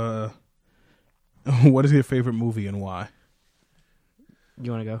 What is your favorite movie and why? You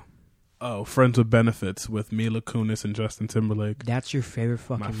want to go? Oh, Friends with Benefits with Mila Kunis and Justin Timberlake. That's your favorite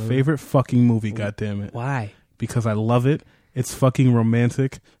fucking movie? My favorite fucking movie, goddammit. Why? Because I love it. It's fucking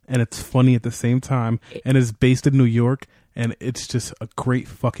romantic and it's funny at the same time and it's based in New York and it's just a great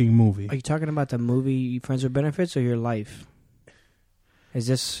fucking movie. Are you talking about the movie Friends with Benefits or your life? Is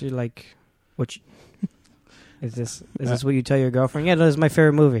this like what you... Is this what you tell your girlfriend? Yeah, that is my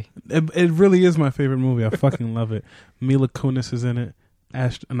favorite movie. It really is my favorite movie. I fucking love it. Mila Kunis is in it.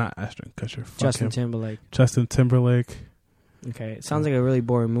 Not Ashton Kutcher. Justin Timberlake. Justin Timberlake. Okay, it sounds like a really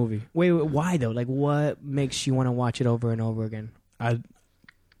boring movie. Wait, why though? Like, what makes you want to watch it over and over again?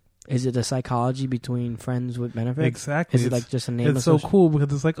 Is it the psychology between friends with benefits? Exactly. Is it like just a name? It's so cool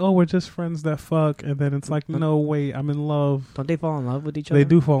because it's like, oh, we're just friends that fuck, and then it's like, no, wait, I'm in love. Don't they fall in love with each other? They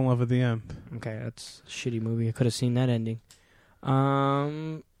do fall in love at the end. Okay, that's a shitty movie. I could have seen that ending.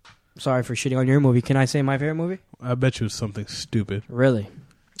 Sorry for shitting on your movie. Can I say my favorite movie? I bet you it's something stupid. Really?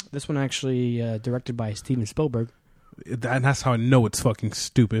 This one actually directed by Steven Spielberg. And that's how I know it's fucking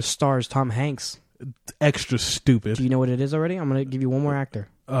stupid. Stars Tom Hanks. Extra stupid. Do you know what it is already? I'm going to give you one more actor.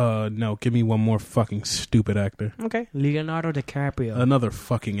 No, give me one more fucking stupid actor. Okay. Leonardo DiCaprio. Another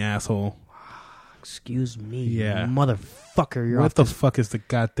fucking asshole. Excuse me. Yeah. Motherfucker. What the fuck is the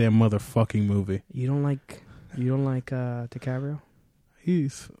goddamn motherfucking movie? You don't like DiCaprio?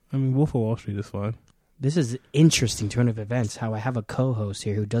 Wolf of Wall Street is fine. This is an interesting turn of events, how I have a co-host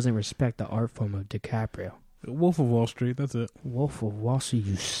here who doesn't respect the art form of DiCaprio. Wolf of Wall Street, that's it. Wolf of Wall Street,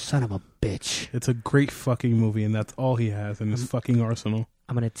 you son of a bitch. It's a great fucking movie, and that's all he has in his fucking arsenal.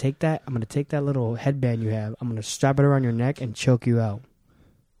 I'm gonna take that little headband you have, I'm gonna strap it around your neck and choke you out.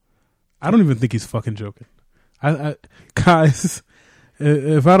 I don't even think he's fucking joking. I guys,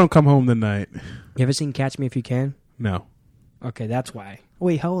 if I don't come home tonight... You ever seen Catch Me If You Can? No. Okay, that's why.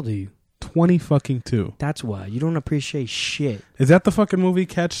 Wait, how old are you? 20 fucking 2. That's why. You don't appreciate shit. Is that the fucking movie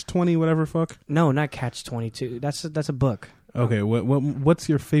Catch 20 whatever fuck? No, not Catch 22. That's a book. Okay, what's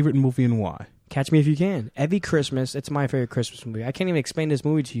your favorite movie and why? Catch Me If You Can. Every Christmas, it's my favorite Christmas movie. I can't even explain this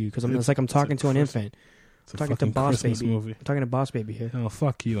movie to you because it's like I'm talking to an infant. I'm talking to Boss Baby. Movie. I'm talking to Boss Baby here. Oh,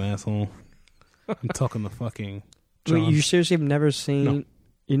 fuck you, asshole. I'm talking to fucking John. Wait, you seriously have never seen... No.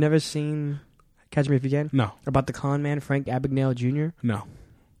 You've never seen Catch Me If You Can? No. About the con man, Frank Abagnale Jr.? No.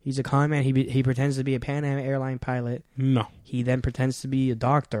 He's a con man. He pretends to be a Pan Am airline pilot. No. He then pretends to be a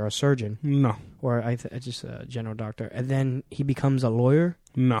doctor, a surgeon. No. Or just a general doctor. And then he becomes a lawyer.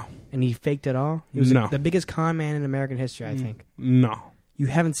 No. And he faked it all. He was the biggest con man in American history, I think. No. You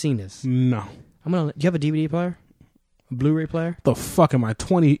haven't seen this? No. Do you have a DVD player? A Blu-ray player? The fuck am I,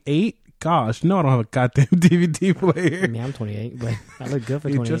 28? gosh, no, I don't have a goddamn DVD player. I mean, I'm 28, but I look good for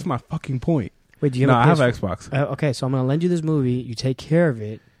 28. It's just my fucking point. Wait, do you No, have I a have PS4? an Xbox. Okay, so I'm gonna lend you this movie. You take care of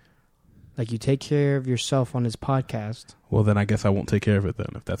it, like you take care of yourself on this podcast. Well, then I guess I won't take care of it then,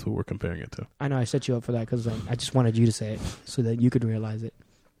 if that's what we're comparing it to. I know I set you up for that because I just wanted you to say it so that you could realize it.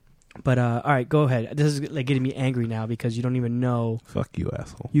 But all right, go ahead. This is like getting me angry now because you don't even know. Fuck you,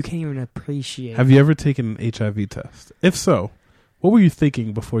 asshole. You can't even appreciate. Have you ever taken an HIV test? If so, what were you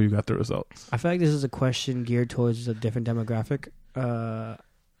thinking before you got the results? I feel like this is a question geared towards a different demographic.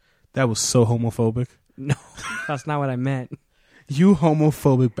 That was so homophobic. No, that's not what I meant. You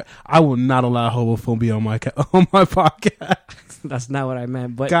homophobic. I will not allow homophobia on my podcast. That's not what I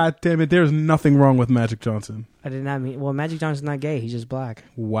meant. But God damn it, there's nothing wrong with Magic Johnson. I did not mean. Well, Magic Johnson's not gay. He's just black.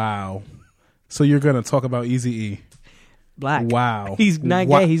 Wow. So you're gonna talk about Eazy-E? Black. Wow. He's not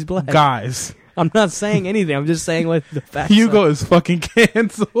gay. He's black. Guys, I'm not saying anything. I'm just saying what the facts. Hugo is fucking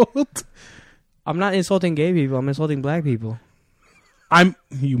canceled. I'm not insulting gay people. I'm insulting black people.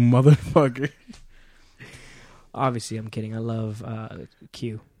 You motherfucker. Obviously, I'm kidding. I love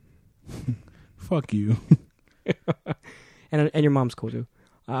Q. Fuck you. And your mom's cool too.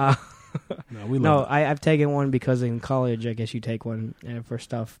 I've taken one because in college, I guess you take one for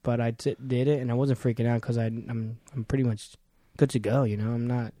stuff. But I did it, and I wasn't freaking out because I'm pretty much good to go. You know, I'm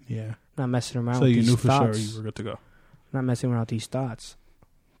not messing around. So with you these knew for thoughts. sure you were good to go. I'm not messing around with these thoughts.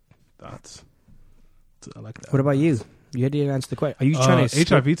 Thoughts. I like that. What about you? You didn't answer the question. Are you trying to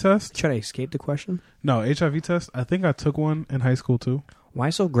HIV test? Trying to escape the question? No, HIV test. I think I took one in high school too. Why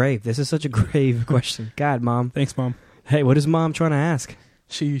so grave? This is such a grave question. God, Mom. Thanks, Mom. Hey, what is Mom trying to ask?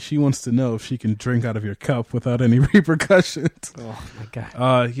 She wants to know if she can drink out of your cup without any repercussions. Oh my God.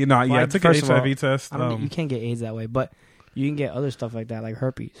 I took an HIV test. You can't get AIDS that way, but you can get other stuff like that, like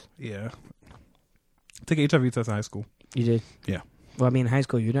herpes. Yeah. I took an HIV test in high school. You did? Yeah. Well, I mean, in high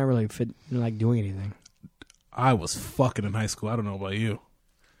school, you're not really like doing anything. I was fucking in high school. I don't know about you.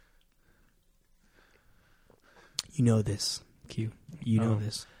 You know this, Q. You know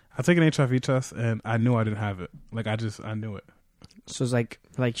this. I took an HIV test and I knew I didn't have it. Like I knew it. So it's like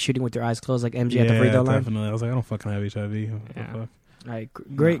shooting with your eyes closed, like MJ at the free throw line. Definitely. I was like, I don't fucking have HIV. Yeah. All right,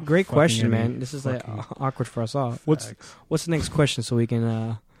 great question, man. This is like awkward for us all. What's the next question so we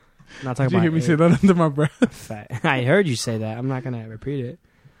can not talk about? Did you hear me say that under my breath? I heard you say that. I'm not gonna repeat it.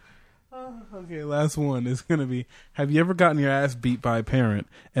 Okay, last one is going to be, have you ever gotten your ass beat by a parent?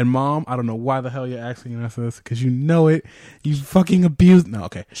 And Mom, I don't know why the hell you're asking us this, because you know it. You fucking abused. No,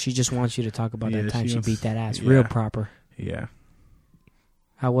 okay. She just wants you to talk about that time she beat that ass. Yeah. Real proper. Yeah.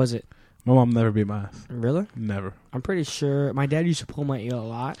 How was it? My mom never beat my ass. Really? Never. I'm pretty sure. My dad used to pull my ear a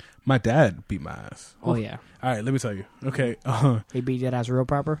lot. My dad beat my ass. Oh, yeah. All right, let me tell you. Okay. He beat that ass real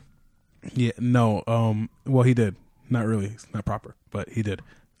proper? Yeah, no. Well, he did. Not really. It's not proper, but he did.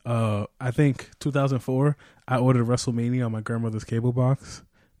 I think 2004, I ordered WrestleMania on my grandmother's cable box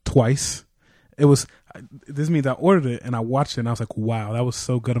twice. This means I ordered it and I watched it and I was like, wow, that was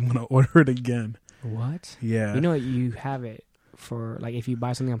so good. I'm going to order it again. What? Yeah. You know, you have it for, like, if you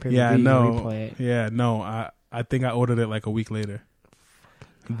buy something on pay-per-view, you can replay it. Yeah, no. I think I ordered it like a week later.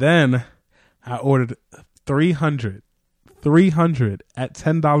 Then I ordered 300 at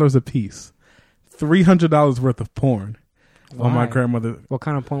 $10 a piece. $300 worth of porn. Why? On my grandmother. What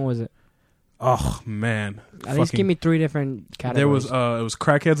kind of porn was it? Oh man! At least give me 3 different categories. There was it was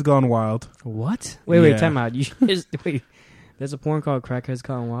Crackheads Gone Wild. What? Wait, time out. Wait. There's a porn called Crackheads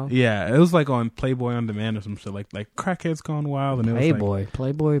Gone Wild. Yeah, it was like on Playboy on Demand or some shit like Crackheads Gone Wild. And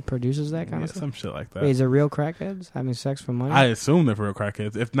Playboy produces that kind of stuff. Some shit like that. Wait, is it real crackheads having sex for money? I assume they're real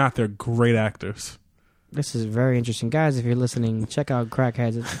crackheads. If not, they're great actors. This is very interesting, guys. If you're listening, check out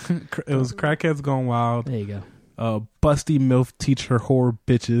Crackheads. It was Crackheads Gone Wild. There you go. Busty MILF teach her whore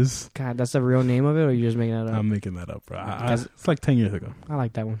bitches. God, that's the real name of it, or you just making that up? I'm making that up, bro. It's like 10 years ago. I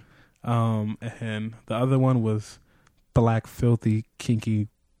like that one. And the other one was black, filthy, kinky,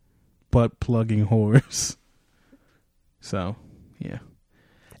 butt plugging whores. So, yeah.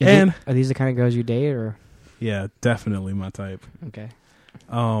 Are these the kind of girls you date, or? Yeah, definitely my type. Okay.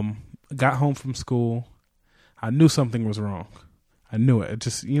 Got home from school. I knew something was wrong. I knew it. It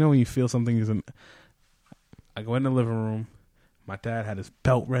just, when you feel something isn't. I go in the living room. My dad had his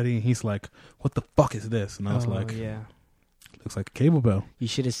belt ready, and he's like, "What the fuck is this?" And I was like, "Yeah, looks like a cable bell." You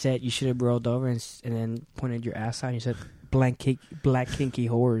should have rolled over and then pointed your ass out. And you said, "Black kinky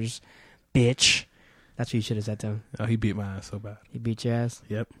whores, bitch." That's what you should have said to him. Oh, he beat my ass so bad. He beat your ass.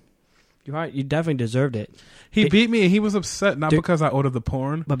 Yep. You definitely deserved it. He beat me, and he was upset not because I ordered the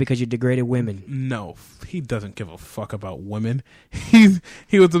porn, but because you degraded women. No, he doesn't give a fuck about women. He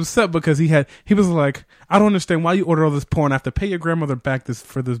was upset because he was like, I don't understand why you order all this porn. I have to pay your grandmother back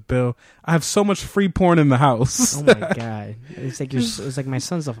for this bill. I have so much free porn in the house. Oh my god! It's like my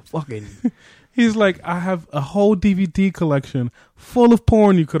son's a fucking. He's like, I have a whole DVD collection full of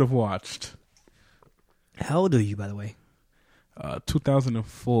porn you could have watched. How old are you, by the way?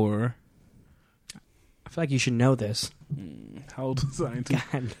 2004. I feel like you should know this. How old was I?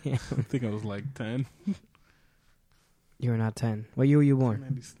 God damn. I think I was like 10. You were not 10. What year were you born?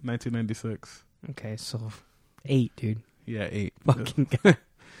 1996. Okay, so 8, dude. Yeah, 8. Fucking God.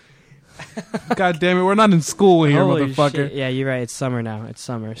 God damn it, we're not in school here, Holy motherfucker. Shit. Yeah, you're right. It's summer now. It's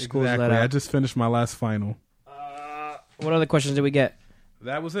summer. School's exactly. let out. I just finished my last final. What other questions did we get?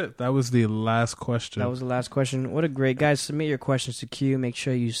 That was it. That was the last question. That was the last question. What a great guys. Submit your questions to Q. Make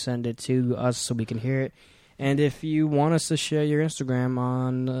sure you send it to us so we can hear it. And if you want us to share your Instagram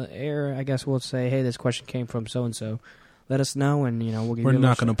on air, I guess we'll say, hey, this question came from so and so. Let us know, and we'll give. We're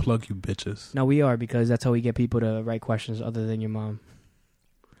not going to plug you, bitches. No, we are, because that's how we get people to write questions other than your mom.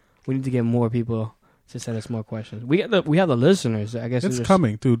 We need to get more people to send us more questions. We have the listeners. I guess it's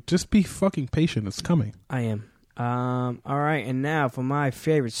coming, dude. Just be fucking patient. It's coming. I am. All right, and now for my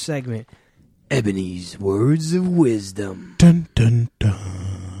favorite segment, Ebony's Words of Wisdom. Dun dun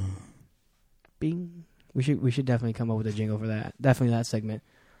dun. Bing. We should definitely come up with a jingle for that. Definitely that segment.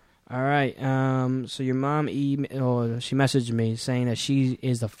 All right. So your mom she messaged me saying that she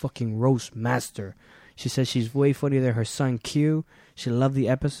is the fucking roast master. She says she's way funnier than her son Q. She loved the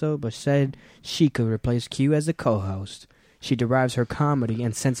episode, but said she could replace Q as the co-host. She derives her comedy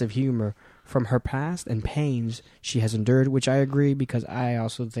and sense of humor from her past and pains she has endured, which I agree, because I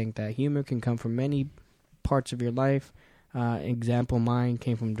also think that humor can come from many parts of your life. Example, mine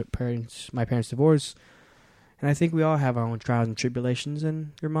came from my parents' divorce, and I think we all have our own trials and tribulations.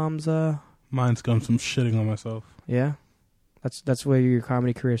 And your mom's mine's comes from shitting on myself. Yeah, that's where your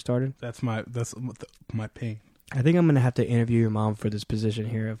comedy career started. That's my pain. I think I'm gonna have to interview your mom for this position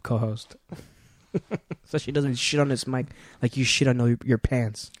here of co-host, so she doesn't shit on this mic like you shit on your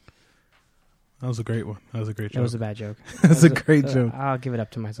pants. That was a great one. That was a great joke. That was a bad joke. That was a great joke. I'll give it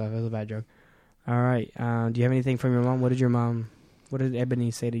up to myself. It was a bad joke. All right. Do you have anything from your mom? What did Ebony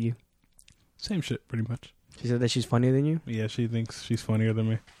say to you? Same shit, pretty much. She said that she's funnier than you? Yeah, she thinks she's funnier than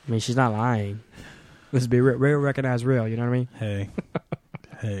me. I mean, she's not lying. Let's be real, recognize real. You know what I mean? Hey.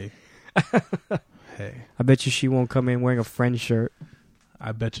 Hey. Hey. I bet you she won't come in wearing a Friends shirt.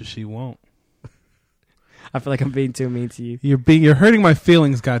 I bet you she won't. I feel like I'm being too mean to you. You're hurting my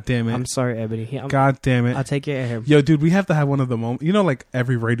feelings, goddammit. I'm sorry, Ebony. God damn it. I'll take it here. Yo, dude, we have to have one of the moments. You know, like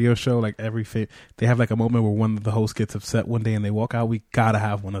every radio show, like they have like a moment where one of the hosts gets upset one day and they walk out. We gotta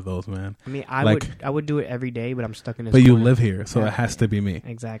have one of those, man. I mean, I would do it every day, but I'm stuck in this. But corner. you live here, so it has to be me.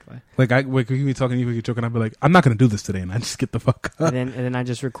 Exactly. Like we could be talking, you could be joking. I'd be like, I'm not gonna do this today, and I just get the fuck up. And then I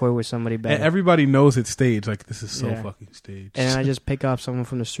just record with somebody better. And everybody knows it's staged. Like, this is so fucking staged. And then I just pick up someone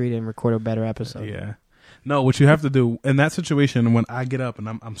from the street and record a better episode. Yeah. No, what you have to do in that situation, when I get up and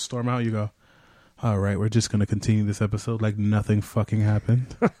I'm storm out, you go, all right, we're just going to continue this episode like nothing fucking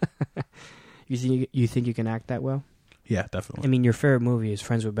happened. You think you can act that well? Yeah, definitely. I mean, your favorite movie is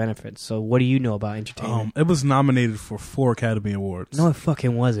Friends with Benefits, so what do you know about entertainment? It was nominated for 4 Academy Awards. No, it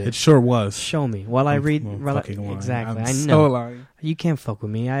fucking wasn't. It sure was. Show me. While I read... Exactly. I know. So lying. You can't fuck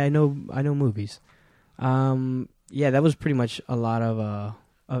with me. I know movies. Yeah, that was pretty much a lot of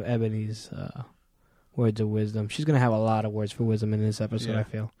Ebony's... words of wisdom. She's gonna have a lot of words for wisdom in this episode. I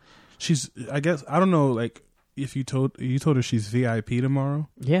feel I guess I don't know. Like, if you told her she's VIP tomorrow,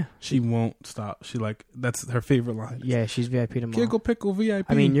 she won't stop. That's her favorite line. Yeah, she's VIP tomorrow. Giggle pickle VIP.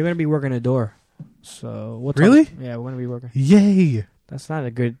 I mean, you're gonna be working a door, so we'll talk. Really? Yeah, we're gonna be working. Yay! That's not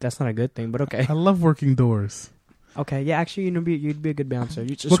a good thing, but okay. I love working doors. Okay, yeah, actually, you'd be a good bouncer.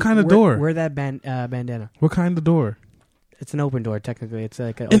 You just what kind of door? Wear that bandana. What kind of door? It's an open door, technically. It's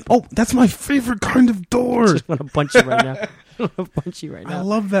like that's my favorite kind of door. I just want to punch you right now. I want to punch you right now. I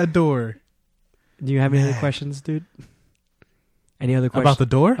love that door. Do you have any other questions, dude? Any other questions? About the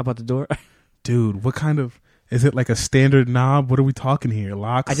door? About the door? Dude, what kind of... Is it like a standard knob? What are we talking here?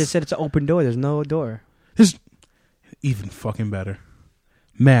 Locks? I just said it's an open door. There's no door. It's even fucking better.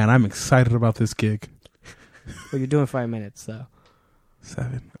 Man, I'm excited about this gig. Well, you're doing 5 minutes, so...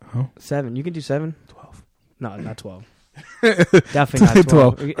 7. Oh. 7. You can do 7? 12. No, not 12. Definitely not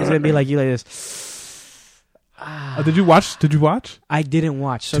 12. It's gonna be like you like this. Did you watch? I didn't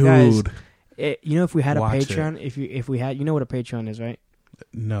watch. So dude, guys, you know, if we had a Watch Patreon, if we had, you know what a Patreon is, right?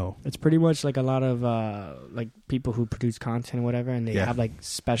 No. It's pretty much like a lot of like people who produce content or whatever, and they have like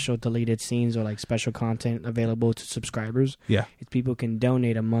special deleted scenes or like special content available to subscribers. Yeah. It's people can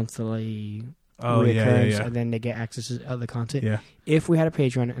donate a monthly and then they get access to other content. Yeah. If we had a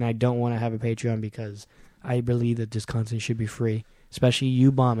Patreon, and I don't want to have a Patreon because I believe that this content should be free, especially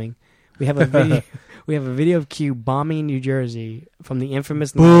you bombing. We have a video. We have a video of Q bombing New Jersey from the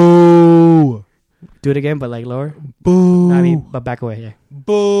infamous. Boo! Do it again, but like lower. Boo! But back away. Yeah.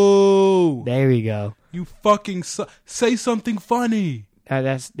 Boo! There we go. You fucking say something funny.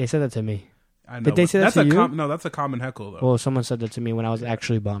 They said that to me. I know. Did they say that to you? No, that's a common heckle though. Well, someone said that to me when I was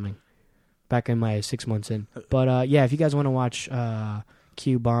actually bombing, back in my 6 months in. But yeah, if you guys want to watch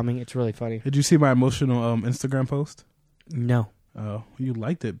Q bombing, it's really funny. Did you see my emotional Instagram post? No. Oh, you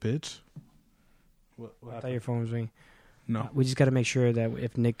liked it, bitch. What I thought your phone was ringing. No. We just got to make sure that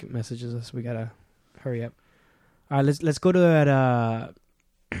if Nick messages us, we got to hurry up. All right, let's go to that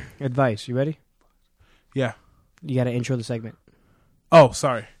advice. You ready? Yeah. You got to intro the segment. Oh,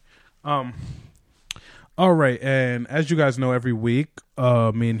 sorry. All right, and as you guys know, every week,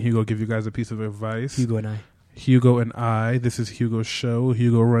 me and Hugo give you guys a piece of advice. Hugo and I. This is Hugo's show.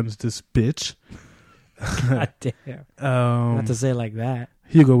 Hugo runs this bitch. God damn. Not to say it like that.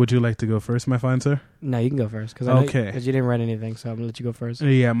 Hugo, would you like to go first, my fine sir? No, you can go first. Because you didn't write anything, so I'm going to let you go first.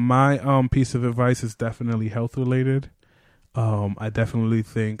 Yeah, my piece of advice is definitely health related. I definitely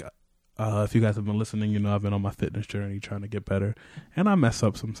think if you guys have been listening, you know I've been on my fitness journey trying to get better. And I mess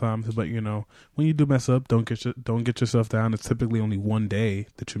up sometimes, but you know, when you do mess up, don't get yourself down. It's typically only one day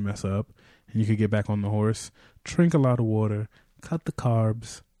that you mess up and you can get back on the horse. Drink a lot of water, cut the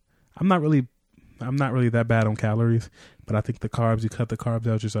carbs. I'm not really that bad on calories, but I think you cut the carbs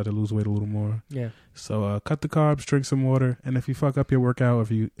out, you start to lose weight a little more. Yeah. So cut the carbs, drink some water, and if you fuck up your workout,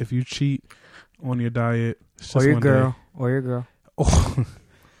 if you cheat on your diet, it's just or your one girl, day. or your girl. Oh,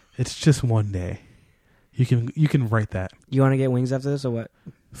 it's just one day. You can write that. You want to get wings after this or what?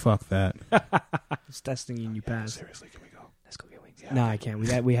 Fuck that. It's testing you and you pass. Seriously, can we go? Let's go get wings. Yeah. No, I can't.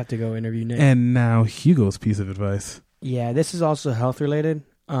 We have to go interview Nick. And now Hugo's piece of advice. Yeah, this is also health related.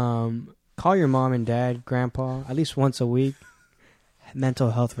 Call your mom and dad, grandpa, at least once a week.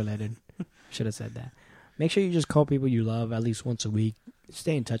 Mental health related. Should have said that. Make sure you just call people you love at least once a week.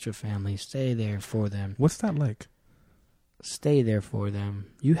 Stay in touch with family. Stay there for them. What's that like? Stay there for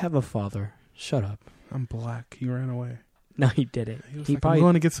them. You have a father. Shut up. I'm black. He ran away. No, he didn't. He probably I'm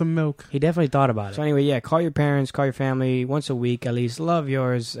going to get some milk. He definitely thought about it. So anyway, yeah, call your parents, call your family once a week at least. Love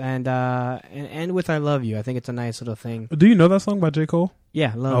yours, and end with "I love you." I think it's a nice little thing. Do you know that song by J. Cole?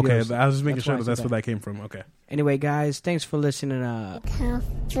 Yeah, love yours. Okay, I was just making sure that's where that came from. Okay. Anyway, guys, thanks for listening.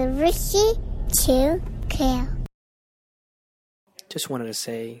 Conspiracy to Kill. Just wanted to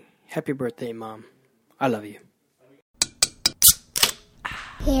say, happy birthday, Mom. I love you.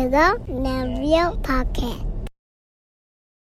 Hugo Now Real Podcast.